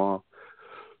strong.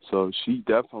 So she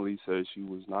definitely said she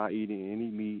was not eating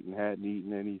any meat and hadn't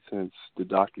eaten any since the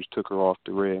doctors took her off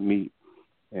the red meat.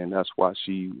 And that's why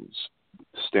she was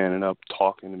standing up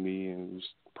talking to me and was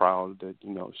proud that,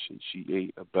 she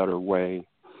ate a better way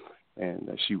and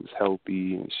that she was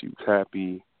healthy and she was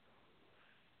happy.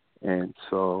 And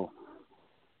so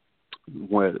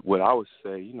what I would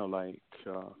say,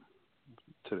 to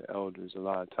the elders a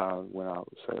lot of times when I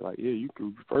would say, yeah, you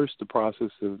can reverse the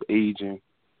process of aging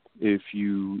if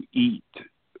you eat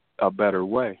a better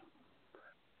way.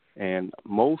 And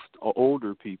most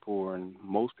older people and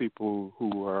most people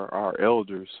who are our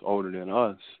elders, older than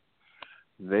us,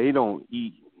 they don't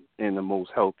eat in the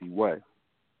most healthy way.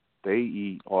 They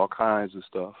eat all kinds of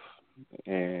stuff,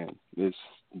 and it's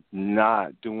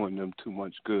not doing them too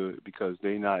much good because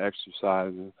they're not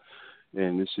exercising,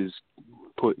 and it's just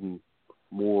putting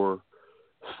more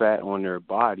fat on their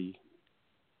body,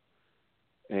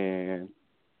 and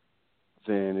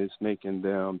then it's making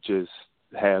them just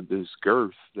have this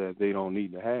girth that they don't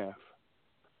need to have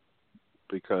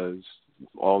because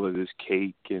all of this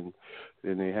cake, and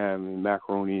then they have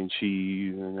macaroni and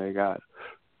cheese, and they got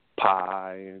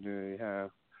pie, and then they have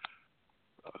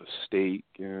steak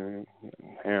and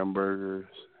hamburgers,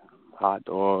 hot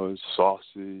dogs,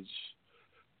 sausage,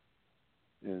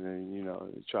 and then, you know,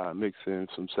 they try to mix in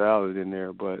some salad in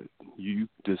there, but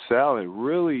the salad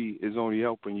really is only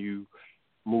helping you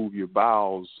move your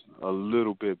bowels a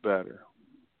little bit better.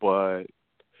 But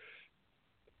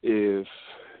if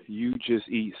you just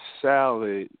eat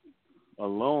salad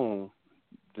alone,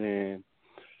 then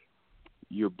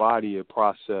your body will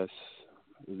process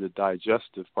the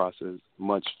digestive process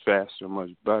much faster, much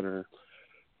better.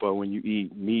 But when you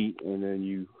eat meat and then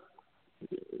you,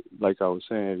 like I was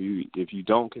saying, if you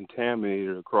don't contaminate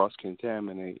or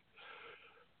cross-contaminate,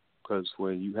 because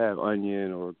when you have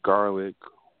onion or garlic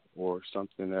or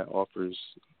something that offers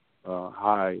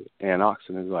high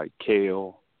antioxidants like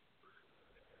kale,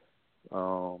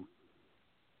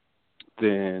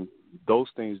 then those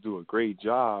things do a great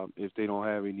job if they don't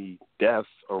have any death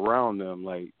around them,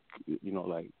 like, you know,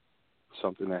 like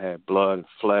something that had blood and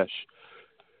flesh,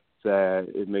 that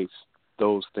it makes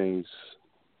those things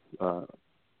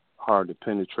hard to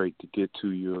penetrate to get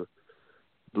to your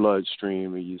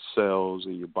bloodstream and your cells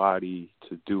and your body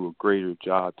to do a greater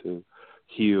job to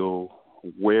heal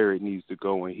where it needs to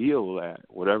go and heal at.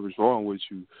 Whatever's wrong with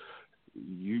you,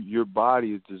 your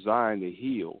body is designed to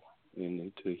heal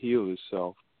and to heal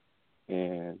itself.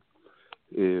 And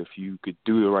if you could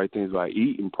do the right things like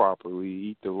eating properly,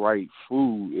 eat the right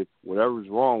food, if whatever's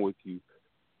wrong with you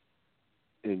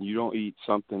and you don't eat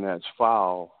something that's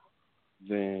foul,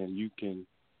 then you can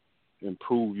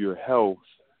improve your health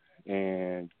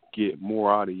and get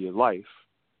more out of your life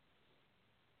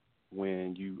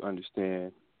when you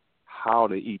understand how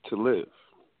to eat to live.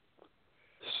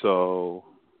 So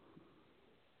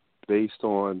based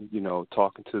on, you know,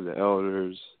 talking to the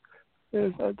elders,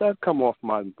 that come off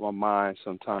my mind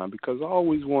sometimes, because I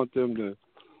always want them to,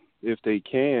 if they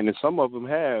can, and some of them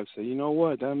have, say, you know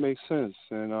what, that makes sense.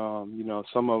 And, you know,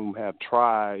 some of them have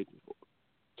tried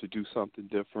to do something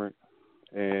different.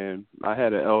 And I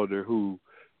had an elder who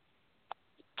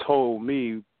told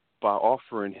me by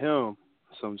offering him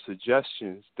some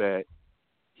suggestions that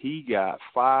he got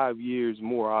 5 years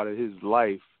more out of his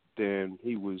life than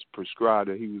he was prescribed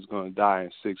that he was going to die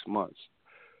in 6 months.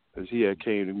 Because he had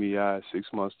came to me, I had 6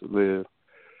 months to live.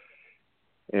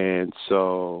 And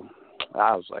so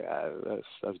I was like,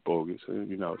 that's bogus,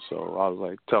 you know. So I was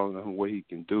like telling him what he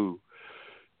can do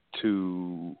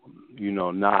to, you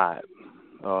know, not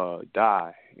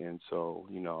die. And so,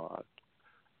 you know,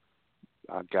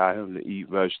 I got him to eat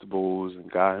vegetables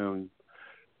and got him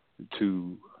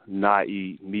to not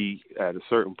eat meat. At a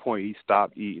certain point, he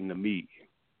stopped eating the meat.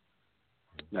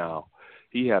 Now,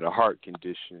 he had a heart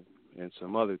condition and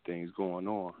some other things going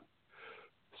on.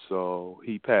 So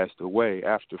he passed away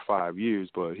after 5 years,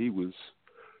 but he was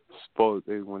supposed,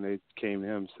 when they came to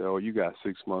him and said, oh, you got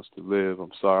 6 months to live,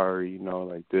 I'm sorry, you know,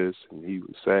 like this, and he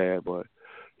was sad, but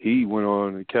he went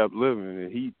on and kept living,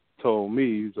 and he told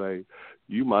me, he's like,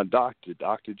 you my doctor,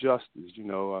 Dr. Justice, you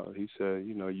know, he said,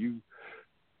 you know, you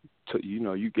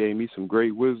gave me some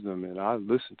great wisdom, and I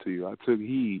listened to you, I took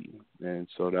heed, and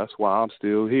so that's why I'm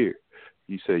still here.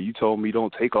 He said, you told me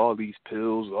don't take all these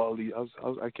pills, all these.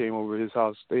 I came over to his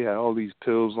house. They had all these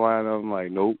pills lined up. I'm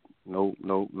like, nope.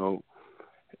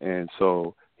 And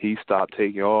so he stopped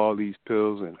taking all these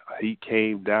pills, and he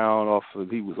came down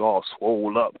he was all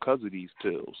swole up because of these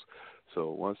pills.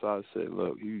 So once I said,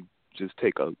 look, you just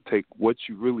take what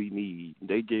you really need.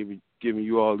 They giving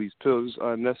you all these pills is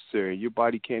unnecessary. Your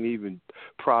body can't even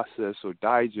process or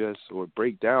digest or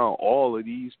break down all of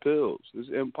these pills. It's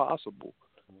impossible.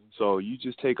 So you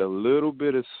just take a little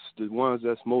bit of the ones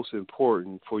that's most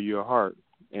important for your heart,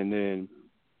 and then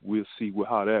we'll see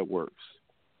how that works.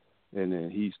 And then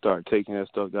he started taking that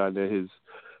stuff down there. His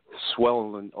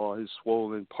swollen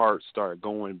parts started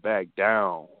going back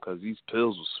down because these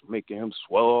pills was making him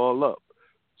swell all up.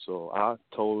 So I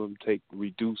told him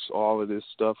reduce all of this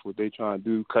stuff, what they trying to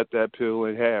do, cut that pill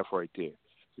in half right there.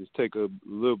 Just take a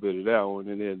little bit of that one,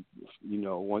 and then, you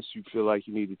know, once you feel like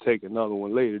you need to take another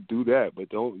one later, do that. But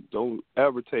don't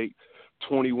ever take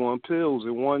 21 pills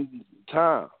in one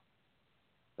time.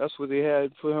 That's what they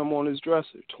had for him on his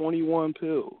dresser, 21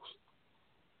 pills.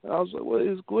 And I was like, what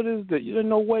is that? There's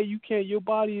no way you can't. Your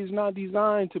body is not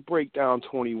designed to break down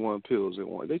 21 pills in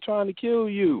one. They're trying to kill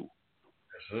you.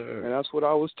 Yes, sir. And that's what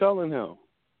I was telling him.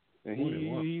 And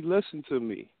he listened to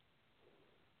me.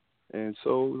 And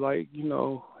so, like, you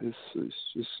know, it's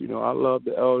just, you know, I love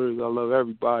the elders. I love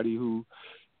everybody who,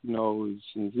 you know,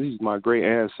 he's my great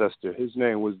ancestor. His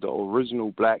name was the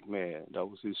original black man. That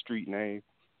was his street name.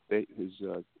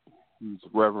 He's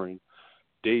Reverend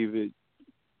David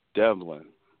Devlin.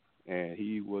 And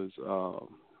he was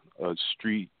a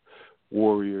street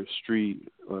warrior,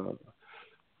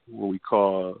 what we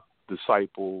call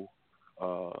disciple,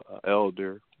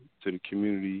 elder to the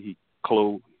community. He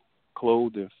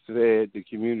clothed and fed the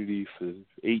community for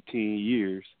 18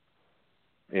 years,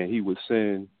 and he would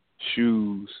send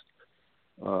shoes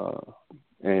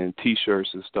and T-shirts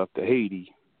and stuff to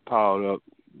Haiti, piled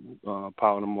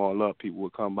them all up. People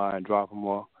would come by and drop them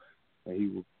off, and he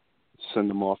would send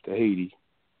them off to Haiti.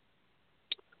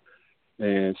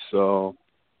 And so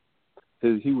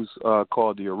he was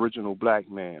called the original black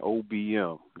man,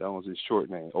 OBM. That was his short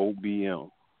name,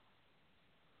 OBM.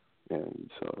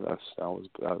 And so that was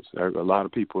a lot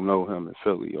of people know him in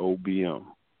Philly, OBM.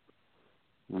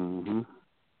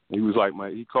 He was like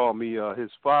he called me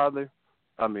his father.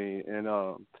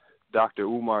 And Dr.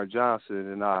 Umar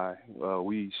Johnson and I,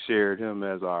 we shared him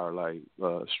as our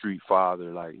street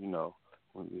father. Like, you know,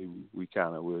 we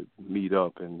kind of would meet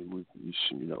up and we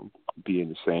you know, be in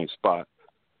the same spot.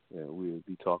 And we would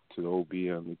be talking to the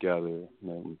OBM together.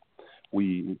 And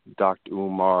Dr.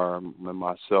 Umar and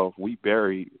myself, we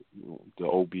buried the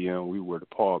OBM. We were the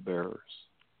pallbearers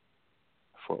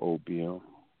for OBM.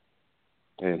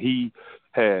 And he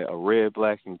had a red,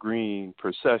 black, and green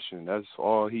procession. That's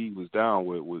all he was down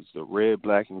with, was the red,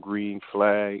 black, and green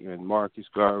flag and Marcus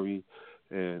Garvey.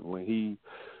 And when he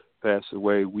passed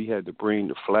away, we had to bring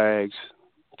the flags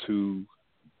to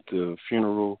the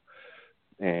funeral,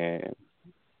 and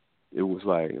it was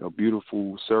like a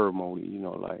beautiful ceremony, you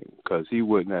know, like, because he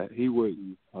wouldn't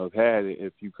have had it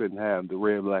if you couldn't have the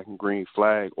red, black, and green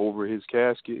flag over his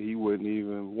casket. He wouldn't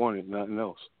even wanted nothing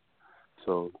else.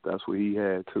 So that's what he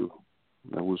had too.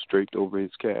 It was straight over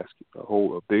his casket,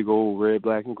 a big old red,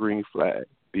 black, and green flag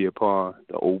be upon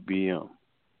the OBM.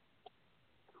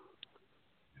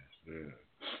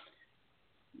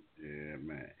 Yeah,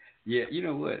 man. Yeah, you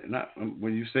know what?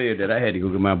 When you said that, I had to go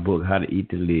get my book, How to Eat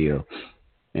to Live.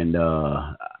 And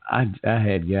I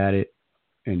had got it,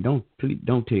 and don't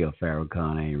tell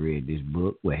Farrakhan I ain't read this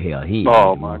book. Well, hell, he ain't.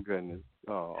 Oh my goodness!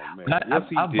 Oh man, yes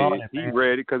he did. He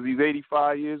read it because he's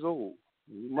 85 years old.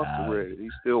 He must have read it.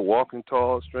 He's still walking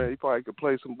tall, straight. He probably could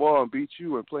play some ball and beat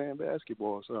you in playing basketball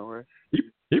or something, right?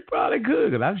 He probably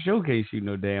could, because I'm showcasing you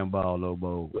no damn ball, no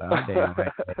ball.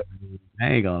 I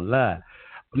ain't gonna lie.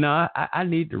 No, I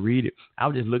need to read it. I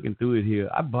was just looking through it here.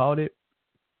 I bought it.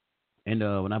 And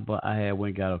when I went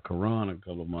and got a Quran a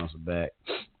couple of months back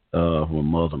from a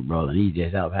Muslim brother, and he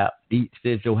just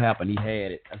said so happened he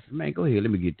had it. I said, man, go ahead,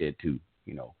 let me get that too.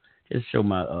 You know, just show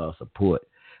my support.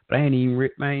 But I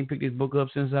ain't picked this book up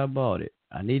since I bought it.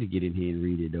 I need to get in here and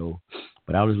read it though.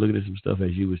 But I was looking at some stuff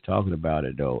as you was talking about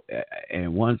it though.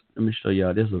 And once, let me show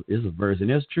y'all. This is a verse, and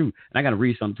it's true. And I got to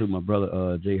read something too. My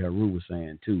brother Jay Haru was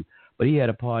saying too. But he had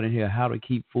a part in here, how to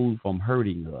keep food from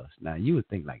hurting us. Now you would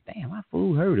think like, damn, my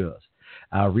food hurt us.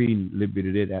 I was reading a little bit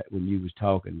of that when you was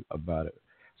talking about it.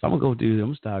 So I'm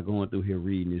gonna start going through here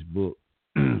reading this book,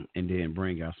 and then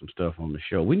bring out some stuff on the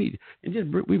show. We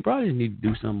probably need to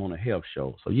do something on a health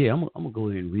show. So yeah, I'm gonna go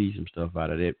ahead and read some stuff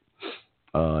out of that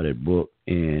book,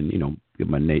 and you know, get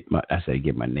my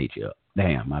nature up.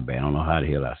 Damn, my bad. I don't know how the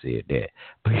hell I said that,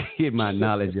 but get my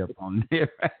knowledge up on there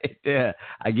right there.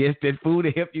 I guess that food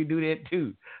will help you do that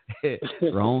too.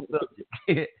 Wrong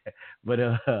subject, but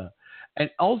and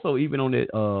also even on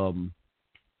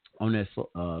that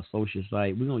social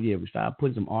site, we start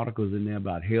putting some articles in there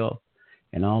about health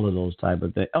and all of those type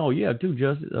of things. Oh yeah, too,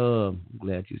 Justice. I'm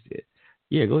glad you said.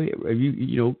 Yeah, go ahead.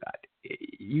 You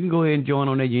can go ahead and join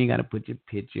on there. You ain't got to put your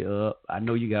picture up. I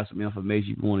know you got some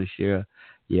information you want to share.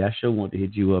 Yeah, I sure want to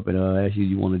hit you up and ask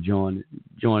you want to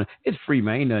join. It's free,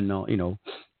 man. Ain't nothing, no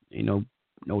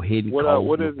hidden.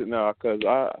 What is it now? Because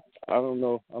I don't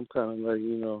know. I'm kind of like,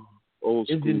 old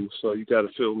school, so you got to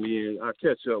fill me in. I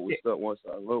catch up with stuff once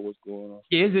I know what's going on.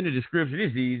 Yeah, it's in the description.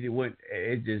 It's easy.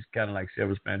 It's just kind of like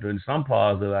self-explanatory. In some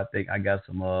parts of it, I think I got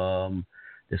some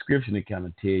description to kind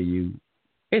of tell you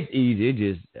It's easy. It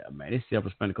just, man, it's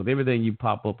self-explanatory because everything you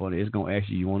pop up on it, it's going to ask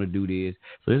you want to do this.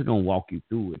 So it's going to walk you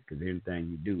through it because everything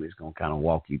you do, it's going to kind of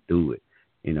walk you through it,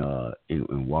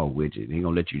 and walk with you. It ain't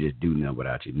going to let you just do nothing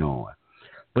without you knowing.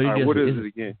 But all right, what is it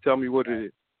again? Tell me what it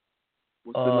is.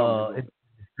 What's the number? It's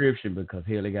a description because,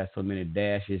 hell, they got so many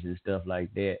dashes and stuff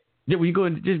like that. Yeah, when you go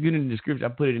and just get in the description, I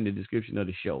put it in the description of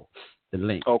the show, the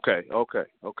link. Okay.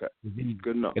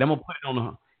 Good enough. And I'm going to put it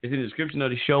on it's in the description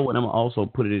of the show, and I'm going to also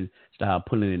put it in, start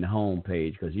putting it in the home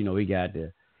page because, we got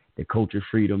the culture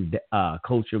freedom,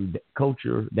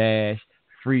 culture dash,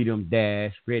 freedom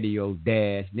dash, radio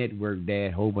dash, network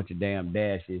dash, whole bunch of damn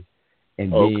dashes.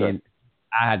 And then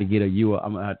I had to get a URL.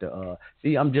 I'm going to have to,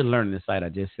 see, I'm just learning the site. I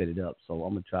just set it up. So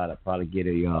I'm going to try to probably get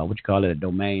a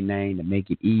domain name to make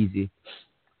it easy.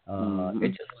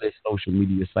 It's just a social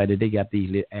media site that they got these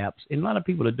little apps. And a lot of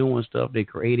people are doing stuff. They're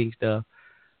creating stuff.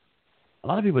 A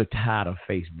lot of people are tired of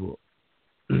Facebook.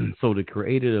 So the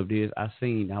creator of this, I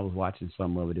was watching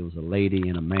some of it. It was a lady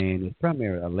and a man. It's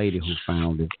primarily a lady who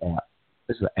found this app.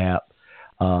 It's an app.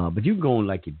 But you can go on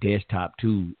like your desktop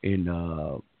too and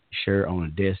share it on a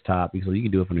desktop. So you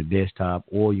can do it from the desktop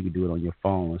or you can do it on your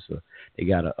phone. So they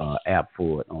got an app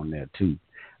for it on there too.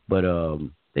 But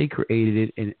they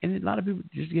created it. And a lot of people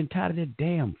just getting tired of that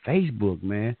damn Facebook,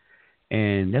 man.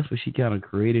 And that's what she kind of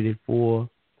created it for.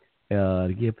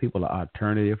 To give people an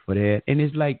alternative for that. And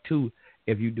it's like, too,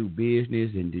 if you do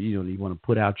business and, you want to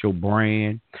put out your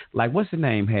brand. Like, what's the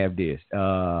name have this?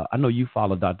 I know you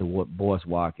follow Dr. Boyce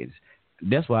Watkins.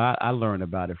 That's where I learned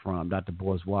about it from, Dr.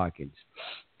 Boyce Watkins.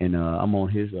 And I'm on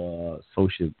his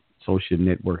social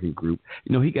networking group.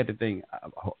 He got the thing,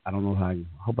 I don't know how, I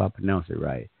hope I pronounce it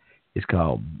right. It's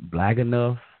called Black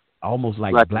Enough, almost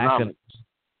like Black Enough.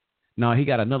 No, he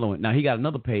got another one. Now, he got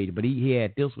another page, but he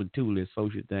had this one, too, this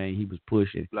social thing he was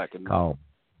pushing called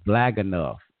Black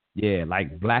Enough. Yeah,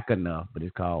 like Black Enough, but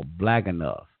it's called Black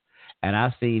Enough. And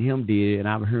I seen him did it, and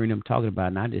I've heard him talking about it,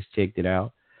 and I just checked it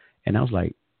out. And I was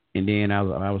like, and then I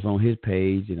was on his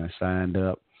page, and I signed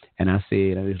up, and I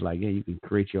was like, yeah, you can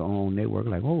create your own network.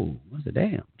 Like, oh, what's the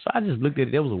damn? So I just looked at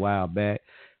it. That was a while back,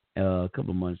 a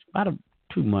couple of months, about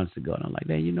 2 months ago. And I'm like,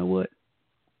 hey, you know what?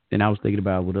 And I was thinking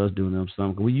about with us doing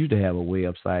something. Cause we used to have a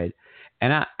website,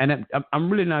 and I'm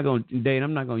really not going to, Dane,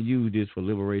 I'm not going to use this for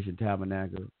Liberation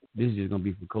Tabernacle. This is just going to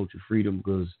be for Culture Freedom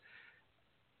because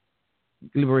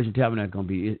Liberation Tabernacle going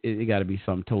to be, it got to be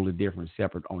something totally different,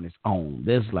 separate on its own.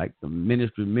 That's like the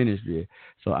ministry.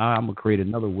 So I'm going to create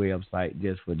another website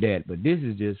just for that. But this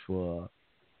is just for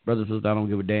brothers and sisters. I don't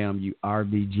give a damn. You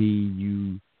RBG,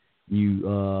 you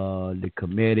the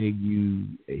Kemetic, you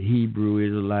Hebrew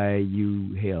Israelite,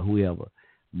 you whoever,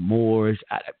 Moors.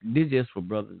 This is just for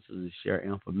brothers and sisters to share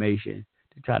information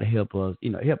to try to help us,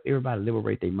 help everybody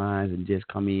liberate their minds and just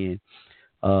come in,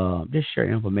 just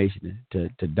share information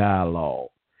to dialogue.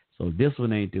 So this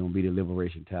one ain't going to be the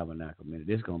Liberation Tabernacle Minute.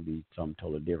 This is going to be something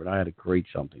totally different. I had to create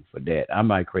something for that. I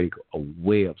might create a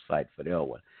website for that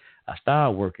one. I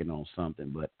started working on something,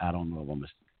 but I don't know if I'm going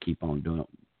to keep on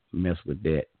mess with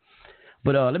that.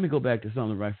 But let me go back to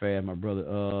something right fast. My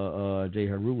brother Jay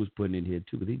Haru was putting in here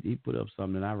too, because he put up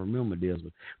something, and I remember this.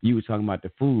 But you were talking about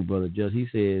the food, brother. Just he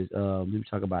says we were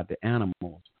talking about the animals,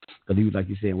 because he was like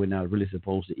you said we're not really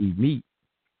supposed to eat meat.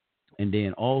 And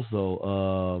then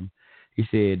also he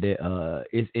said that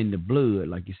it's in the blood,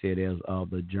 like you said, there's all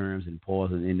the germs and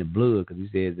poison in the blood, because he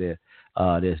says that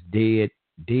there's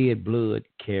dead blood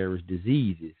carries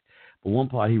diseases. But one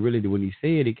part he really did when he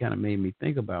said it kind of made me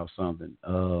think about something.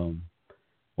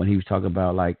 When he was talking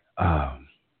about, like, I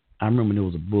remember there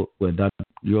was a book where Dr.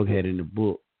 York had in the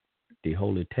book, the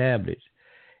Holy Tablets,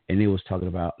 and it was talking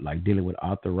about, like, dealing with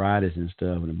arthritis and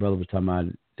stuff. And the brother was talking about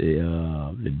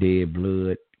the dead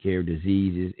blood carry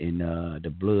diseases in the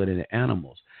blood in the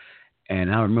animals.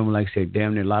 And I remember, like I said,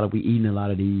 damn near we eating a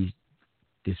lot of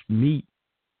this meat,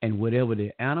 and whatever the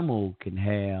animal can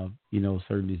have,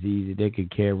 certain diseases, they can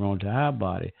carry on to our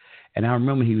body. And I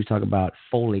remember he was talking about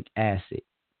folic acid.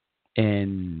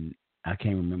 And I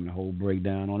can't remember the whole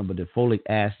breakdown on it, but the folic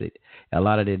acid, a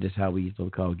lot of that is how we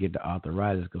so-called get the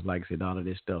arthritis, because like I said, all of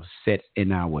this stuff sets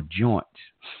in our joints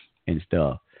and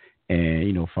stuff.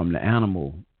 And, from the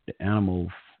animal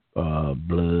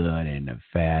blood and the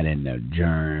fat and the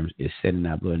germs is set in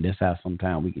our blood. And that's how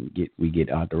sometimes we get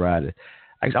arthritis.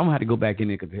 I'm going to have to go back in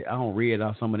there because I don't read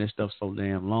out some of this stuff so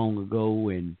damn long ago.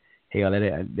 And hell,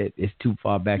 that it's too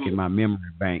far back in my memory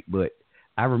bank. But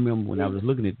I remember when I was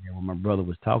looking at it when my brother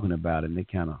was talking about it, and it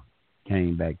kind of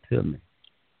came back to me.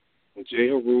 Jay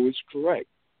Haru is correct.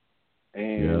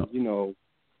 And,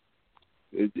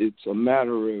 it's a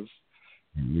matter of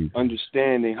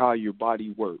understanding how your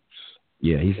body works.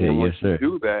 Yeah, he said, and yes, sir.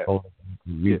 You do that,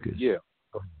 mucus. Yeah.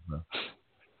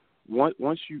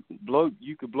 Once you blow,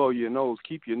 you could blow your nose.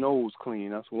 Keep your nose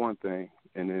clean. That's one thing,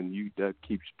 and then that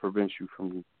prevents you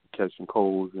from catching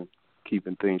colds and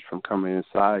keeping things from coming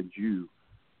inside you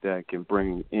that can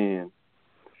bring in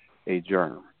a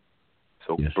germ.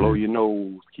 So blow your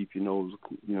nose. Keep your nose.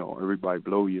 Everybody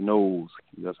blow your nose.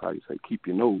 That's how you say keep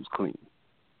your nose clean.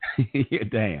 Yeah,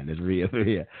 damn, that's real.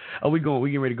 Yeah. Oh, we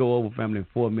getting ready to go over, family, in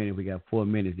 4 minutes. We got 4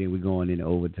 minutes, then we're going into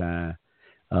overtime.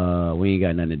 We ain't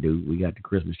got nothing to do. We got the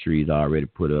Christmas trees already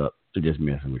put up. So just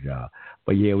messing with y'all.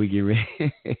 But yeah, we get ready.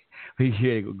 We get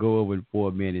ready to go over in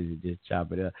 4 minutes and just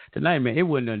chop it up. Tonight, man, it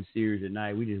wasn't nothing serious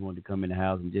tonight. We just wanted to come in the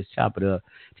house and just chop it up.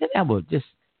 Just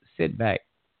sit back,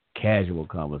 casual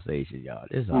conversation, y'all.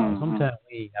 That's all. Sometimes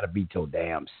we ain't gotta be so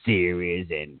damn serious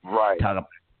and talk about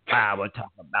power,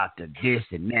 talk about the this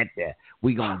and that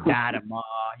we gonna die tomorrow.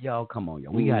 Y'all, come on,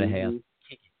 y'all. We gotta have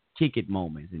kick it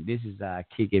moments, and this is our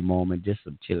kick it moment. Just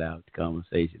some chill out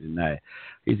conversation tonight.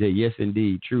 He said, "Yes,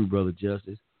 indeed, true, brother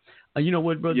Justice." You know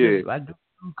what, brother? Justice, I do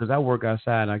because I work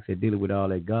outside. Like I said, dealing with all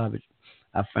that garbage.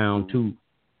 I found too.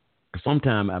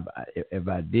 Sometimes if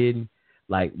I didn't,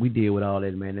 like we deal with all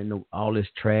that, man. They know all this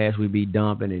trash we be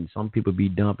dumping, and some people be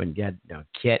dumping got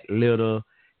cat litter.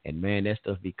 And, man, that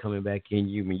stuff be coming back in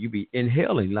you. I mean, you be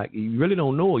inhaling. Like, you really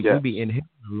don't know it. You be inhaling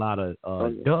a lot of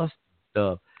dust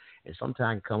stuff. And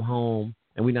sometimes come home,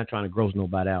 and we're not trying to gross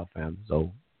nobody out, fam.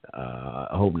 So I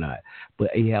hope not.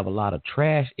 But you have a lot of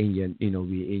trash in your,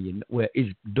 well, it's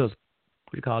just,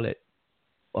 what you call it?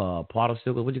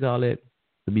 Particles. What you call it?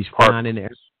 To be flying in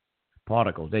there.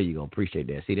 Particles. There you go. Appreciate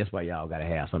that. See, that's why y'all got to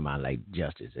have somebody like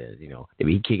Justice as, they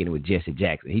be kicking it with Jesse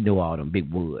Jackson. He know all them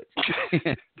big woods.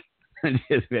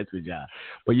 Just mess with y'all.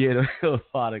 But yeah, the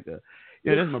Particle.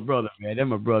 Yeah, that's my brother, man. That's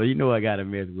my brother. You know I gotta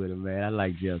mess with him, man. I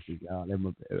like Justice, y'all.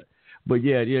 But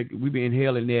yeah, we be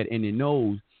inhaling that in the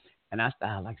nose, and I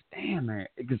started like, damn, man,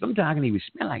 because sometimes I can even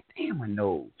smell like, damn, my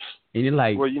nose. And you're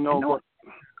like, well, what?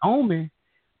 On me.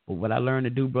 But what I learned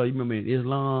to do, bro, you remember in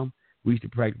Islam, we used to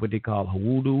practice what they call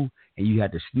wudu, and you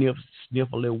had to sniff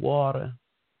a little water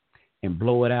and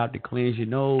blow it out to cleanse your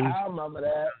nose. I remember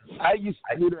that. I used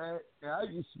to do that. I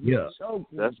used to be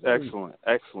choking. That's excellent.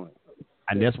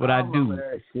 And that's what I do.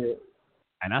 That shit.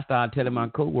 And I started telling my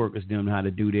coworkers them how to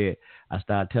do that. I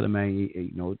started telling man,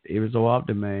 every so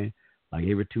often, man, like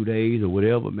every 2 days or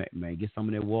whatever, man, get some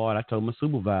of that water. I told my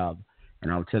supervisor,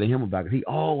 and I was telling him about it. He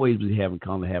always was having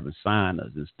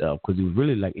sinus and stuff because he was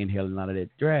really like inhaling a lot of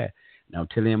that dry. And I was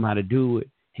telling him how to do it.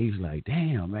 He was like,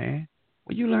 damn, man.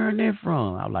 Where you learn that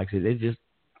from? I was like, it's just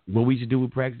what we should do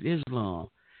with practice Islam.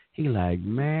 He like,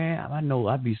 man, I know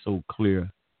I'd be so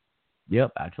clear.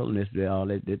 Yep, I told him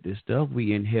this stuff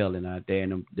we inhaling out there,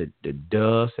 and the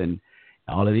dust and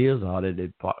all it is, all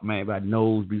that part, man, my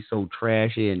nose be so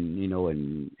trashy, and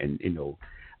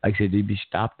like I said, they be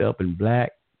stopped up and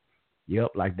black.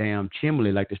 Yep, like damn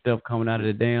chimney, like the stuff coming out of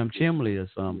the damn chimney or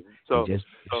something. So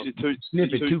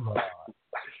sniff it too hard.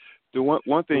 The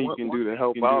one thing you can do to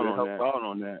help out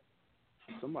on that.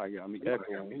 Somebody got me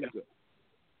echoing.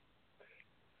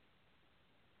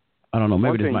 I don't know.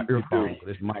 Maybe this is my earphone.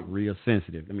 This mic real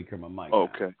sensitive. Let me turn my mic.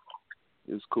 Okay,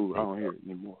 it's cool. I don't hear it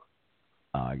anymore.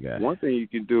 I got it. One thing you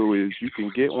can do is you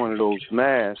can get one of those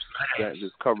masks that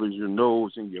just covers your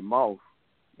nose and your mouth,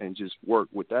 and just work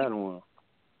with that on.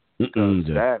 Because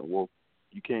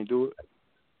you can't do it.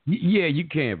 Yeah, you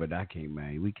can, but I can't,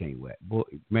 man. We can't wear. Boy,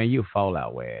 man, you'll fall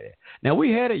out wearing it. Now,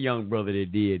 we had a young brother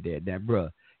that did that. That, bro,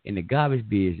 in the garbage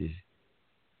business,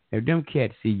 if them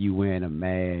cats see you wearing a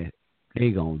mask, they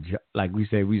going to, like we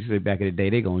said back in the day,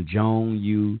 they going to joan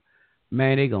you.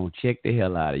 Man, they going to check the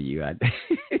hell out of you.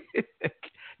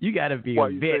 You got to be a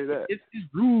vet. It's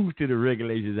rules to the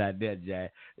regulations out there,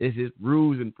 Jack. It's just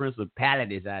rules and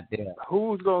principalities out there.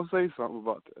 Who's going to say something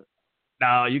about that?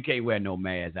 No, you can't wear no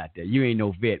mask out there. You ain't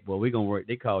no vet, boy. We gonna work.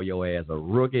 They call your ass a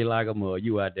rookie like a mug.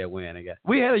 You out there wearing a guy.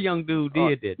 We had a young dude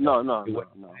did that. No.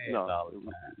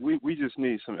 We just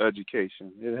need some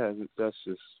education. It hasn't. That's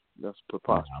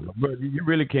preposterous. But you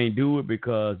really can't do it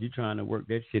because you're trying to work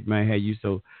that shit, man. How you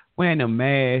so wearing a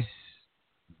mask?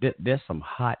 That's some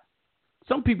hot.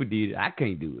 Some people did it. I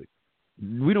can't do it.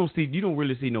 You don't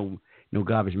really see no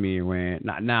garbage men wearing.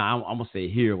 Now I'm gonna say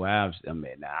here where I'm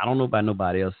at. Now I don't know about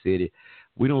nobody else city.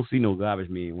 We don't see no garbage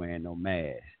men wearing no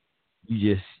mask.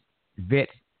 You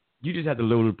just have to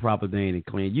load the proper thing and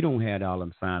clean. You don't have all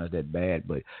them signs that bad,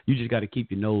 but you just got to keep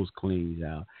your nose clean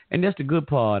out. And that's the good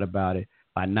part about it.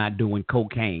 By not doing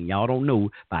cocaine, y'all don't know.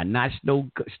 By not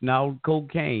snorting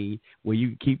cocaine, where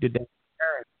you keep the damn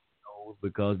nose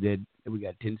because we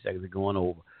got 10 seconds of going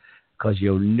over. Because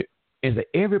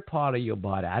every part of your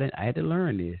body, I had to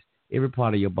learn this. Every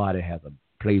part of your body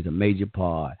plays a major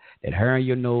part. That hair on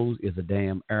your nose is a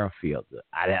damn air filter.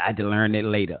 I had to learn that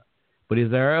later, but it's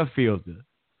an air filter.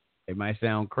 It might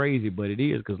sound crazy, but it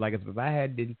is, because like if I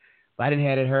didn't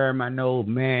have that hair in my nose,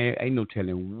 man, ain't no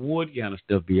telling what kind of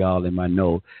stuff be all in my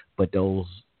nose. But those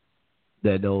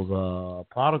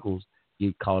particles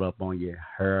get caught up on your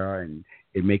hair, and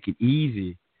it make it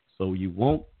easy so you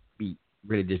won't be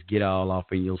really just get all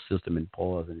off in your system and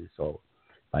poison it. So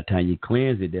by the time you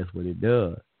cleanse it, that's what it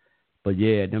does. But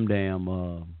yeah, them damn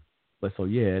but so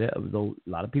yeah, that was a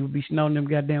lot of people be snorting them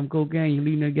goddamn cocaine. You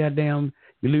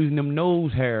losing them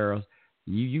nose hairs.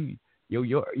 You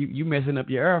messing up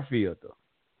your air filter.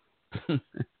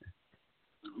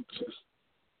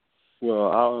 Well,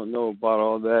 I don't know about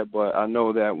all that, but I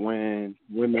know that when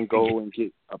women go and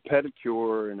get a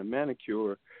pedicure and a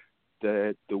manicure,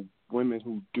 that the women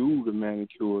who do the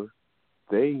manicure,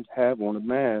 they have on a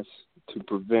mask to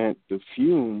prevent the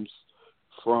fumes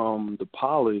from the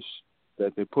polish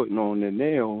that they're putting on their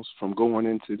nails from going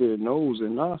into their nose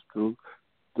and nostril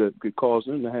that could cause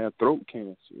them to have throat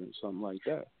cancer or something like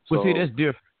that. Well, see, that's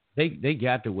different. They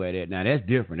got to wear that. Now, that's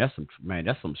different. That's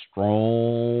some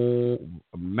strong.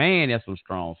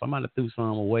 Somebody threw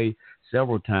some away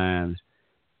several times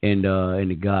in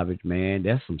the garbage, man.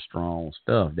 That's some strong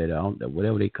stuff.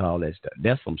 Whatever they call that stuff.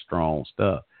 That's some strong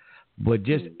stuff. But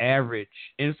just average,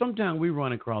 and sometimes we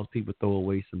run across people throw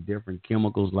away some different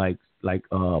chemicals like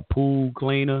pool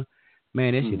cleaner.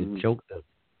 Man, that shit will choke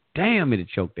it'll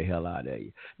choke the hell out of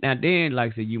you. Now then,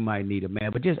 like I said, you might need a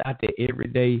man, but just out there every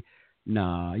day,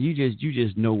 nah, you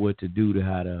just know what to do to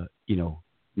how to,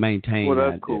 maintain. Well,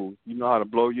 that's cool. You know how to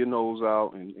blow your nose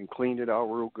out and clean it out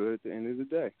real good at the end of the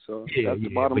day. So that's the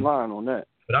bottom line on that.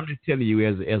 But I'm just telling you,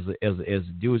 as a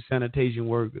Jewish sanitation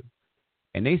worker,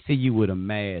 and they see you with a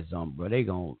mask on, bro, they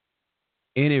gon'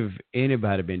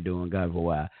 anybody been doing God for a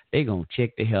while, they gonna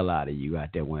check the hell out of you out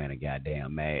there wearing a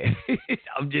goddamn mask.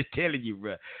 I'm just telling you,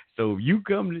 bro. So if you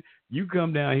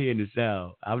come down here in the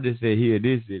South, I'm just saying here in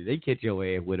this city, they catch your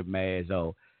ass with a mask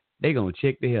on, they gonna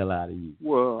check the hell out of you.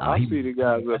 Well, I see the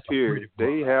guys up here,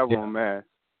 they have on masks.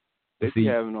 They be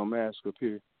having on masks up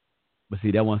here. But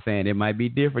see, that one saying it might be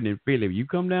different in Philly. If you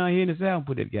come down here in the South and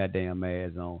put that goddamn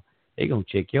mask on, they gonna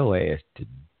check your ass to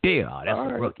death. That's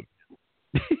a rookie.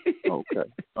 Okay.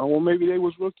 Oh, well, maybe they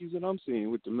was rookies that I'm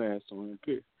seeing with the mask on up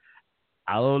here.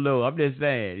 I don't know. I'm just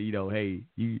saying, hey,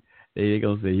 they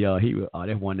gonna say,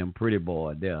 that's one of them pretty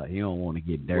boys there. He don't want to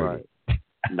get dirty. Right.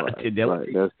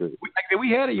 That's it.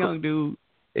 We had a young dude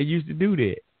that used to do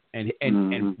that, and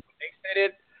when they said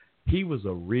it, he was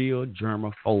a real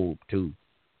germaphobe too.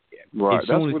 Right.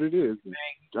 That's what it is.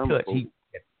 Germaphobe.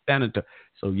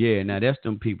 So yeah, now that's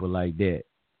them people like that.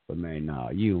 But man, nah,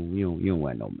 you don't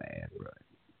wear no mask, bro.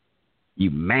 You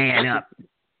man up.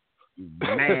 You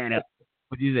man up.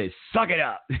 What do you say? Suck it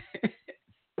up.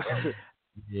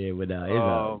 Yeah, but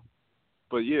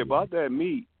but yeah, about that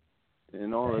meat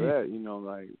and all of that,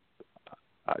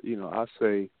 I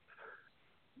say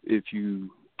if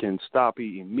you can stop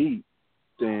eating meat,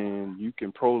 then you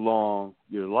can prolong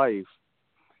your life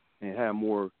and have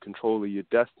more control of your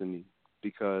destiny.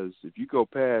 Because if you go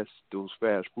past those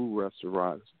fast food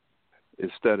restaurants,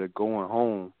 instead of going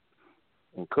home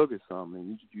and cooking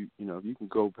something, if you can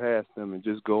go past them and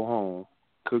just go home,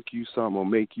 cook you something or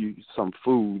make you some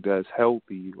food that's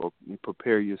healthy, or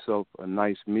prepare yourself a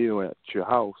nice meal at your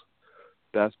house,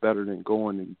 that's better than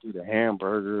going and get a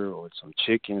hamburger or some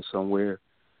chicken somewhere.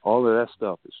 All of that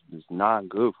stuff is not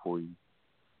good for you.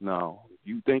 Now, if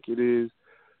you think it is,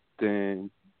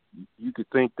 then you could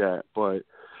think that, but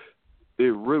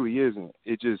it really isn't.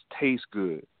 It just tastes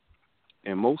good.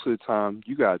 And most of the time,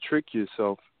 you got to trick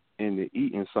yourself into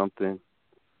eating something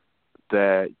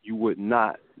that you would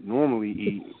not normally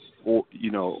eat, or, if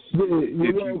you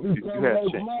had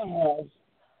chicken.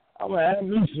 I'm going to have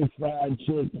me some fried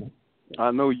chicken.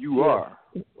 I know you are.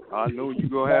 I know you're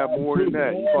going to have more than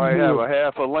that. You probably have a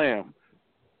half a lamb.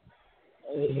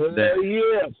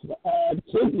 Yes,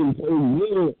 chicken tastes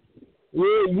good.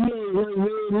 Yeah, you don't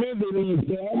remember these.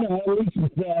 I'm going to have me some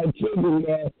fried chicken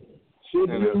now.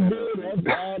 Chicken is good.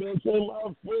 That's my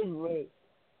favorite.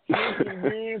 Chicken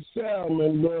and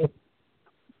salmon, bro.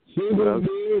 Chicken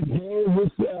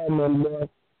and salmon,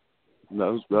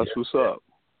 bro. That's what's up.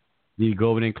 You go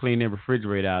over there and clean that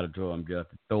refrigerator out of them,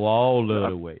 Justin. Throw all of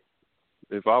it away.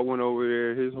 If I went over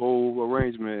there, his whole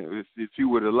arrangement, if he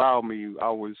would allow me, I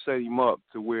would set him up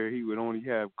to where he would only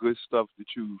have good stuff to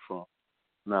choose from.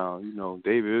 Now,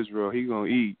 David Israel, he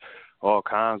going to eat all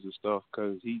kinds of stuff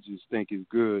because he just think it's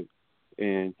good.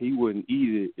 And he wouldn't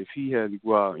eat it if he had to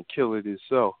go out and kill it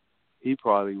himself. He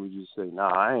probably would just say, nah,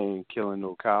 I ain't killing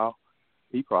no cow.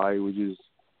 he probably would just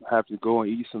have to go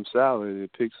and eat some salad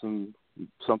and pick something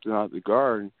out of the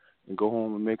garden and go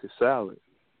home and make a salad.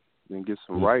 Then get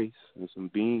some rice and some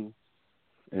beans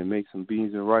and make some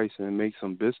beans and rice and make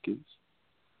some biscuits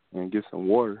and get some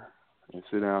water and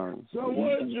sit down. So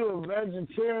was you a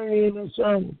vegetarian or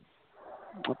something?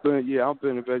 I've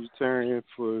been a vegetarian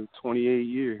for 28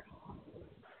 years.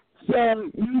 So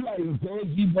you like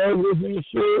veggie burgers and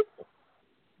shit?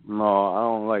 No, I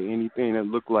don't like anything that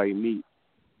look like meat.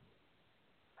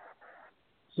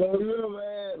 So you ever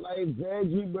had like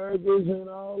veggie burgers and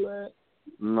all that?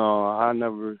 No, I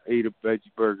never ate a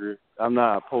veggie burger. I'm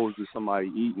not opposed to somebody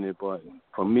eating it, but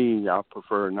for me, I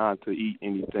prefer not to eat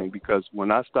anything because when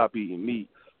I stopped eating meat,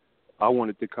 I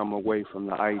wanted to come away from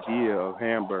the idea of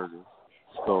hamburgers.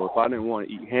 So if I didn't want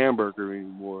to eat hamburger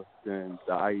anymore, then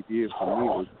the idea for me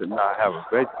was to not have a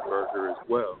veggie burger as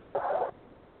well.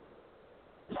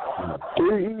 Do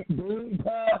you eat bean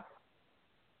pie?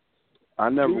 I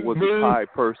never was a pie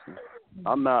person.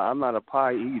 I'm not a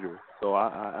pie eater. So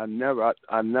I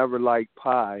never liked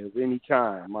pie of any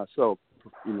kind myself,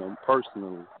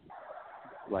 personally.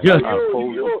 Like I'm not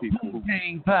opposed to people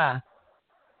who pie.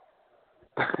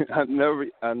 I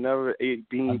never ate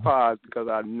bean pies because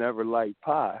I never liked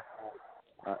pie.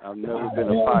 I've never been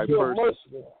a pie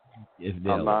person.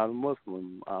 I'm not a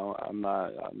Muslim. I'm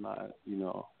not.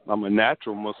 I'm a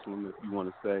natural Muslim, if you want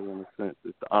to say, in a sense.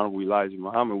 If the Honorable Elijah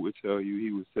Muhammad would tell you,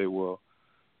 he would say, well,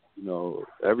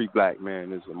 every black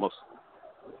man is a Muslim.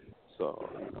 So,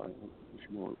 if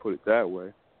you want to put it that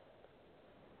way.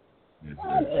 I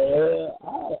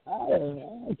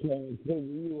can't figure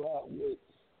you out with.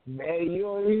 Man,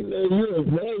 you're a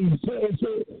man.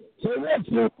 So what's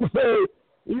your say?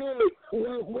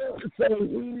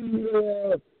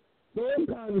 What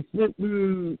kind of shit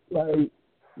do like?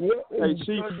 Hey,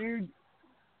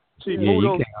 Chief, move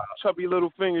those chubby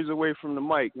little fingers away from the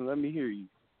mic and let me hear you.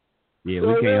 Yeah,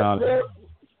 we can't all.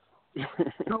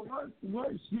 So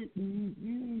what shit do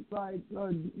you like?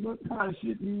 What kind of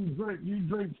shit do you drink? You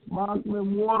drink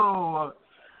sparkling water or?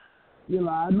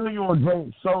 I know you don't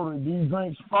drink soda. Do you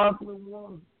drink sparkling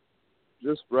water?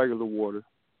 Just regular water.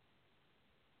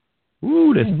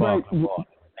 Ooh, this sparkling water.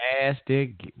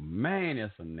 Nasty. Man,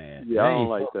 that's some nasty. Yeah, I don't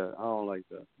like that.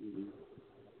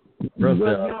 Mm-hmm.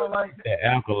 Brother, you don't like that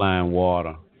alkaline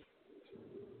water.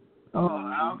 Oh,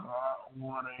 alkaline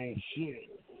water ain't shit.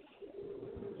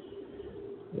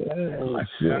 Yeah,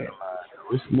 shit.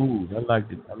 It's smooth. I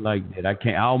like that.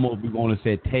 I almost be going to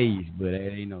say taste, but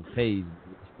it ain't no taste.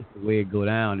 It's the way it go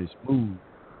down. It's smooth.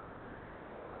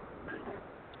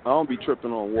 I don't be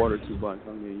tripping on water too much.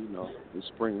 I mean, the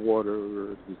spring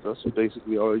water, that's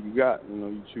basically all you got.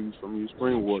 You choose from your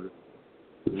spring water.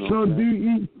 So do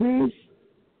you eat fish?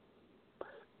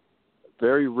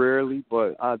 Very rarely,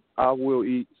 but I will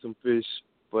eat some fish.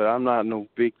 But I'm not no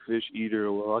big fish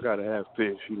eater. Well, I gotta have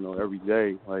fish, every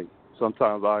day. Like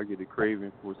sometimes I get a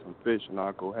craving for some fish, and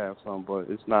I'll go have some. But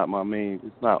it's not my main.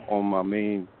 It's not on my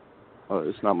main.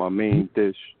 It's not my main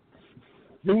dish.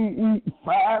 Do you eat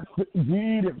fried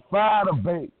or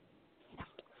baked?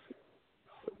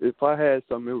 If I had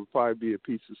something, it would probably be a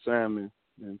piece of salmon.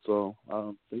 And so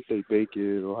I think they bake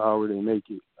it or however they make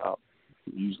it. I'll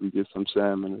usually get some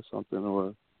salmon or something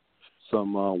or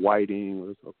some whiting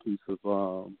or a piece of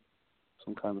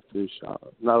some kind of fish.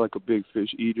 Not like a big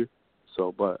fish eater.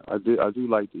 So, but I do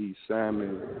like to eat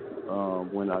salmon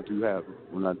when I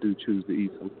do choose to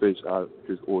eat some fish. I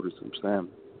just order some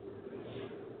salmon.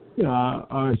 Yeah.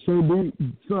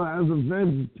 So as a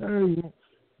vegetarian,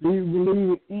 do you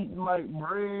believe in eating like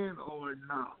bread or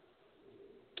not?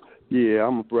 Yeah,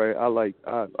 I'm a bread.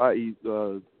 I eat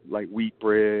like wheat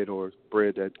bread or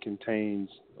bread that contains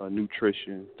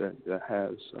nutrition that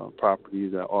has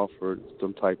properties that offer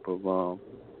some type of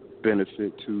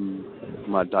benefit to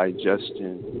my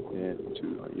digestion and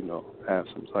to have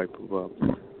some type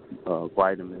of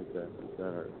vitamins that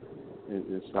are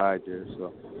inside there.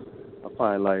 So I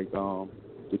find like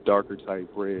the darker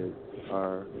type bread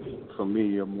are for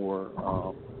me are more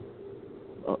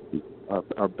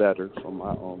are better for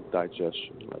my own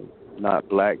digestion. Like not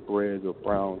black bread or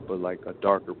brown, but like a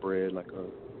darker bread, like a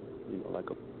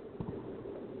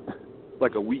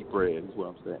like a wheat bread is what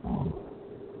I'm saying.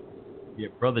 Yeah,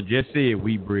 brother just said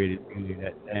wheat bread is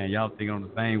good. And y'all think on the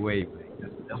same wavelength.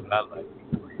 That's what I like.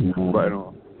 Right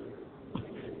on.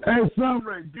 Hey,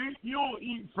 Sunray, you don't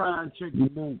eat fried chicken,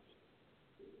 do you?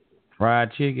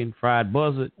 Fried chicken, fried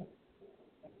buzzard.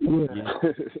 Yeah.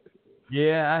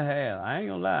 Yeah, I have. I ain't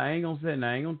gonna lie. I ain't gonna say no.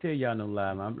 I ain't gonna tell y'all no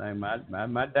lie.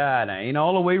 My diet I ain't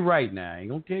all the way right now. I ain't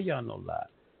gonna tell y'all no lie.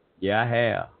 Yeah, I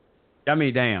have. I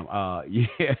mean, damn.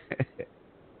 Yeah.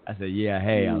 I said, yeah, I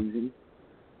have. Mm-hmm.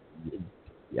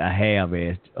 I have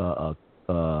as a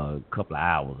couple of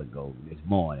hours ago this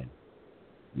morning.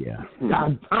 Yeah.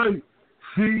 I tell you,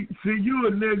 see, you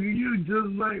a nigga, you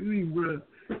just like me, bro.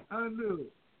 I knew.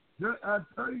 I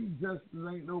tell you, Justin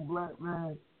ain't no black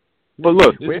man. But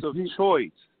look, it's a choice.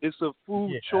 It's a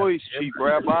food choice, Chief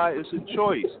Rabbi. It's a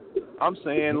choice. I'm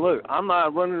saying, look, I'm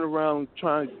not running around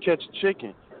trying to catch a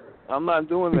chicken. I'm not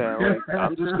doing that. Like,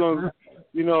 I'm just going to,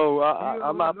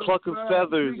 I'm not plucking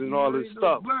feathers and all this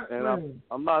stuff. And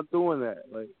I'm not doing that.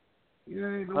 Like, you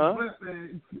ain't no black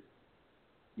man.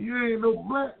 You ain't no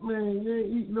black man. You ain't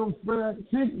eating no fried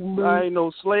chicken, man. I ain't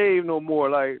no slave no more.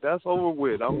 Like, that's over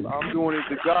with. I'm doing it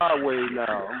the God way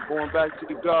now. I'm going back to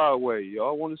the God way.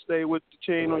 Y'all want to stay with the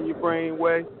chain on your brain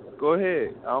way? Go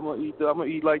ahead. I'm gonna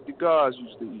eat like the gods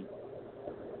used to eat.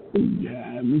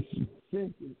 Yeah, this is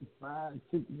chicken, fried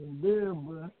chicken and beer,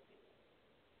 bro.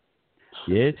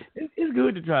 Yeah, it's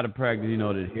good to try to practice,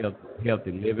 the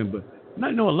healthy living, but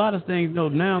I know a lot of things though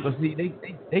now, because see, they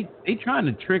trying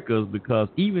to trick us, because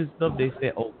even stuff they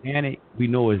say organic, we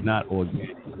know is not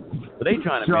organic. So they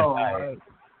trying to mess out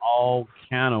all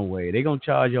kind of way. They gonna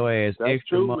charge your ass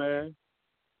extra money. Man.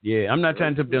 Yeah, I'm not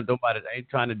trying to nobody. I ain't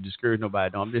trying to discourage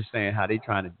nobody. No, I'm just saying how they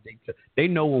trying to. They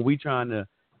know when we trying to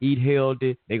eat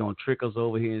healthy, they gonna trick us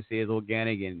over here and say it's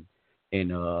organic and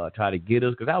try to get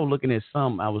us. Because I was looking at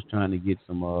some. I was trying to get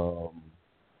some.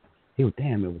 It was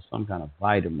some kind of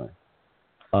vitamin.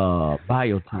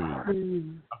 Biotin.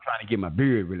 I'm trying to get my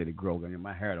beard really to grow.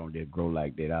 My hair don't just grow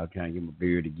like that. I was trying to get my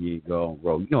beard to grow.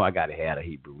 I got to have a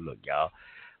Hebrew look, y'all.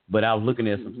 But I was looking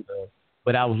at some stuff.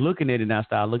 But I was looking at it, and I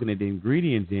started looking at the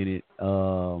ingredients in it.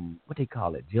 What they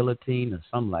call it, gelatin or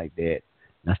something like that.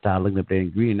 And I started looking at the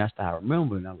ingredient. And I started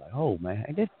remembering. I was like, oh man,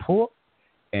 ain't that pork?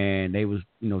 And they was,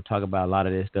 talking about a lot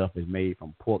of that stuff is made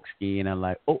from pork skin. I'm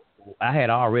like, oh, I had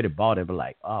already bought it, but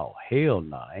like, oh hell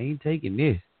no, I ain't taking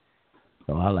this.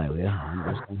 So I like, well,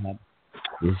 I'm just gonna have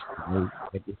this,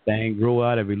 let this thing grow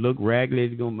out. If it look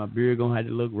raggedy, my beard gonna have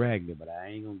to look raggedy. But I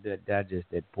ain't gonna digest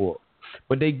that pork.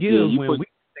 But they get us when we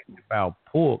think about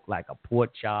pork, like a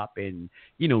pork chop and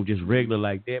just regular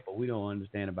like that. But we don't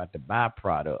understand about the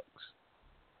byproducts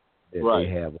that they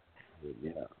have.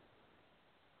 Yeah.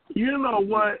 You know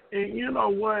what? And you know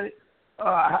what,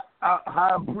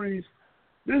 High Priest.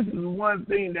 This is one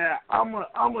thing that I'm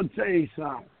gonna tell you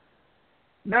something.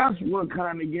 That's what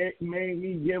kind of made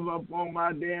me give up on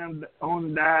my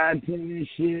on dieting and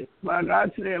shit. Like I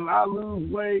said, if I lose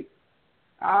weight.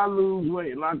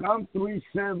 Like I'm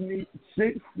 370,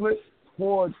 6'4",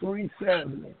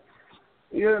 370.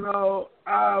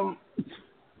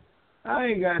 I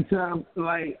ain't got time.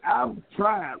 Like I've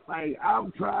tried.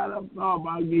 I've thought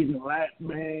about getting lap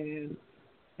bands,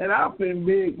 and I've been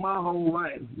big my whole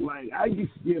life. Like I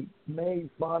used to get made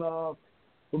fun of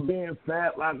for being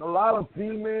fat. Like a lot of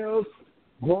females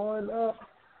growing up,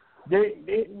 they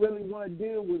didn't really want to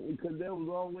deal with me because they was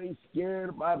always scared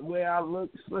about the way I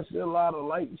looked, especially a lot of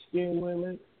light-skinned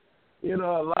women. A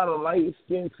lot of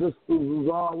light-skinned sisters was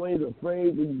always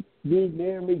afraid to be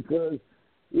near me because,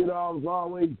 I was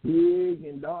always big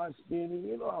and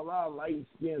dark-skinned. A lot of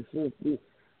light-skinned sisters,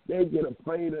 they get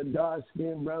afraid of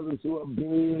dark-skinned brothers who are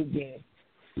big and,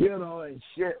 and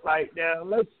shit like that.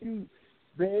 Unless you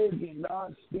big and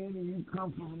dark-skinned and you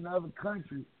come from another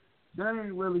country, they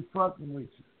ain't really fucking with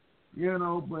you.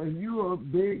 But if you a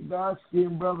big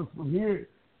dark-skinned brother from here,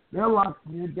 they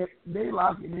locking their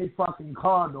fucking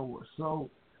car doors. So,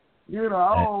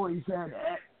 I always had to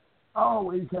act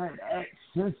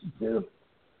sensitive.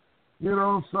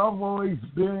 So I've always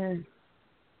been,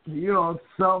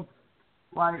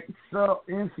 self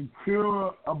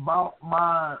insecure about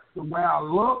the way I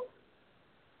look.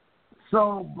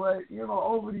 So, but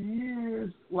over the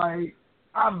years, like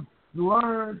I've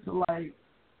learned to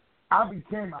I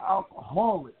became an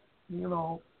alcoholic, I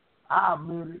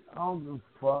admit it. I don't give a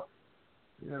fuck,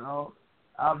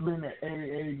 I've been at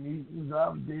AA meetings.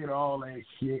 I've did all that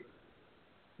shit,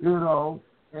 and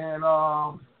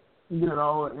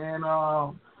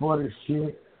for the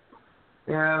shit,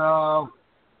 and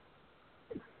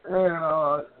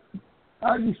I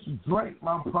used to drink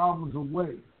my problems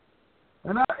away,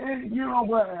 and you know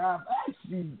what? I've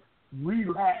actually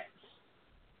relapsed.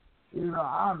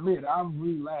 I admit I'm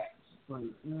relapsed. But,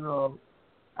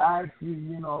 I actually,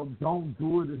 don't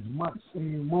do it as much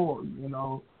anymore,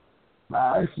 I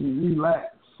actually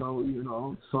relapsed. So,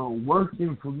 so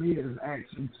working for me has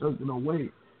actually taken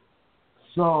away.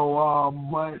 So,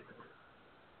 but,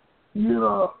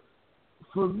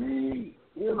 for me,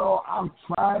 I've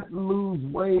tried to lose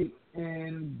weight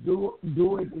and do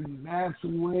it the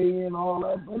natural way and all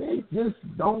that, but it just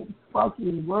don't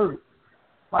fucking work.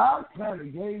 I kind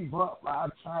of gave up. I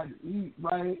tried to eat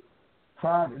right,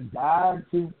 tried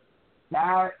to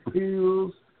diet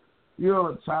pills,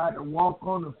 tried to walk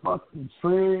on the fucking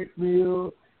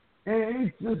treadmill, and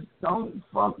it just don't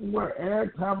fucking work. Every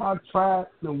time I try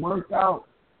to work out,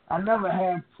 I never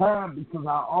have time because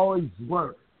I always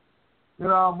work.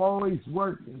 I'm always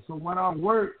working. So when I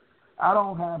work, I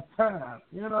don't have time.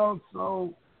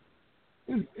 So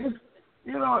it's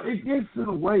it gets in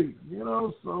the way.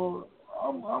 So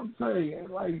I'm telling you,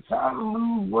 like trying to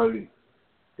lose weight,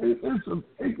 it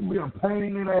can be a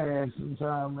pain in the ass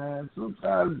sometimes, man.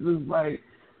 Sometimes it's just like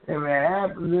if it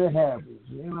happens, it happens.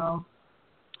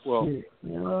 Well, shit,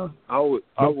 I would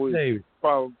probably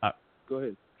go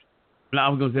ahead. No, I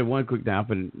was going to say one quick thing,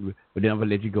 but then I'm going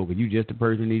to let you go because you just the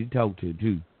person you need to talk to,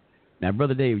 too. Now,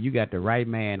 Brother David, you got the right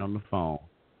man on the phone.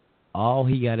 All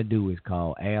he got to do is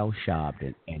call Al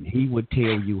Sharpton, and he would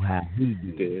tell you how he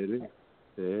did.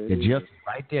 The justice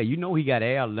right there. You know he got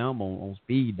Al number on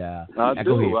speed dial. I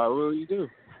do. I really do.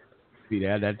 See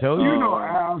that? I told you. You know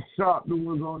Al Sharpton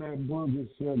was on that boogie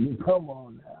shit. Come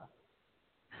on now.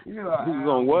 You know Who's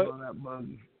Al on what? On that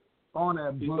boogie. On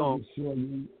that boogie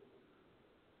shit.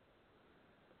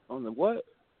 On the what?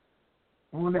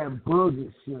 On that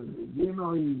boogie shit. You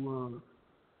know he was.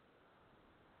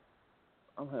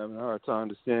 I'm having a hard time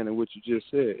understanding what you just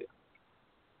said.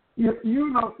 You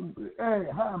know, hey,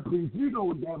 hi, please. You know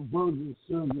what that boogie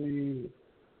shit is.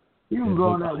 He was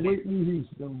on that Whitney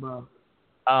Houston, bro.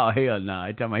 Oh, hell no. Nah.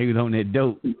 He talking about he was on that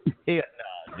dope. Hell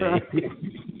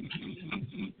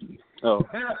no,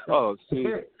 Oh,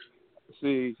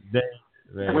 see.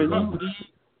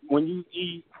 When you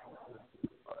eat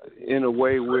in a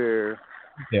way where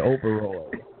the overall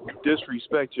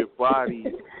disrespect your body,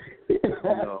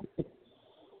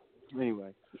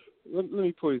 Anyway, let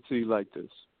me put it to you like this.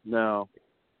 Now,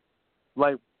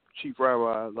 like Chief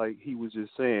Rabbi, like he was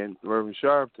just saying, Reverend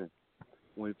Sharpton,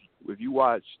 if you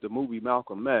watch the movie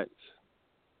Malcolm X,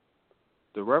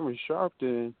 the Reverend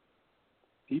Sharpton,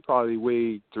 he probably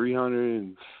weighed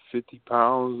 350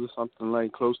 pounds or something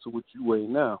like close to what you weigh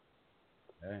now.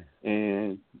 Dang.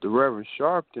 And the Reverend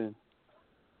Sharpton,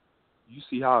 you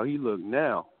see how he look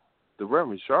now. The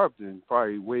Reverend Sharpton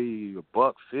probably weighed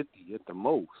 $150 at the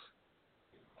most.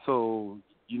 So,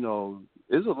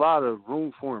 there's a lot of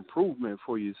room for improvement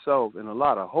for yourself and a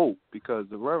lot of hope because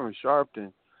the Reverend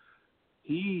Sharpton,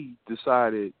 he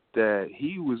decided that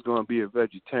he was going to be a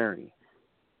vegetarian.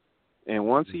 And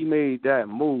once he made that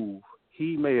move,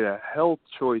 he made a health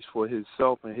choice for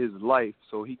himself and his life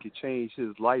so he could change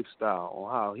his lifestyle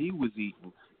on how he was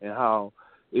eating and how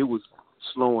it was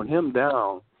slowing him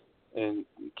down and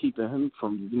keeping him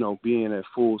from, being at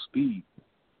full speed.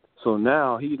 So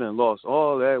now he done lost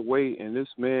all that weight, and this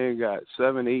man got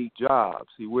 7-8 jobs.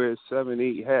 He wears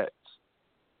 7-8 hats.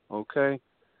 Okay?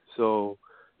 So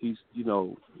he's,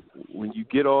 when you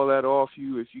get all that off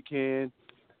you, if you can,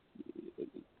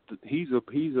 he's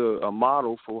a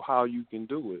model for how you can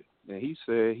do it. And he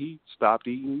said he stopped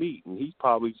eating meat, and he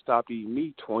probably stopped eating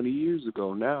meat 20 years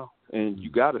ago now. And you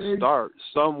got to start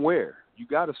somewhere. You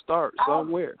got to start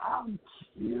somewhere.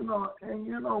 You know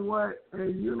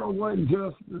what,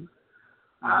 Justin?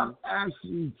 I've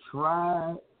actually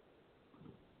tried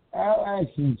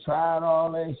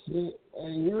all that shit,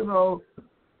 and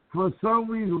for some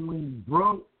reason when you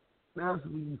broke, that's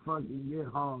when you fucking get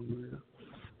hungry.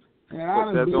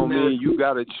 And that don't mean you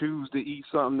got to choose to eat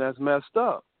something that's messed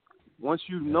up. Once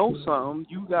you know something,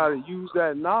 you got to use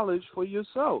that knowledge for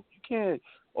yourself. You can't.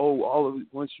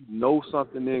 Once you know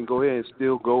something, then go ahead and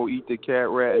still go eat the cat,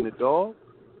 rat, and the dog.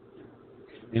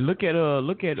 And look at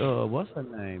what's her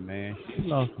name, man? She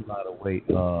lost a lot of weight.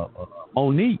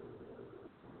 Monique.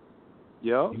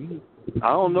 Yeah. I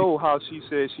don't know how she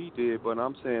said she did, but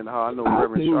I'm saying how I know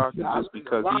Reverend Sharpton just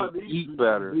because he eat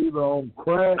better. I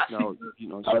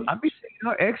be seeing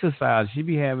her exercise. She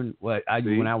be having when I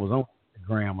was on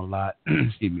Instagram a lot.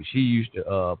 Excuse me. She used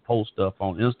to post stuff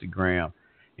on Instagram.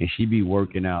 And she be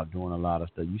working out, doing a lot of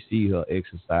stuff. You see her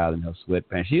exercising her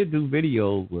sweatpants. She'll do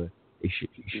videos where she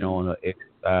showing her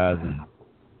exercising.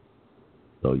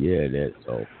 So yeah, that's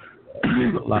so.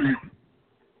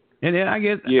 And then I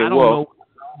guess I don't know.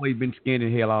 I've always been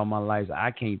skinny as hell all my life. So I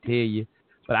can't tell you,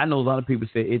 but I know a lot of people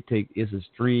say it's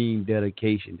extreme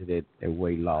dedication to that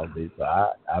weight loss. So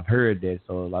I've heard that.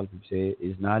 So a lot of people say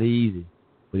it's not easy,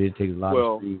 but it takes a lot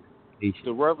of extreme.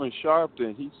 The Reverend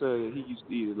Sharpton, he said that he used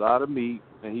to eat a lot of meat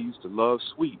and he used to love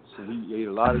sweets and he ate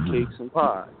a lot of cakes and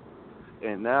pies.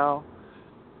 And now,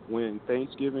 when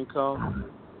Thanksgiving comes,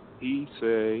 he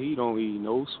said he don't eat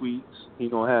no sweets. He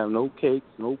don't have no cakes,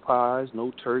 no pies,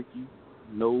 no turkey,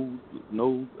 no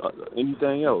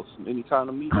anything else, any kind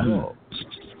of meat at all.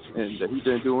 and he's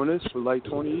been doing this for like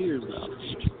 20 years now.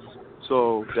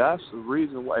 So that's the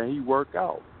reason why he work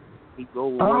out. He go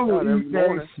work out every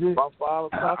morning about 5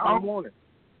 o'clock in the morning.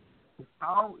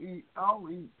 I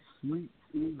don't eat sweets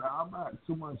either. I'm not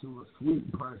too much of a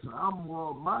sweet person.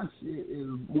 My shit is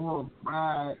more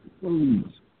fried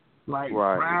foods. Like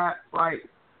fried,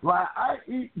 like I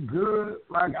eat good.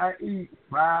 Like I eat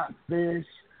fried fish,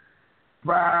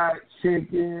 fried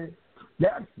chicken.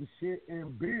 That's the shit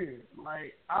in beer.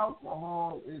 Like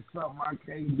alcohol is something I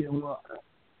can't give up.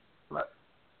 Like,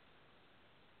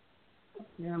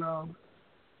 you know.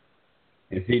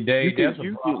 And see, Dave, that's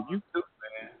a problem. You too,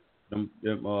 man.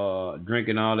 Them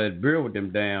drinking all that beer with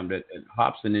them damn that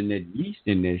hops and that yeast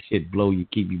in that shit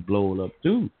keep you blowing up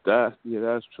too. That's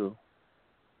true.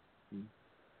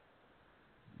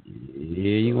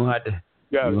 Yeah, you gonna have to.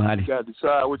 You gotta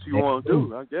decide what you want to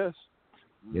do, I guess.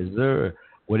 Yes, sir.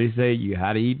 What they say? You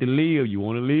how to eat to live. You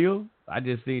want to live? I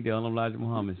just seen that Elijah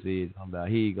Muhammad said about.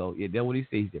 Here you go. Yeah, that's what he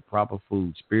said. He said proper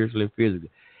food, spiritually and physically.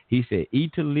 He said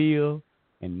eat to live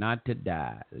and not to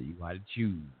die. So you got to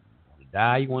choose. You want to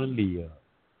die? You want to live?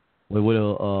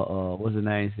 What's his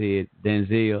name said?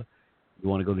 Denzel. You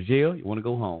want to go to jail? You want to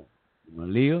go home? You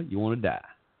want to live? You want to die?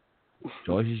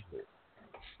 Choice is yours.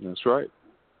 That's right.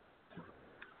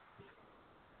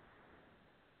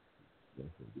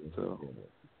 So,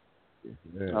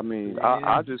 I mean,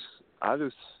 I just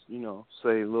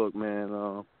say, look,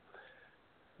 man,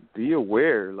 be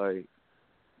aware. Like,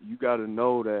 you got to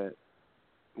know that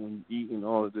when you're eating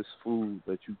all of this food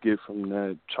that you get from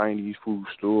that Chinese food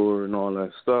store and all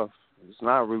that stuff, it's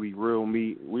not really real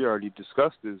meat. We already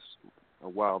discussed this a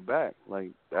while back.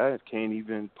 Like, that can't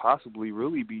even possibly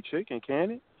really be chicken,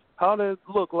 can it? How does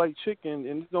it look like chicken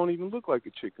and it don't even look like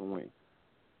a chicken wing?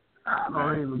 I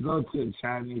don't even go to the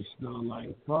Chinese store. Like,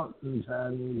 fuck the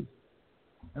Chinese.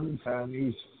 Them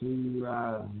Chinese food,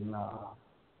 nah.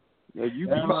 Yeah, you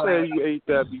said you ate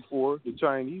that before, the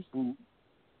Chinese food.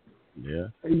 Yeah.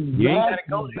 You ain't got to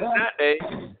go to that day.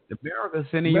 America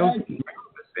sending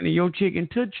your chicken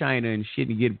to China and shit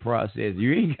and get processed.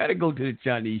 You ain't got to go to the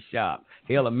Chinese shop.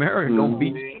 Hell, America gonna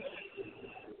beat you.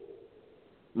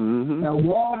 Mm-hmm. And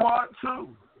Walmart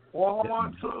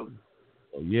too.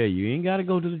 Oh, yeah, you ain't got to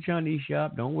go to the Chinese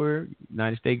shop. Don't worry.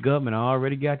 United States government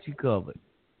already got you covered.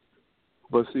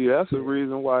 But see, that's the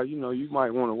reason why, you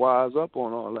might want to wise up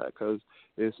on all that, because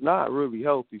it's not really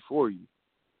healthy for you.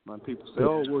 When people say,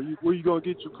 oh, where you going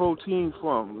to get your protein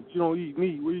from? If you don't eat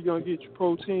meat, where you going to get your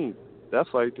protein? That's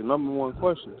like the number one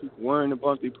question. People worrying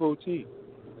about their protein.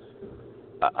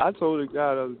 I told a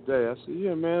guy the other day, I said,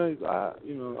 yeah, man,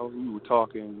 we were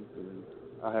talking, and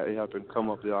I happened to come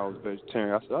up there, I was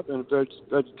vegetarian. I said, I've been a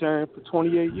vegetarian for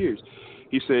 28 years.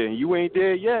 He said, and you ain't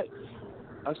dead yet?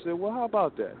 I said, well, how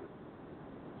about that?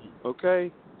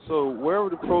 Okay, so wherever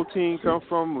the protein come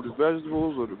from, or the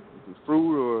vegetables, or the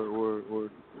fruit, or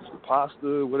the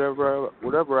pasta,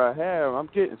 whatever I have, I'm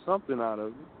getting something out of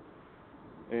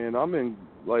it. And I'm in,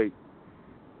 like,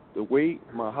 the weight,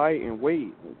 my height and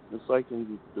weight. It's like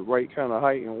in the right kind of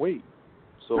height and weight.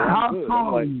 So I'm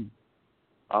good.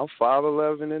 I'm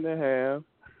 5'11" and a half,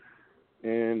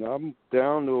 and I'm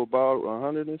down to about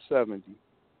 170.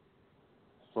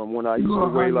 From when I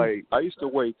used to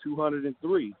weigh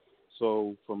 203.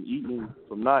 So from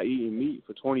not eating meat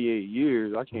for 28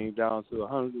 years, I came down to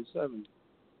 170.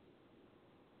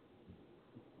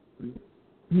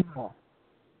 Yeah.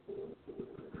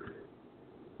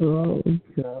 Oh,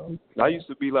 okay. I used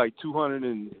to be like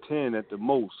 210 at the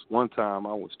most. One time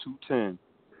I was 210.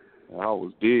 And I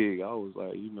was big. I was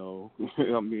like,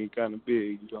 kind of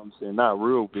big. You know what I'm saying? Not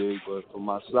real big, but for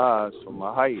my size, for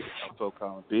my height, I felt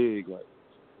kind of big. Like,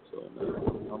 so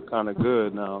now I'm kind of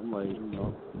good now. I'm like,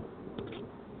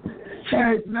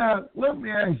 Hey, now, let me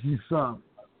ask you something.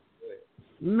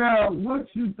 Now, what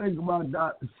you think about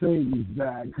Dr. Sabi's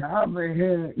diet? I've been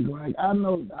hearing, I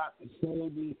know Dr.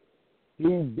 Sabi, he's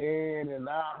dead, and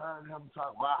I heard him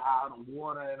talk about how the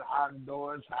water in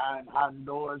Honduras, how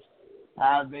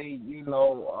they,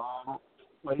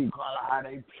 how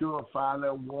they purify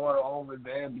their water over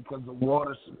there because the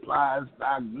water supply is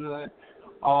not good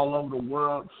all over the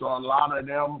world. So a lot of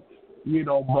them,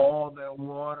 boil their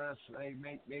water. So they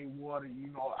make their water,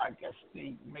 I guess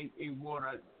they make their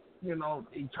water, they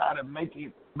try to make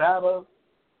it better.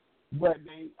 But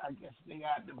I guess they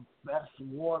got the best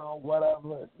water or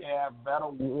whatever. They have better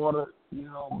water,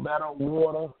 better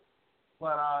water.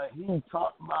 But he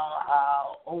talked about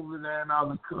how over there in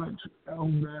other countries,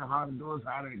 over there in Honduras,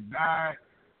 how they diet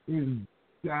is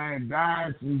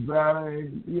better.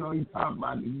 And, he talked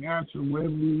about the natural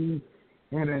remedies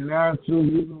and the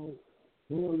natural,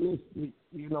 holistic,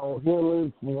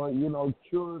 healing for,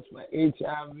 cures for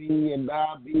HIV and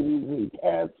diabetes and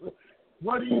cancer.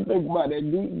 What do you think about that?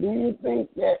 Do you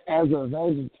think that as a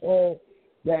vegetarian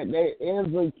that there is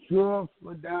a cure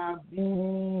for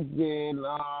diabetes and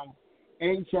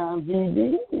HIV? Do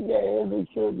you think there is a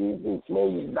cure? Do you think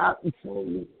maybe Dr.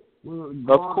 Sebi will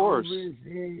go over his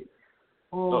head?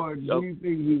 Or do you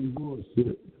think he's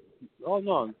bullshit? Oh,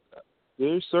 no.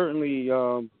 There's certainly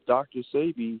Dr.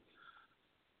 Sebi.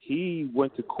 He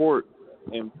went to court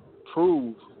and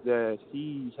proved that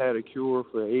he had a cure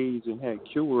for AIDS and had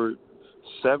cured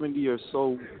 70 or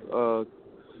so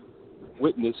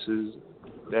witnesses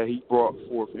that he brought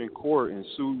forth in court and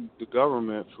sued the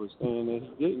government for saying that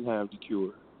he didn't have the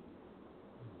cure.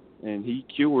 And he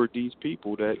cured these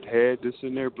people that had this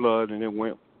in their blood, and it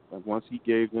went, once he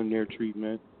gave them their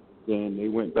treatment, then they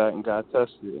went back and got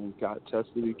tested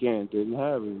again, didn't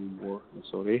have it anymore. And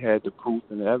so they had the proof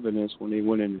and the evidence when they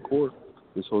went into court.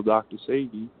 And so Dr.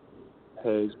 Sebi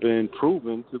has been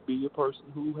proven to be a person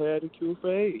who had a cure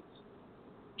for AIDS.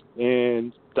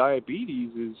 And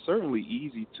diabetes is certainly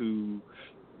easy to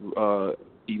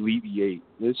alleviate.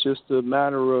 It's just a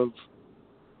matter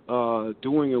of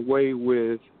doing away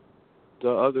with the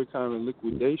other kind of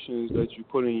liquidations that you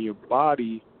put in your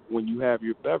body when you have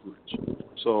your beverage.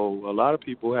 So a lot of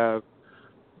people have,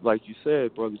 like you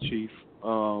said, Brother Chief,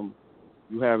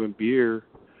 you having beer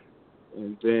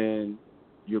and then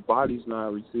your body's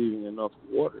not receiving enough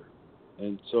water.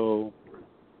 And so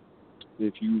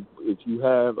if you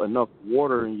have enough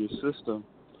water in your system,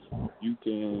 you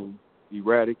can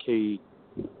eradicate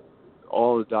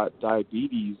all the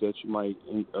diabetes that you might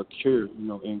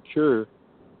incur.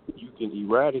 You can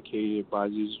eradicate it by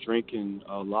just drinking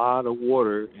a lot of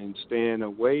water and staying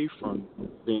away from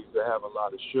things that have a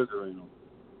lot of sugar in them,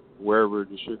 wherever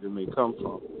the sugar may come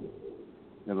from.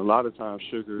 And a lot of times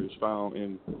sugar is found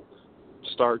in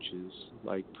starches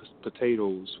like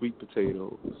potatoes, sweet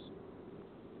potatoes,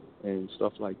 and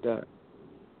stuff like that.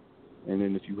 And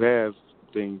then if you have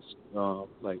things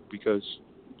because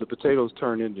the potatoes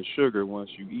turn into sugar once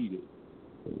you eat it.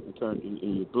 It turns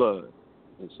in your blood.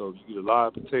 And so if you eat a lot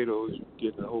of potatoes, you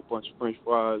get a whole bunch of French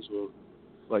fries or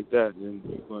like that, then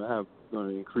you're going to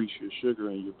increase your sugar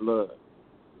in your blood.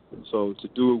 So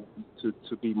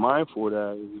to be mindful of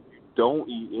that is if you don't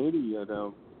eat any of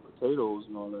them potatoes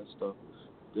and all that stuff,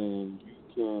 then you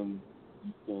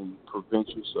can prevent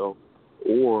yourself,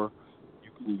 or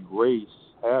you can erase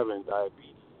having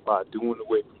diabetes by doing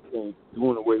away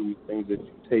with things that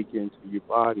you take into your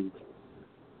body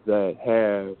that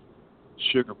have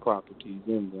sugar properties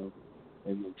in them,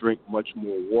 and you drink much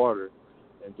more water,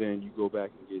 and then you go back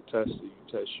and get tested. You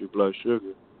test your blood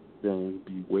sugar, then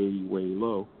it'll be way, way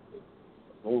low.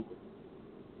 Over.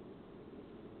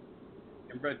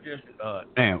 And Brother Jason,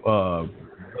 Brother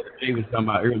Jay was talking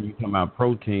about earlier. You talking about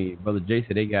protein. Brother Jay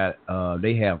said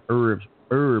they have herbs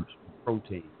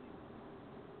protein.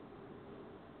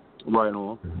 Right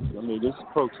on. I mean, this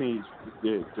proteins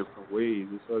get different ways.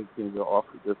 There's other things that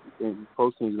offer different things.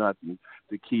 Protein's not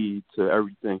the key to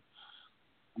everything.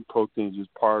 Protein's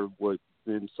just part of what's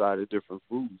inside of different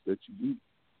foods that you eat.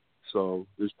 So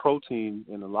there's protein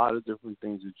in a lot of different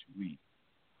things that you eat.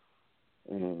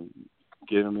 And you can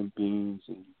get them in beans,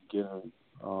 and you can get them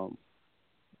in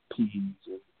peas,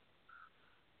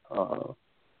 and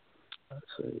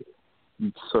let's say,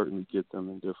 you certainly get them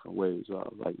in different ways.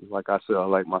 Like I said, I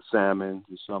like my salmon.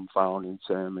 There's some found in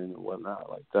salmon and whatnot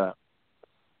like that,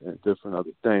 and different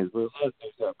other things. But a lot of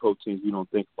things have proteins we don't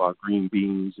think about: green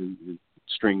beans and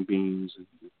string beans and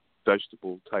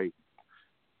vegetable type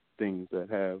things that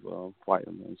have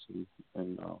vitamins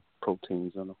and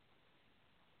proteins in them.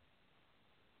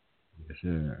 Yes,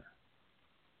 sir.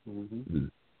 Mm-hmm.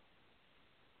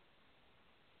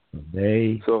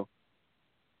 So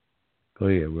go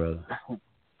ahead, brother.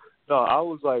 No, I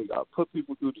was like, I put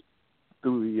people through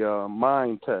the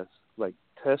mind test. Like,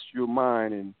 test your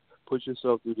mind and put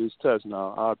yourself through this test.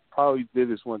 Now, I probably did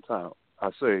this one time.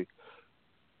 I say,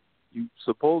 you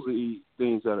supposed to eat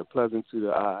things that are pleasant to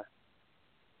the eye.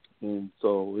 And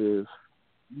so if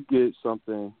you get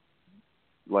something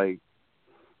like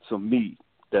some meat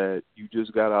that you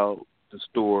just got out the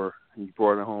store and you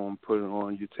brought it home, put it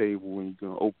on your table, and you're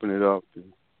going to open it up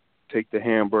and take the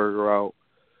hamburger out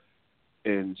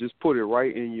and just put it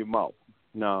right in your mouth.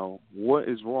 Now, what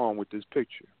is wrong with this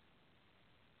picture?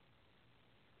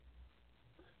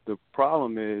 The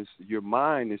problem is your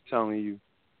mind is telling you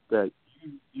that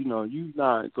you're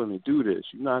not going to do this.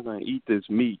 You're not going to eat this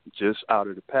meat just out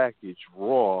of the package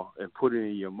raw and put it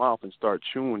in your mouth and start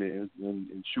chewing it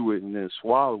and chew it and then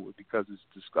swallow it because it's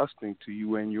disgusting to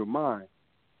you and your mind.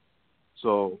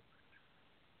 So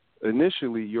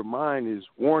initially your mind is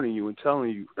warning you and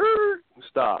telling you,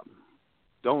 stop,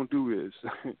 don't do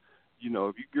this. You know,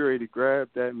 if you get ready to grab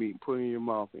that meat and put it in your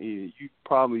mouth and eat it, you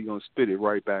probably going to spit it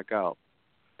right back out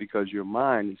because your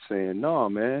mind is saying, no,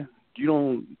 man,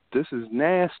 this is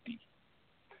nasty.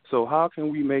 So how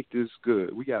can we make this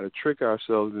good? We got to trick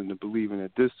ourselves into believing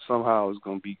that this somehow is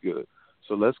going to be good.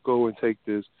 So let's go and take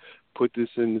this, put this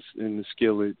in the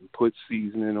skillet, put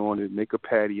seasoning on it, make a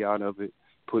patty out of it,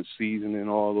 put seasoning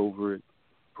all over it,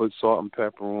 put salt and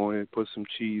pepper on it, put some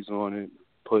cheese on it,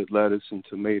 put lettuce and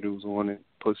tomatoes on it,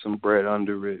 put some bread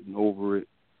under it and over it.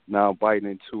 Now bite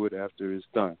into it after it's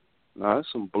done. Now there's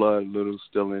some blood little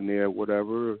still in there,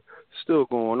 whatever, still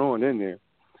going on in there.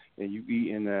 And you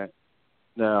eating that.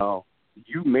 Now,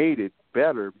 you made it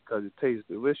better because it tastes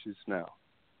delicious now.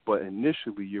 But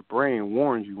initially, your brain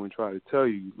warns you and try to tell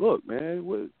you, look,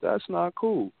 man, that's not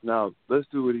cool. Now, let's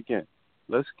do it again.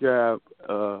 Let's grab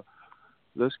a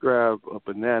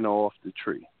banana off the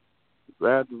tree.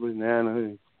 Grab the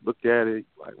banana, look at it,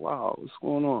 like, wow, what's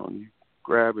going on? You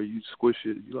grab it, you squish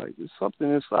it, you're like, there's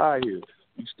something inside here.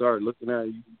 You start looking at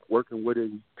it, you working with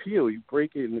it, you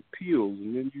break it and it peels,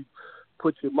 and then you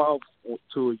put your mouth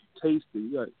to it, you taste it,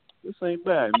 you're like, this ain't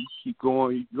bad. And you keep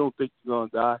going, you don't think you're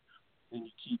gonna die, and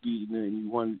you keep eating it,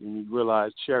 and you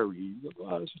realize cherry. You look,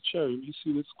 oh, it's a cherry. You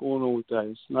see what's going on with that.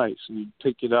 It's nice. And you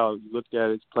take it out, you look at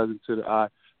it, it's pleasant to the eye,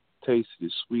 taste it,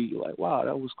 it's sweet. You're like, wow,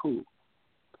 that was cool.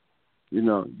 You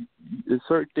know, there's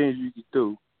certain things you can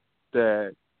do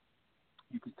that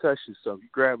you can test yourself. You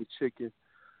grab a chicken,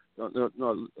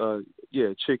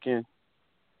 chicken,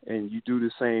 and you do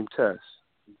the same test.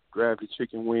 You grab the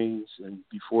chicken wings, and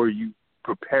before you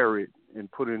prepare it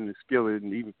and put it in the skillet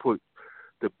and even put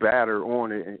the batter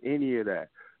on it and any of that,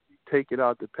 you take it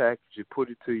out the package, you put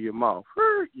it to your mouth.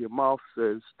 Your mouth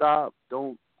says, stop,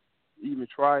 don't even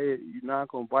try it. You're not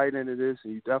going to bite into this,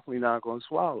 and you're definitely not going to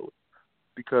swallow it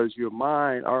because your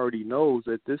mind already knows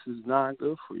that this is not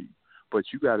good for you. But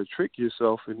you got to trick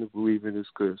yourself into believing it's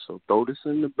good. So throw this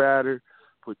in the batter,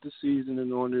 put the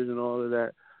seasoning on it and all of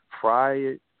that, fry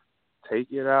it,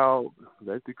 take it out,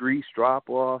 let the grease drop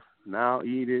off, now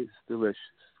eat it. It's delicious.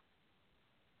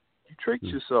 You tricked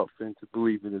yourself into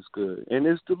believing it's good. And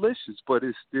it's delicious, but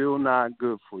it's still not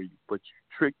good for you. But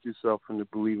you tricked yourself into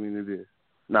believing it is.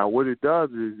 Now, what it does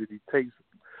is it takes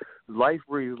life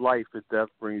brings life and death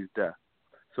brings death.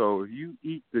 So if you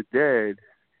eat the dead,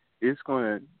 it's going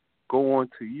to go on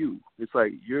to you. It's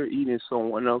like you're eating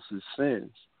someone else's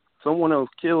sins. Someone else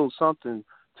killed something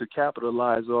to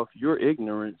capitalize off your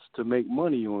ignorance to make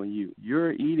money on you.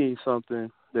 You're eating something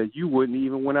that you wouldn't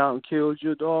even went out and killed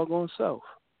your doggone self.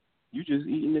 You just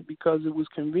eating it because it was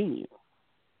convenient.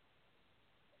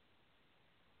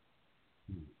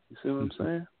 You see what I'm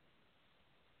saying?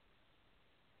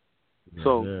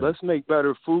 So let's make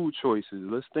better food choices.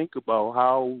 Let's think about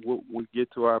how we get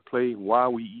to our plate and why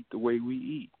we eat the way we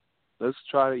eat. Let's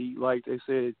try to eat like they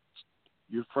said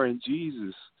your friend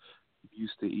Jesus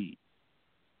used to eat.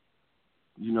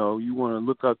 You know, you want to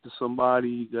look up to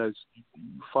somebody that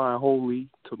you find holy.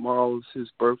 Tomorrow's his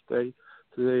birthday.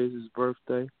 Today is his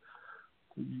birthday.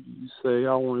 You say,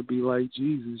 I want to be like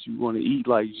Jesus. You want to eat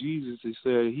like Jesus. They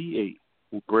said he ate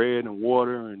with bread and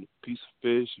water and a piece of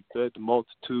fish. He fed the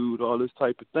multitude, all this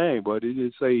type of thing. But it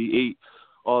didn't say he ate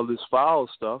all this foul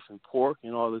stuff and pork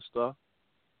and all this stuff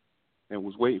and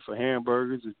was waiting for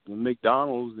hamburgers and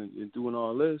McDonald's and doing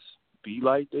all this. Be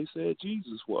like they said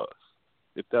Jesus was,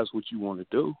 if that's what you want to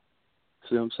do.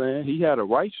 See what I'm saying? He had a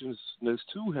righteousness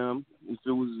to him. If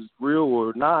it was real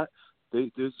or not,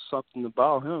 there's something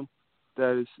about him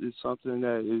that is something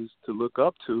that is to look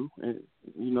up to, and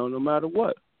no matter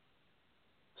what.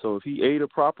 So if he ate a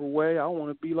proper way, I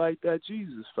want to be like that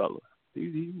Jesus fella.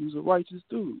 He was a righteous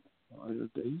dude.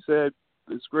 He said,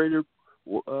 "It's greater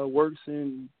works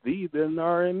in thee than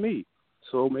are in me."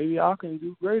 So maybe I can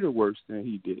do greater works than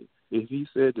he did if he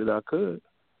said that I could.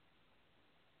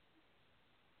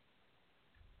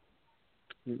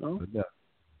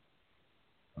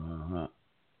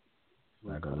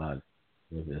 Psychological.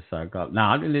 Was it psychological? No,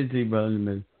 I didn't listen to you,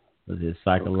 brother. Was it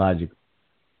psychological?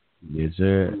 Okay. Yes,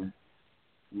 sir.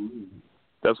 Mm-hmm.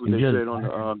 That's what they said on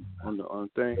the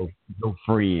thing.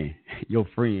 Your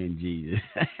friend, Jesus.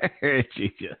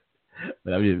 Jesus.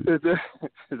 But I mean,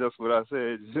 that's what I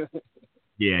said.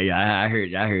 yeah, I heard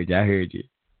you.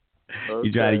 Okay.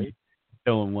 You try to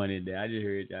throw one in there. I just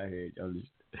heard you.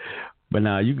 But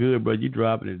now you good, bro. You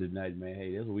dropping it tonight, man.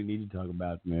 Hey, that's what we need to talk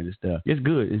about, man. This stuff. It's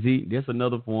good. See, that's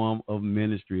another form of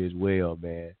ministry as well,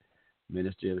 man.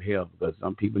 Ministry of health, because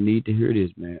some people need to hear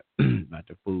this, man, about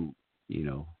the food,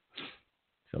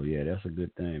 So yeah, that's a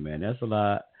good thing, man. That's a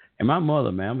lot. And my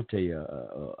mother, man, I'm gonna tell you,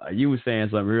 you were saying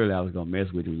something earlier. I was gonna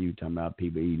mess with you. You talking about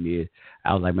people eating this.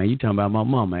 I was like, man, you talking about my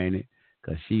mama, ain't it?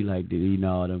 Cause she like to eat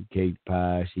all them cake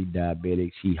pies. She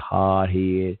diabetic. She hard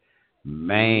head.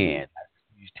 Man,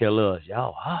 you tell us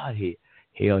y'all hard head.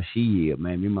 Hell, she is,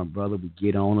 man. Me and my brother, we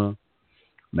get on her.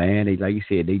 Man, they like you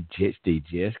said, they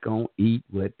just gonna eat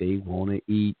what they wanna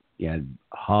eat. Yeah,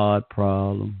 heart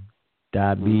problem,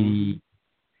 diabetes.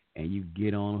 And you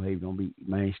get on them, hey, gonna be,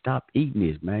 man, stop eating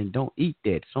this, man. Don't eat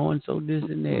that. So and so this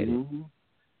and that.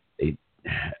 They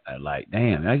like,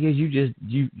 damn. I guess you just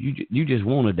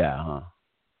want to die, huh?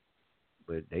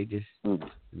 But they just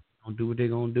don't do what they're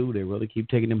gonna do. They rather keep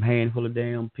taking them handful of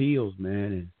damn pills,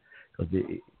 man, and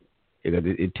because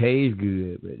it tastes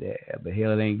good, but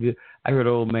hell, it ain't good. I heard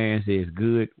an old man say it's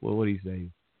good. Well, what did he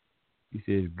say? He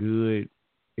says good.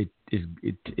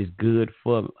 It's good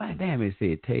for me. Why, damn, it said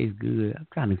it tastes good. I'm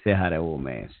trying to say how that old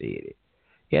man said it.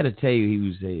 He had to tell you, he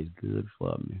would say it's good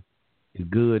for me. It's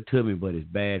good to me, but it's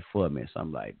bad for me, or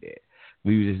something like that.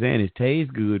 We was just saying it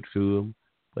tastes good to him,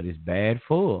 but it's bad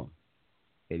for him.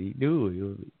 And he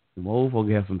do. The old folk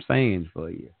have some sayings for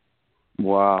you.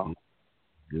 Wow.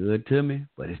 Good to me,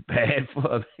 but it's bad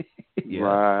for me.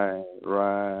 Yeah.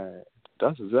 Right.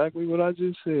 That's exactly what I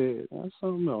just said. That's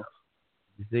something else.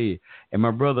 You see, and my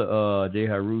brother J.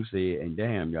 Haru said, and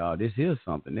damn, y'all, this is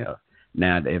something else.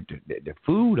 Now, if the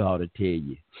food ought to tell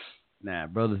you. Now,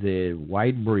 brother said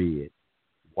white bread,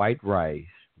 white rice,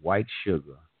 white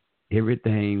sugar,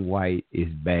 everything white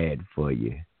is bad for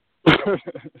you.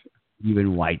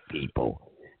 Even white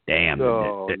people. Damn.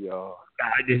 Oh, y'all.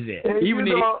 God, this is it. Even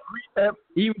the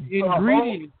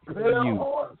ingredients for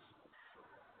you.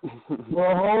 The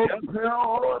whole pale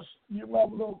horse, you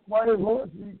remember those white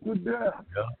horses you could do? Yeah.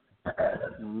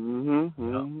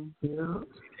 Yeah.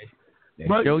 They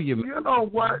But show you know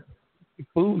what?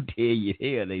 Food tell you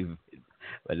here,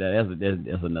 but that's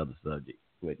another subject.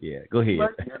 But yeah, go ahead.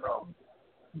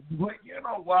 But you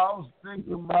know what I was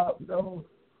thinking about though?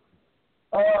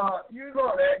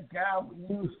 That guy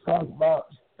we used to talk about,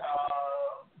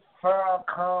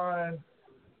 Farrakhan.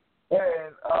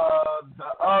 And the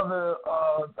other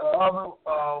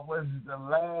was the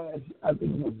last, I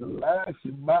think it was the last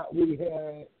spot we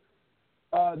had.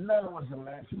 No, it was the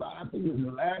last spot. I think it was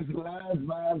the last Loins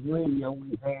Vibez Radio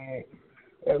we had.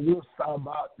 And we was talking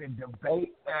about the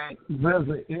debate that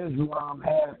President Islam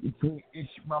had between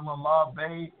Ishmael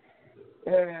Bey.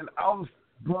 And I was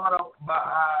brought up by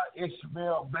how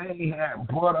Ishmael Bey had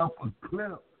brought up a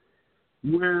clip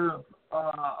where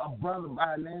a brother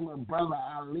by the name of Brother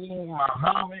Ali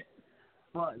Muhammad,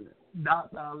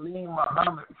 Dr. Ali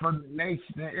Muhammad from the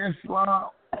Nation of Islam.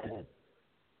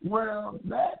 Well,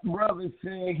 that brother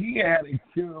said he had a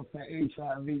cure for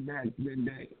HIV back in the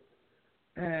day.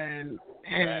 And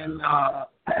I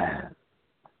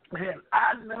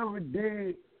never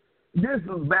did. This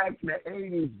was back in the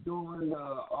 80s during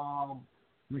the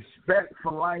Respect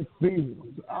for Life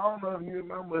films. I don't know if you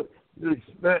remember the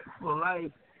Respect for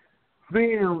Life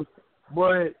films,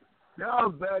 but that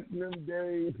was back in them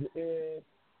days, and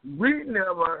we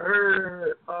never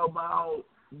heard about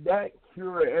that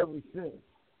cure ever since.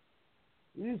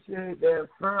 You said that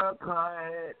Farrakhan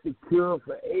had the cure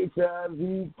for HIV,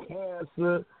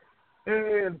 cancer,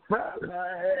 and Farrakhan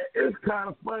had, it's kind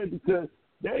of funny because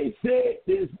they said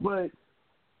this, but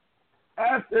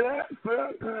after that,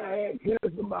 Farrakhan had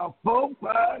cancer about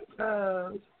 4-5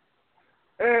 times,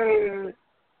 and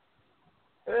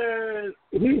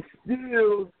he's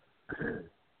still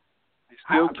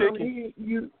kicking.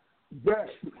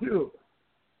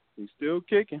 He's still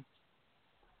kicking.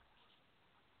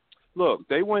 Look,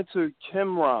 they went to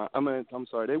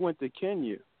they went to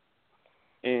Kenya,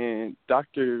 and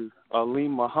Dr. Ali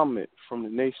Muhammad from the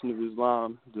Nation of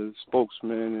Islam, the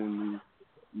spokesman and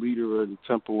leader of the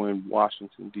temple in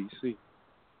Washington, D.C.,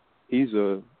 he's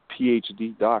a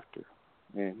PhD doctor,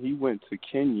 and he went to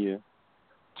Kenya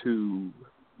to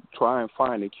try and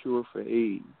find a cure for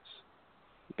AIDS.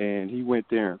 And he went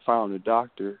there and found a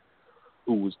doctor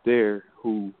who was there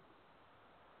who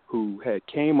had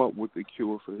came up with the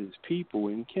cure for his people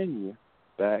in Kenya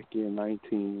back in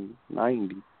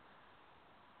 1990.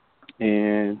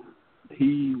 And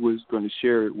he was going to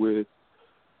share it with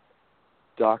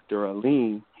Dr.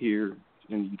 Alim here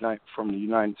from the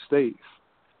United States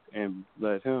and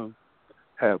let him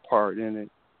have part in it.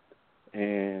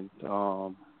 And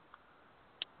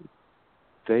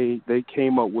they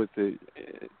came up with it.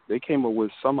 They came up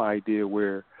with some idea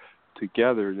where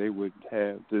together they would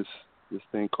have this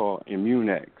thing called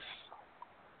Immunex,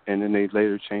 and then they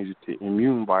later changed it to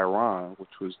Immune Viron,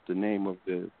 which was the name of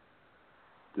the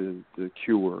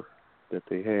cure that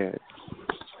they had.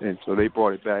 And so they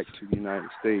brought it back to the United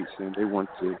States, and they went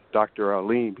to Dr.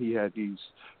 Aleem. He had these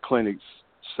clinics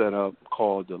set up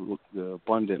called the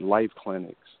Abundant Life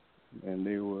Clinics, and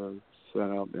they were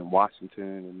set up in Washington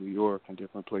and New York and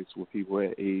different places where people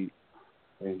had AIDS,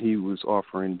 and he was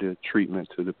offering the treatment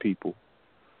to the people,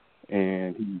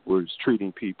 and he was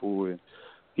treating people, and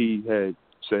he had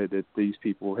said that these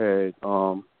people had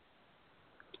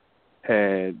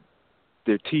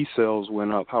their T cells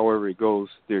went up. However it goes,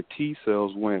 their T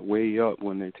cells went way up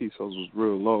when their T cells was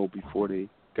real low before they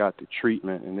got the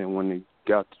treatment, and then when they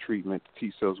got the treatment, the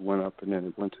T cells went up, and then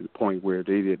it went to the point where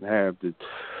they didn't have the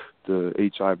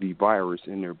HIV virus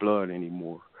in their blood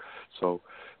anymore. So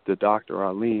the Dr.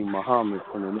 Aleem Muhammad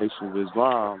from the Nation of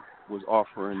Islam was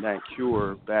offering that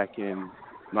cure back in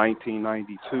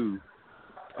 1992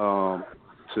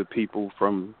 to people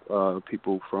from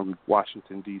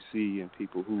Washington, D.C., and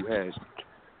people who had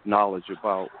knowledge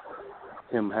about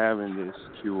him having this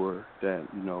cure, that,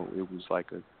 you know, it was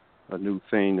like a new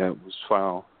thing that was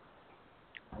found.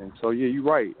 And so, yeah, you're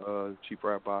right, Chief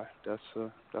Rabbi. That's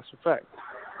a fact.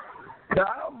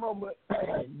 I remember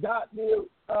Dr.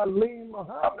 Ali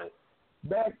Muhammad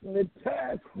back in the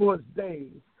task force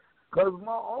days, because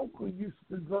my uncle used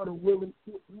to go to Willie.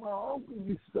 My uncle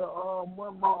used to,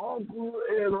 when my uncle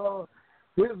and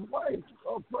his wife,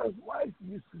 first wife,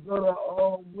 used to go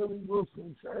to Willie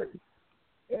Wilson Church,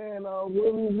 and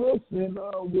Willie Wilson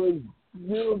was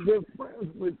real good friends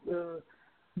with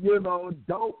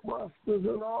dope busters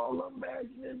and all of them back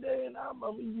in the day. And I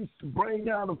remember he used to bring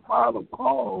out the final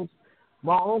calls.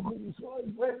 My uncle used to always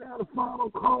bring out the final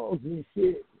calls and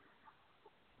shit.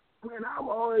 And I've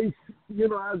always, as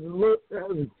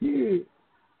a kid,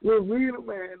 with Rita,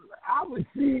 man, I would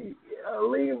see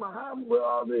Ali Muhammad with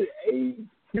all this AIDS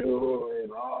cure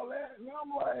and all that. And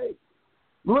I'm like,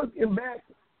 looking back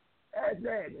at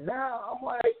that now, I'm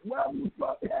like, what the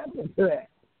fuck happened to that?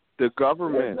 The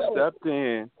government stepped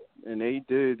in, and they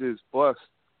did this bust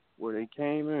where they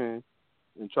came in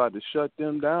and tried to shut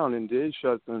them down, and did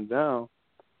shut them down,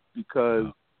 because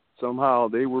somehow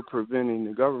they were preventing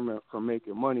the government from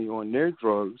making money on their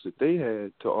drugs that they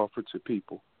had to offer to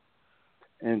people.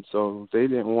 And so they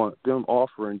didn't want them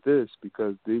offering this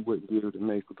because they wouldn't be able to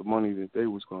make the money that they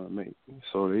was going to make.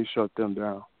 So they shut them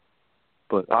down.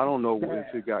 But I don't know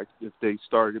if they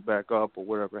started back up or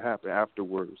whatever happened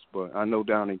afterwards. But I know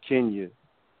down in Kenya,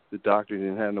 the doctor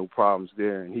didn't have no problems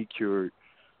there, and he cured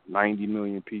 90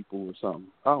 million people or something.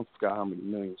 I don't forget how many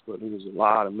millions, but there was a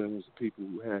lot of millions of people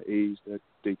who had AIDS that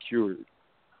they cured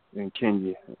in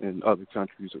Kenya and other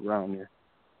countries around there.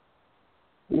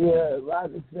 Yeah,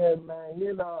 like I said, man,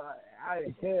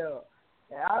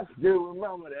 I still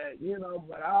remember that,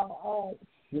 but I don't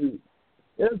shoot.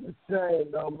 It's a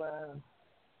shame, though, man.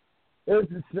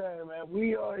 It's a shame, man.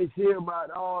 We always hear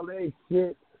about all that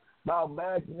shit about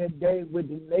back in the day with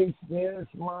the Nation of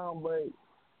Islam, but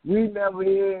we never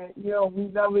hear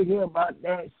about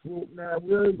that shit now.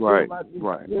 We always hear about this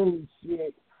silly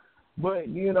shit. But,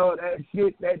 that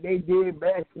shit that they did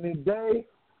back in the day,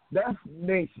 that's the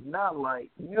nation not like.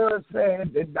 You know what I'm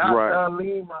saying? The Dr.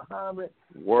 Ali Muhammad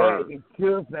had the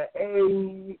cure for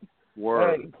AIDS,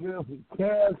 had the cure for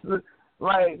cancer.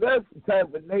 Like, that's the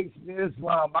type of Nation of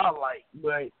Islam I like.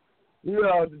 But,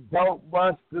 the dope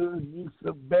busters used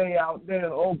to be out there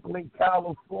in Oakland,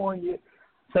 California,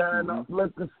 tearing up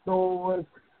liquor stores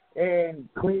and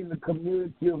clean the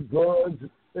community of drugs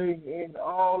and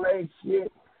all that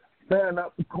shit, tearing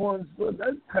up the corner store.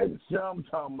 That's the type of shit I'm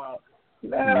talking about.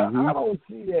 Now, I don't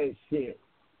see that shit.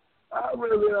 I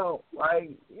really don't.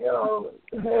 Like,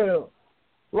 hell.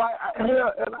 Like,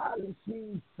 and I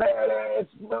see fat-ass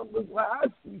members. Like, I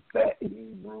see fat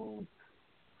Hebrews,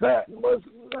 fat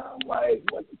Muslims. I'm like,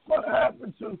 what the fuck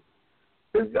happened to?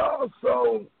 Is y'all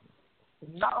so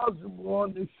knowledgeable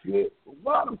on this shit?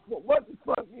 What the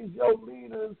fuck is your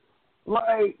leaders?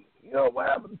 Like, what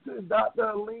happened to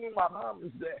Dr. Ali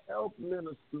Muhammad, the health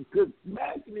minister? Because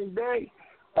back in the day,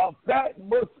 a fat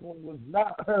Muslim was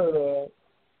not heard of.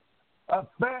 A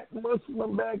fat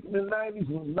Muslim back in the 90s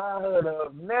was not heard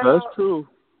of. Now, that's true.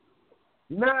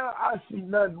 Now I see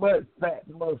nothing but fat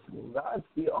Muslims. I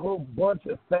see a whole bunch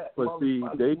of fat Muslims.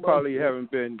 But see, they probably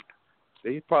haven't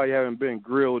been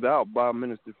grilled out by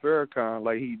Minister Farrakhan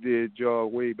like he did y'all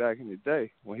way back in the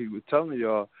day when he was telling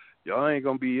y'all ain't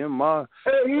gonna be in my.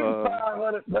 Hey, he's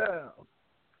 500 pounds.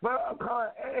 Farrakhan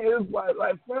and his wife,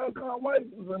 like Farrakhan wife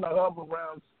was in a hub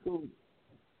around school.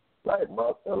 Like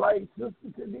Sister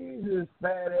Khadija is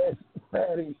fat as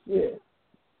shit.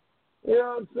 You know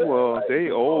what I'm saying? Well, like, they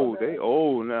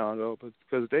old now though,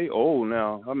 because they old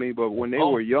now. I mean, but when they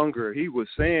were younger, he was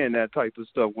saying that type of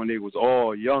stuff when they was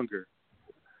all younger.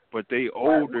 but they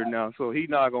older now, so he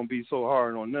not gonna be so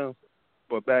hard on them.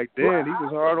 But back then, he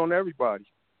was hard on everybody.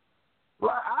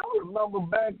 Well, I remember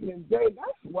back in the day.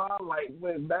 That's why, like,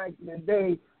 when back in the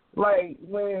day, like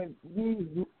when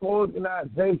these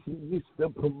organizations used to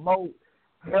promote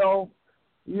health,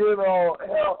 you know,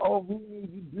 oh, we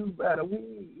need to do better. We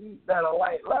need to eat better.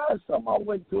 Like last time I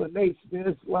went to a Nation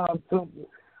Islam temple,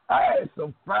 I had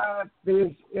some fried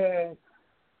fish and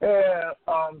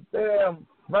damn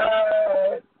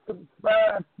fried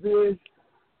fish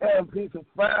and a piece of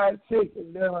fried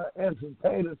chicken dinner and some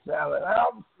potato salad.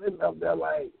 I'm sitting up there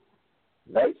like,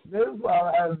 Nation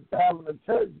Islam has having a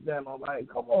church dinner. Like,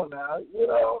 come on now, you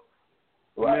know.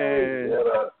 Like, man, you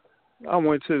know. I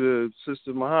went to the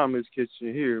Sister Muhammad's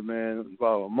kitchen here, man,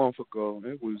 about a month ago.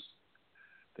 I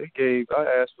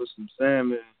asked for some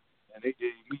salmon, and they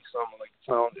gave me something like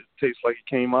sound that tastes like it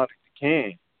came out of the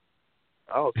can.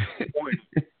 I was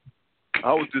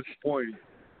disappointed.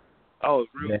 I was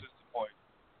real disappointed.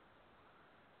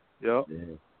 Yep.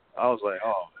 Yeah. I was like,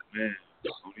 oh, man.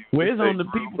 Well, it's on the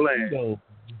people too, though.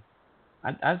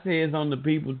 I say it's on the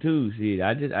people too. Shit,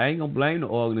 I ain't gonna blame the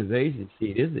organization.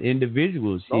 Shit, it's the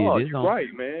individual. Shit, oh, it's you're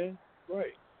right, man.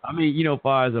 Right. I mean, you know, as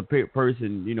far as a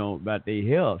person, you know, about their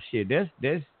health, shit,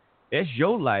 that's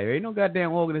your life. Ain't no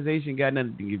goddamn organization got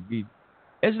nothing to be.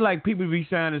 It's like people be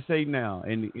trying to say now,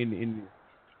 in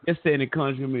let's say in the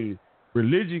country, I mean,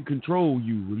 religion control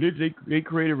you. Religion, they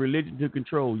created religion to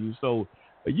control you. So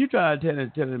you try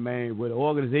to tell the man, well, the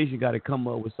organization got to come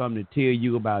up with something to tell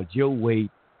you about your weight,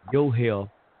 your health,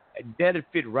 and that'll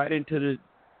fit right into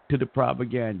the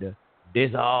propaganda.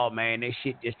 This all, man, that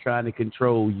shit just trying to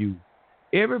control you.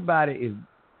 Everybody is,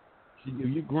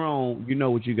 you're grown, you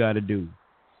know what you got to do.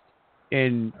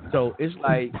 And so it's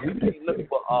like, you can't look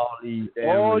for all these.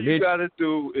 All you got to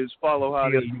do is follow how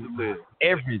they live.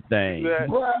 Everything.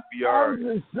 Well, I'm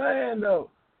just saying, though.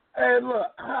 Hey, look,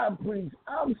 high priest,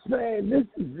 I'm saying this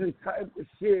is the type of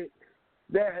shit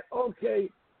that, okay,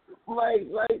 like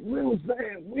we were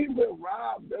saying, we've been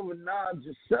robbed of a knowledge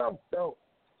of self, though.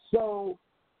 So,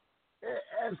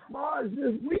 as far as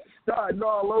this, we starting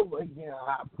all over again,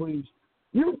 high priest.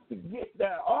 You forget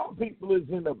that all people is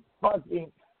in the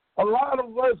fucking, a lot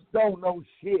of us don't know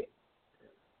shit.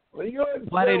 Well,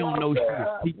 why they don't know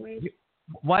shit?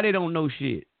 Why they don't know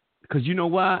shit? Because you know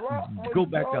why? Go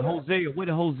back to Hosea. What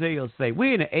did Hosea say?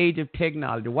 We're in the age of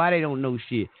technology. Why they don't know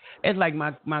shit? It's like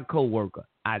my coworker.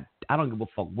 I don't give a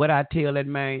fuck what I tell that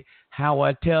man, how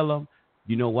I tell him.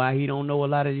 You know why he don't know a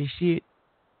lot of this shit?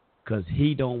 Because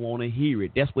he don't want to hear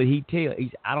it. That's what he tell.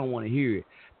 I don't want to hear it.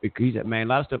 Because he said, man, a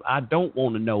lot of stuff I don't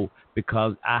want to know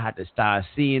because I had to start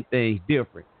seeing things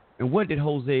different. And what did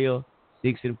Hosea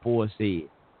 6:4 say?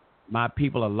 My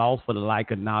people are lost for the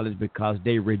lack of knowledge because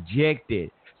they reject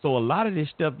it. So a lot of this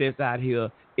stuff that's out here,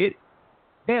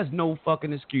 there's no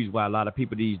fucking excuse why a lot of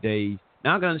people these days.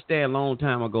 Now I can understand a long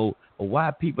time ago, but why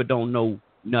people don't know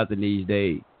nothing these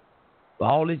days. But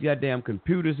all these goddamn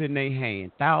computers in their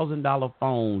hand, $1,000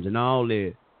 phones and all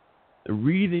that. The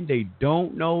reason they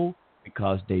don't know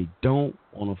because they don't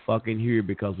want to fucking hear it.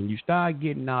 Because when you start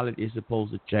getting knowledge, it's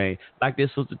supposed to change. Like this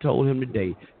sister told him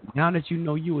today. Now that you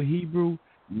know you a Hebrew,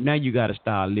 now you got to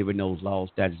start living those laws,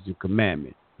 statutes, and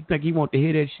commandments. You think he want to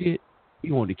hear that shit?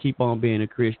 He want to keep on being a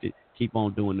Christian, keep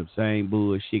on doing the same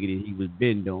bullshit that he was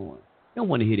been doing. He don't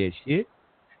want to hear that shit.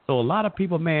 So a lot of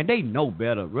people, man, they know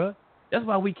better, bruh. That's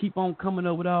why we keep on coming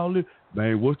up with all this.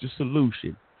 Man, what's the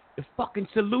solution? The fucking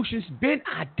solution's been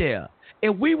out there.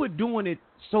 And we were doing it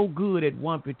so good at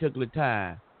one particular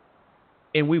time.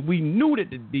 And we knew that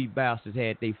these bastards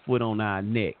had their foot on our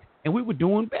neck. And we were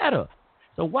doing better.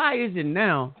 So why is it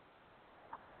now?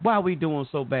 Why are we doing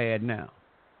so bad now?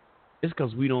 It's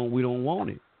because we don't want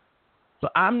it. So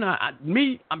I'm not,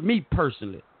 me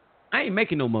personally, I ain't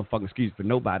making no motherfucking excuse for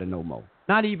nobody no more.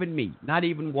 Not even me. Not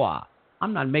even why.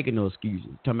 I'm not making no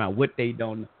excuses. Talking about what they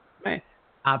don't know. Man,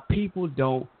 our people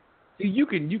don't. See, you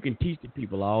can teach the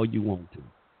people all you want to.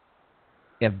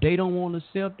 If they don't want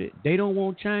to accept it, they don't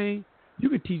want change, you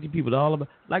can teach the people all about.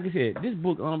 Like I said, this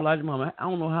book, Elijah Mama, I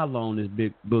don't know how long this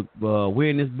big book,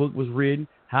 when this book was written,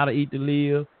 How to Eat to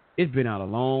Live. It's been out a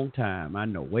long time. I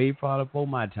know, way far before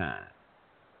my time.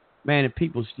 Man, if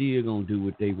people still gonna do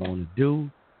what they want to do,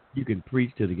 you can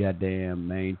preach to the goddamn,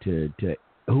 man, to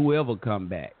whoever come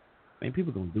back. Man,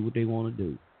 people gonna do what they want to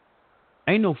do.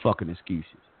 Ain't no fucking excuses.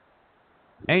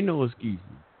 Ain't no excuses.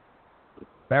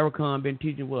 Farrakhan been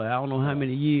teaching, I don't know how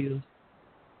many years.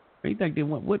 You think they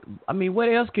want what? I mean, what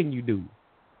else can you do?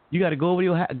 You got to go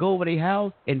over their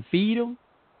house and feed them.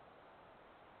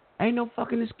 Ain't no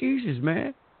fucking excuses,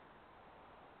 man.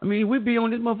 I mean, we be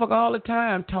on this motherfucker all the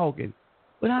time talking.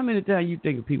 But how many times you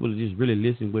think people just really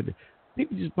listen with it?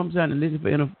 People just come down and listen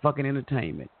for fucking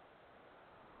entertainment.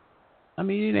 I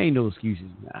mean, it ain't no excuses.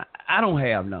 I don't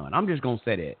have none. I'm just going to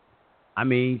say that. I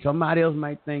mean, somebody else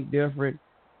might think different.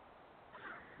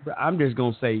 But I'm just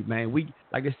going to say, man,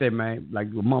 like I said, man,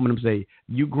 like mom and them say,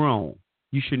 you grown.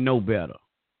 You should know better.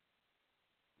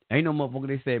 Ain't no motherfucker,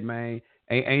 they said, man,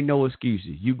 ain't no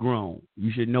excuses. You grown.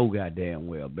 You should know goddamn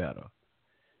well better.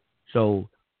 So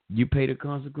you pay the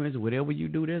consequences. Whatever you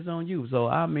do, that's on you. So,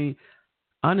 I mean,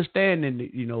 understanding,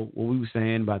 you know, what we were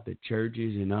saying about the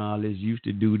churches and all this used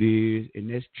to do this,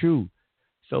 and that's true.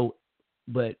 So,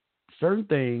 but certain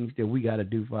things that we got to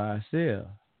do for ourselves.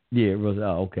 Yeah, brother.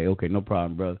 Oh, okay, no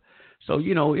problem, brother. So,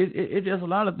 you know, it's just a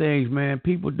lot of things, man,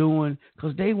 people doing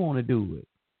because they want to do it.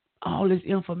 All this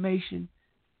information.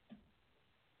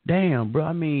 Damn, bro.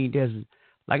 I mean, there's,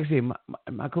 like I said,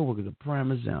 my coworker's a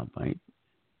prime example.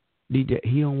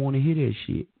 He don't want to hear that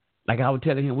shit. Like I was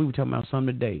telling him, we were talking about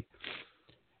something today.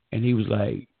 And he was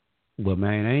like, well,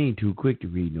 man, I ain't too quick to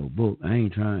read no book. I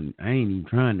ain't even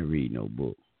trying to read no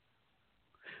book.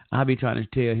 I be trying to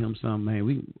tell him something,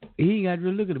 man. He ain't got to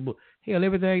really look at the book. Hell,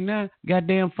 everything now,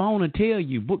 goddamn phone will tell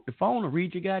you. Book the phone will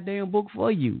read your goddamn book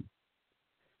for you.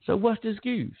 So what's the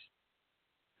excuse?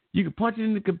 You can punch it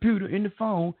in the computer, in the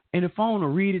phone, and the phone will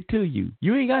read it to you.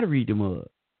 You ain't got to read them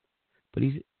up. But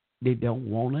they don't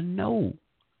want to know.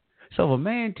 So if a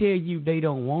man tell you they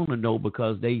don't want to know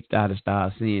because they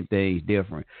start seeing things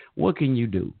different, what can you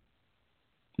do?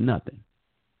 Nothing.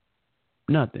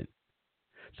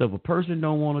 So if a person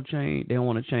don't want to change, they don't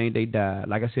want to change, they die.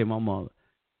 Like I said, my mother,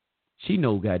 she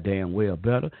know goddamn well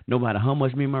better. No matter how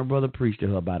much me and my brother preach to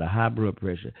her about her high blood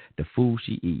pressure, the food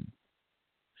she eat,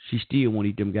 she still won't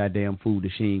eat them goddamn food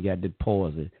that she ain't got the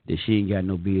poison, that she ain't got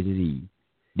no business eating.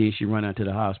 Then she run out to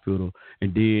the hospital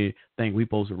and then think we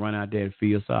supposed to run out there and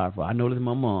feel sorry for her. I know this is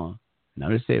my mom. Now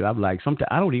they said, I'm like, sometimes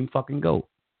I don't even fucking go.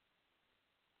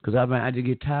 Because I just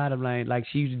get tired of like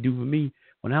she used to do for me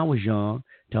when I was young.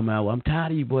 Tell me, well, I'm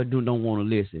tired of you boys don't want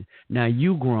to listen. Now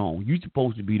you grown. You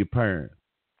supposed to be the parent.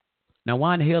 Now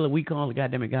why in the hell are we calling the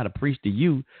goddamn guy to preach to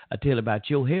you or tell about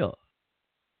your health?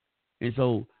 And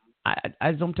so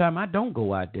I sometimes I don't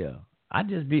go out there. I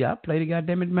play the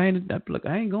goddamn it, man. Look,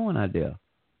 I ain't going out there.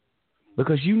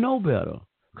 Because you know better.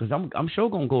 Because I'm sure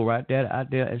going to go out there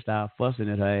and start fussing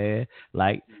at her ass.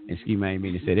 Like, and excuse me, I ain't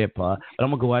mean to say that part. But I'm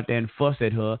going to go out there and fuss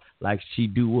at her like she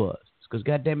do us. Because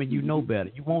goddamn it, you know better.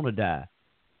 You want to die.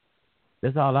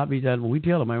 That's all I be telling. When we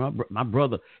tell her, man, my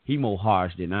brother, he more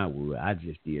harsh than I would. I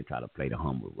just did try to play the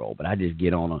humble role. But I just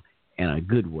get on her in a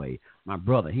good way. My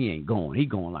brother, he ain't going. He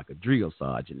going like a drill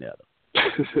sergeant at her.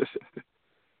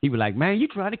 He be like, man, you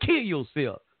trying to kill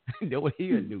yourself. That's what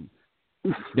he'll do.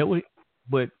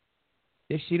 But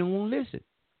that she don't want to listen.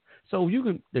 So you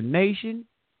can, the nation,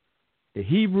 the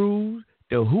Hebrews,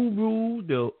 the Hoobrews,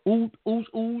 the Oos,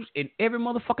 and every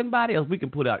motherfucking body else, we can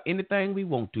put out anything we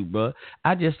want to, bro.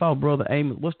 I just saw brother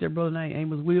Amos. What's their brother name?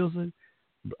 Amos Wilson.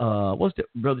 What's the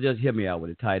brother? Just help me out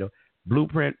with the title.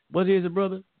 Blueprint. What is it,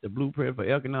 brother? The Blueprint for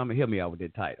Economic. Help me out with the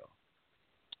title.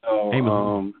 Oh,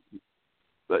 Amos.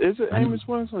 Is it Amos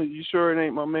Wilson? You sure it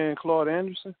ain't my man Claude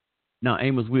Anderson? No,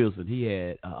 Amos Wilson. He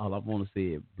had all I want to say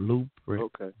is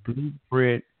Blueprint. Okay.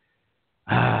 Blueprint.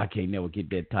 I can't never get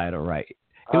that title right.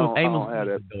 It was Amos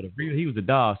Wilson, though. He was the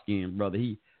dark skinned brother.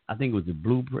 I think it was the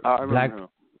Blueprint. I remember him.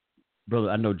 Brother,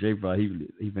 I know Jay Bro, he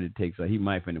finna take, so he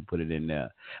might finna put it in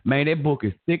there. Man, that book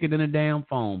is thicker than a damn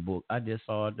phone book. I just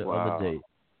saw it the other day.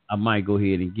 I might go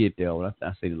ahead and get there. I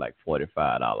said it's like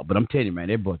 $45. But I'm telling you, man,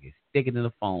 that book is thicker than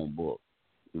a phone book.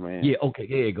 Man. Yeah, okay,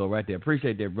 there you go, right there.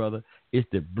 Appreciate that, brother. It's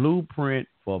the Blueprint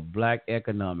for Black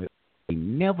Economics. We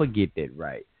never get that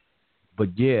right.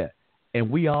 But yeah,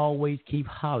 and we always keep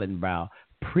hollering about,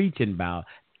 preaching about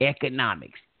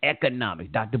economics.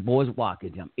 Dr. Boyce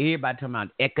Watkins, everybody talking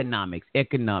about economics.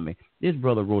 This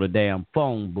brother wrote a damn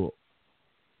phone book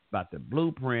about the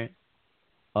blueprint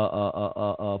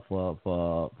for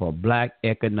Black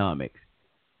economics.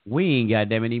 We ain't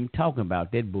goddamn it even talking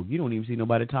about that book. You don't even see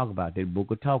nobody talk about that book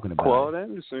or talking about Claude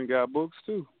Anderson got books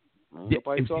too.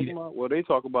 Nobody talking about. Well, they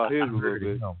talk about his a little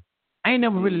bit. I ain't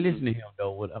never really listened to him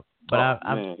though, but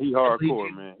man, he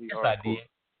hardcore, man. He hardcore. I did.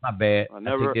 My bad.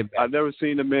 I never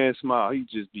seen the man smile. He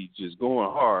just going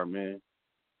hard, man.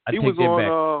 He was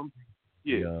on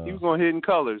he was on Hidden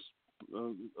Colors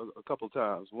a couple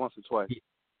times, once or twice.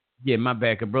 Yeah, my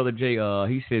bad. Brother Jay,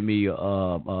 he sent me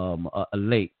a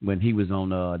link when he was on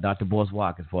Dr. Boyce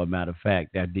Watkins. For a matter of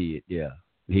fact, I did. Yeah,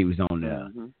 he was on there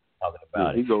talking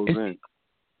about it. He goes in.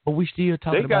 But we still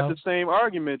talking about. They got the same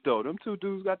argument though. Them two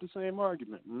dudes got the same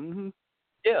argument. Mm-hmm.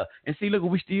 Yeah, and see, look,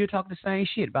 we still talk the same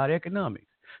shit about economics.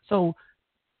 So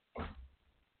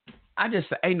I just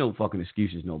say ain't no fucking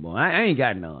excuses no more. I ain't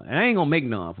got none, and I ain't gonna make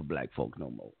none for black folks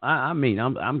no more. I mean,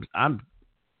 I'm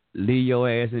leave your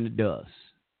ass in the dust.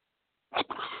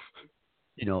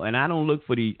 You know, and I don't look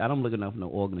enough for no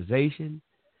organization,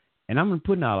 and I'm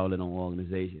putting out all that on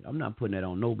organization. I'm not putting that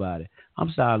on nobody. I'm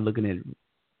starting looking at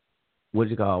what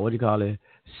you call it,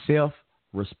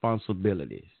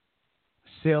 self-responsibilities.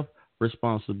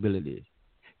 Self-responsibilities.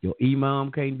 Your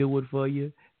imam can't do it for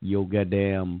you. Your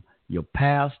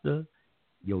pastor,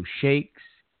 your sheikhs,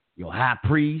 your high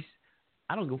priest.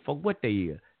 I don't give a fuck what they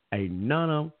is. Ain't none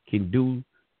of them can do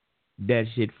that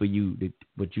shit for you,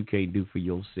 but you can't do for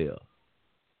yourself.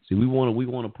 See, we want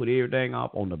to put everything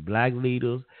off on the black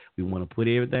leaders. We want to put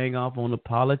everything off on the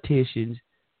politicians.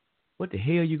 What the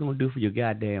hell you gonna do for your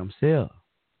goddamn self?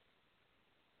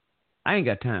 I ain't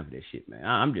got time for this shit, man.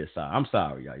 I'm just sorry. I'm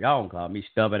sorry, y'all. Y'all don't call me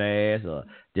stubborn ass or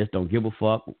just don't give a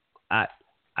fuck. I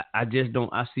just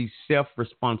don't. I see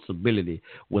self-responsibility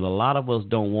what a lot of us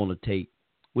don't want to take.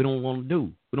 We don't want to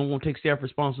do. We don't want to take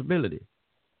self-responsibility.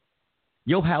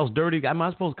 Your house dirty. Am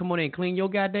I supposed to come on in and clean your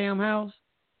goddamn house?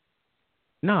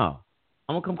 No.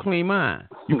 I'm going to come clean mine.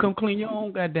 You come clean your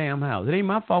own goddamn house. It ain't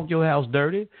my fault your house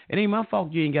dirty. It ain't my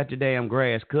fault you ain't got your damn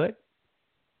grass cut.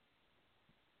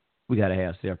 We got to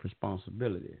have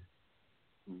self-responsibility.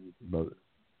 But,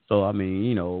 so, I mean,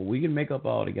 you know, we can make up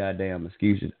all the goddamn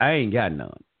excuses. I ain't got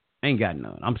none.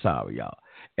 I'm sorry, y'all.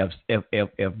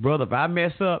 If brother, if I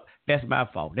mess up, that's my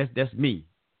fault. That's me.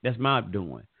 That's my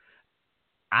doing.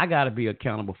 I got to be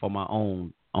accountable for my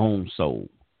own soul.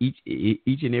 Each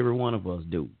and every one of us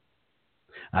do.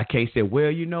 I can't say, well,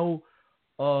 you know,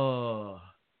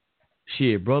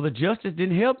 shit, Brother Justice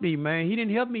didn't help me, man. He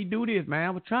didn't help me do this, man. I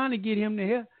was trying to get him to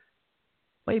help.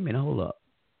 Wait a minute, hold up.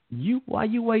 Why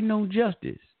you waiting on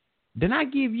justice? Didn't I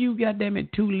give you, goddamn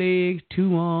it, 2 legs,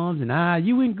 2 arms, and eyes?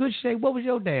 You in good shape. What was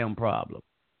your damn problem?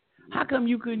 How come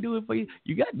you couldn't do it for you?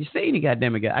 You seen it,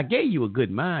 goddamn it. I gave you a good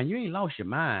mind. You ain't lost your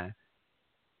mind.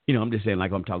 You know, I'm just saying,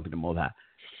 like I'm talking to the Most High.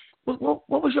 What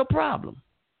was your problem?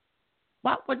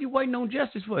 What you waiting on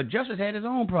justice for? Justice had his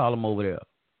own problem over there.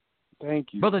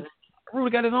 Thank you. Brother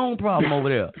Rudy got his own problem over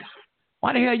there.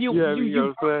 Why the hell you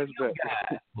flashback.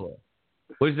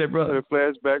 What is that, brother?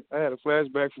 I had a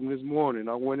flashback from this morning.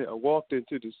 I walked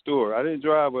into the store. I didn't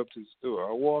drive up to the store.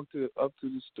 I walked up to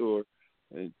the store,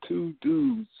 and 2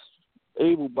 dudes,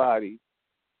 able-bodied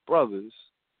brothers,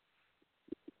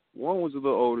 one was a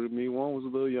little older than me, one was a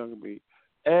little younger than me,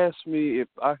 asked me if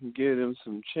I can get them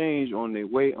some change on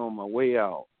my way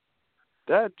out.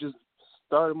 That just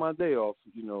started my day off,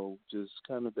 you know, just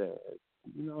kind of bad.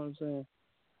 You know what I'm saying?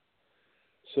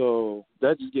 So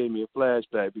that just gave me a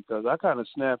flashback because I kind of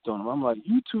snapped on them. I'm like,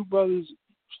 you 2 brothers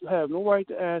have no right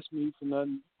to ask me for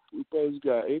nothing. You brothers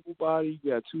got able body,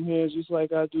 you got 2 hands just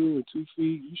like I do and 2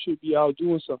 feet. You should be out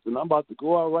doing something. I'm about to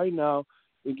go out right now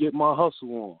and get my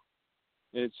hustle on.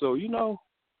 And so, you know,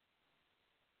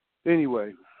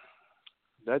 anyway,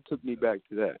 that took me back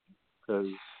to that because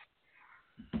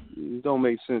it don't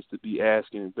make sense to be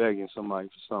asking and begging somebody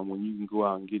for something when you can go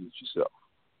out and get it yourself.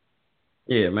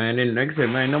 Yeah, man. And like I said,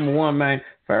 man, number one, man,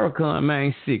 Farrakhan,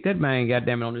 man, sick. That man,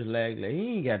 goddamn it, on this leg. He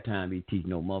ain't got time to be teaching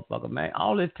no motherfucker, man.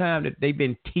 All this time that they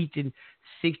been teaching,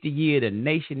 60 years, the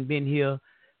nation been here.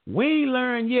 We ain't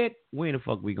learned yet. When the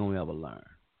fuck we gonna ever learn?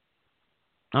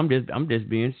 I'm just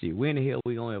being serious. When the hell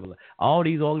we gonna ever learn? All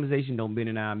these organizations don't been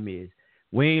in our midst.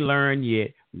 We ain't learned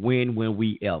yet. When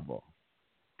we ever?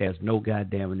 There's no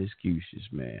goddamn excuses,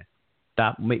 man.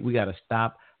 We gotta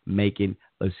stop making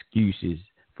excuses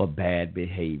for bad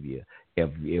behavior.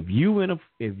 If you in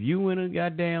a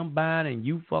goddamn bind and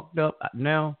you fucked up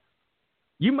now,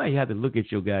 you might have to look at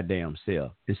your goddamn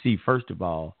self to see, first of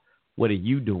all, what are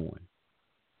you doing?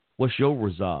 What's your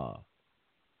resolve?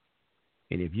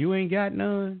 And if you ain't got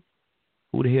none,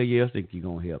 who the hell you else think you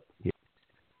gonna help?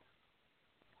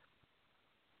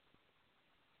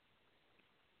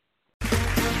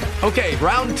 Okay,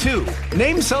 round 2.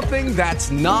 Name something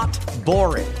that's not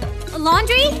boring. A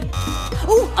laundry?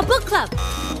 Ooh, a book club.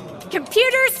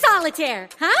 Computer solitaire,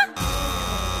 huh?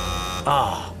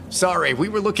 Ah, sorry, we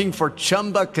were looking for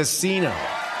Chumba Casino.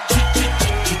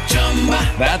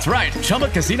 That's right,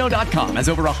 ChumbaCasino.com has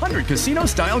over 100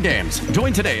 casino-style games.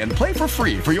 Join today and play for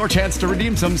free for your chance to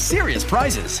redeem some serious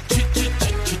prizes.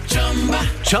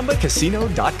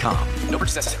 ChumbaCasino.com. No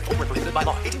purchase necessary. Void where prohibited by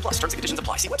law. 18+ terms and conditions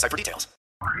apply. See website for details.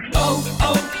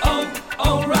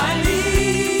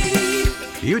 O'Reilly.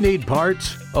 You need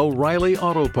parts? O'Reilly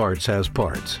Auto Parts has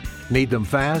parts. Need them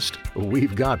fast?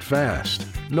 We've got fast.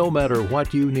 No matter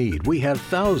what you need, we have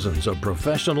thousands of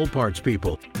professional parts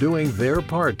people doing their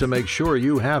part to make sure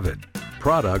you have it.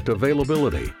 product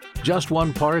availability. Just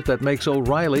one part that makes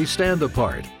O'Reilly stand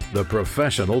apart. The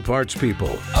professional parts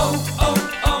people.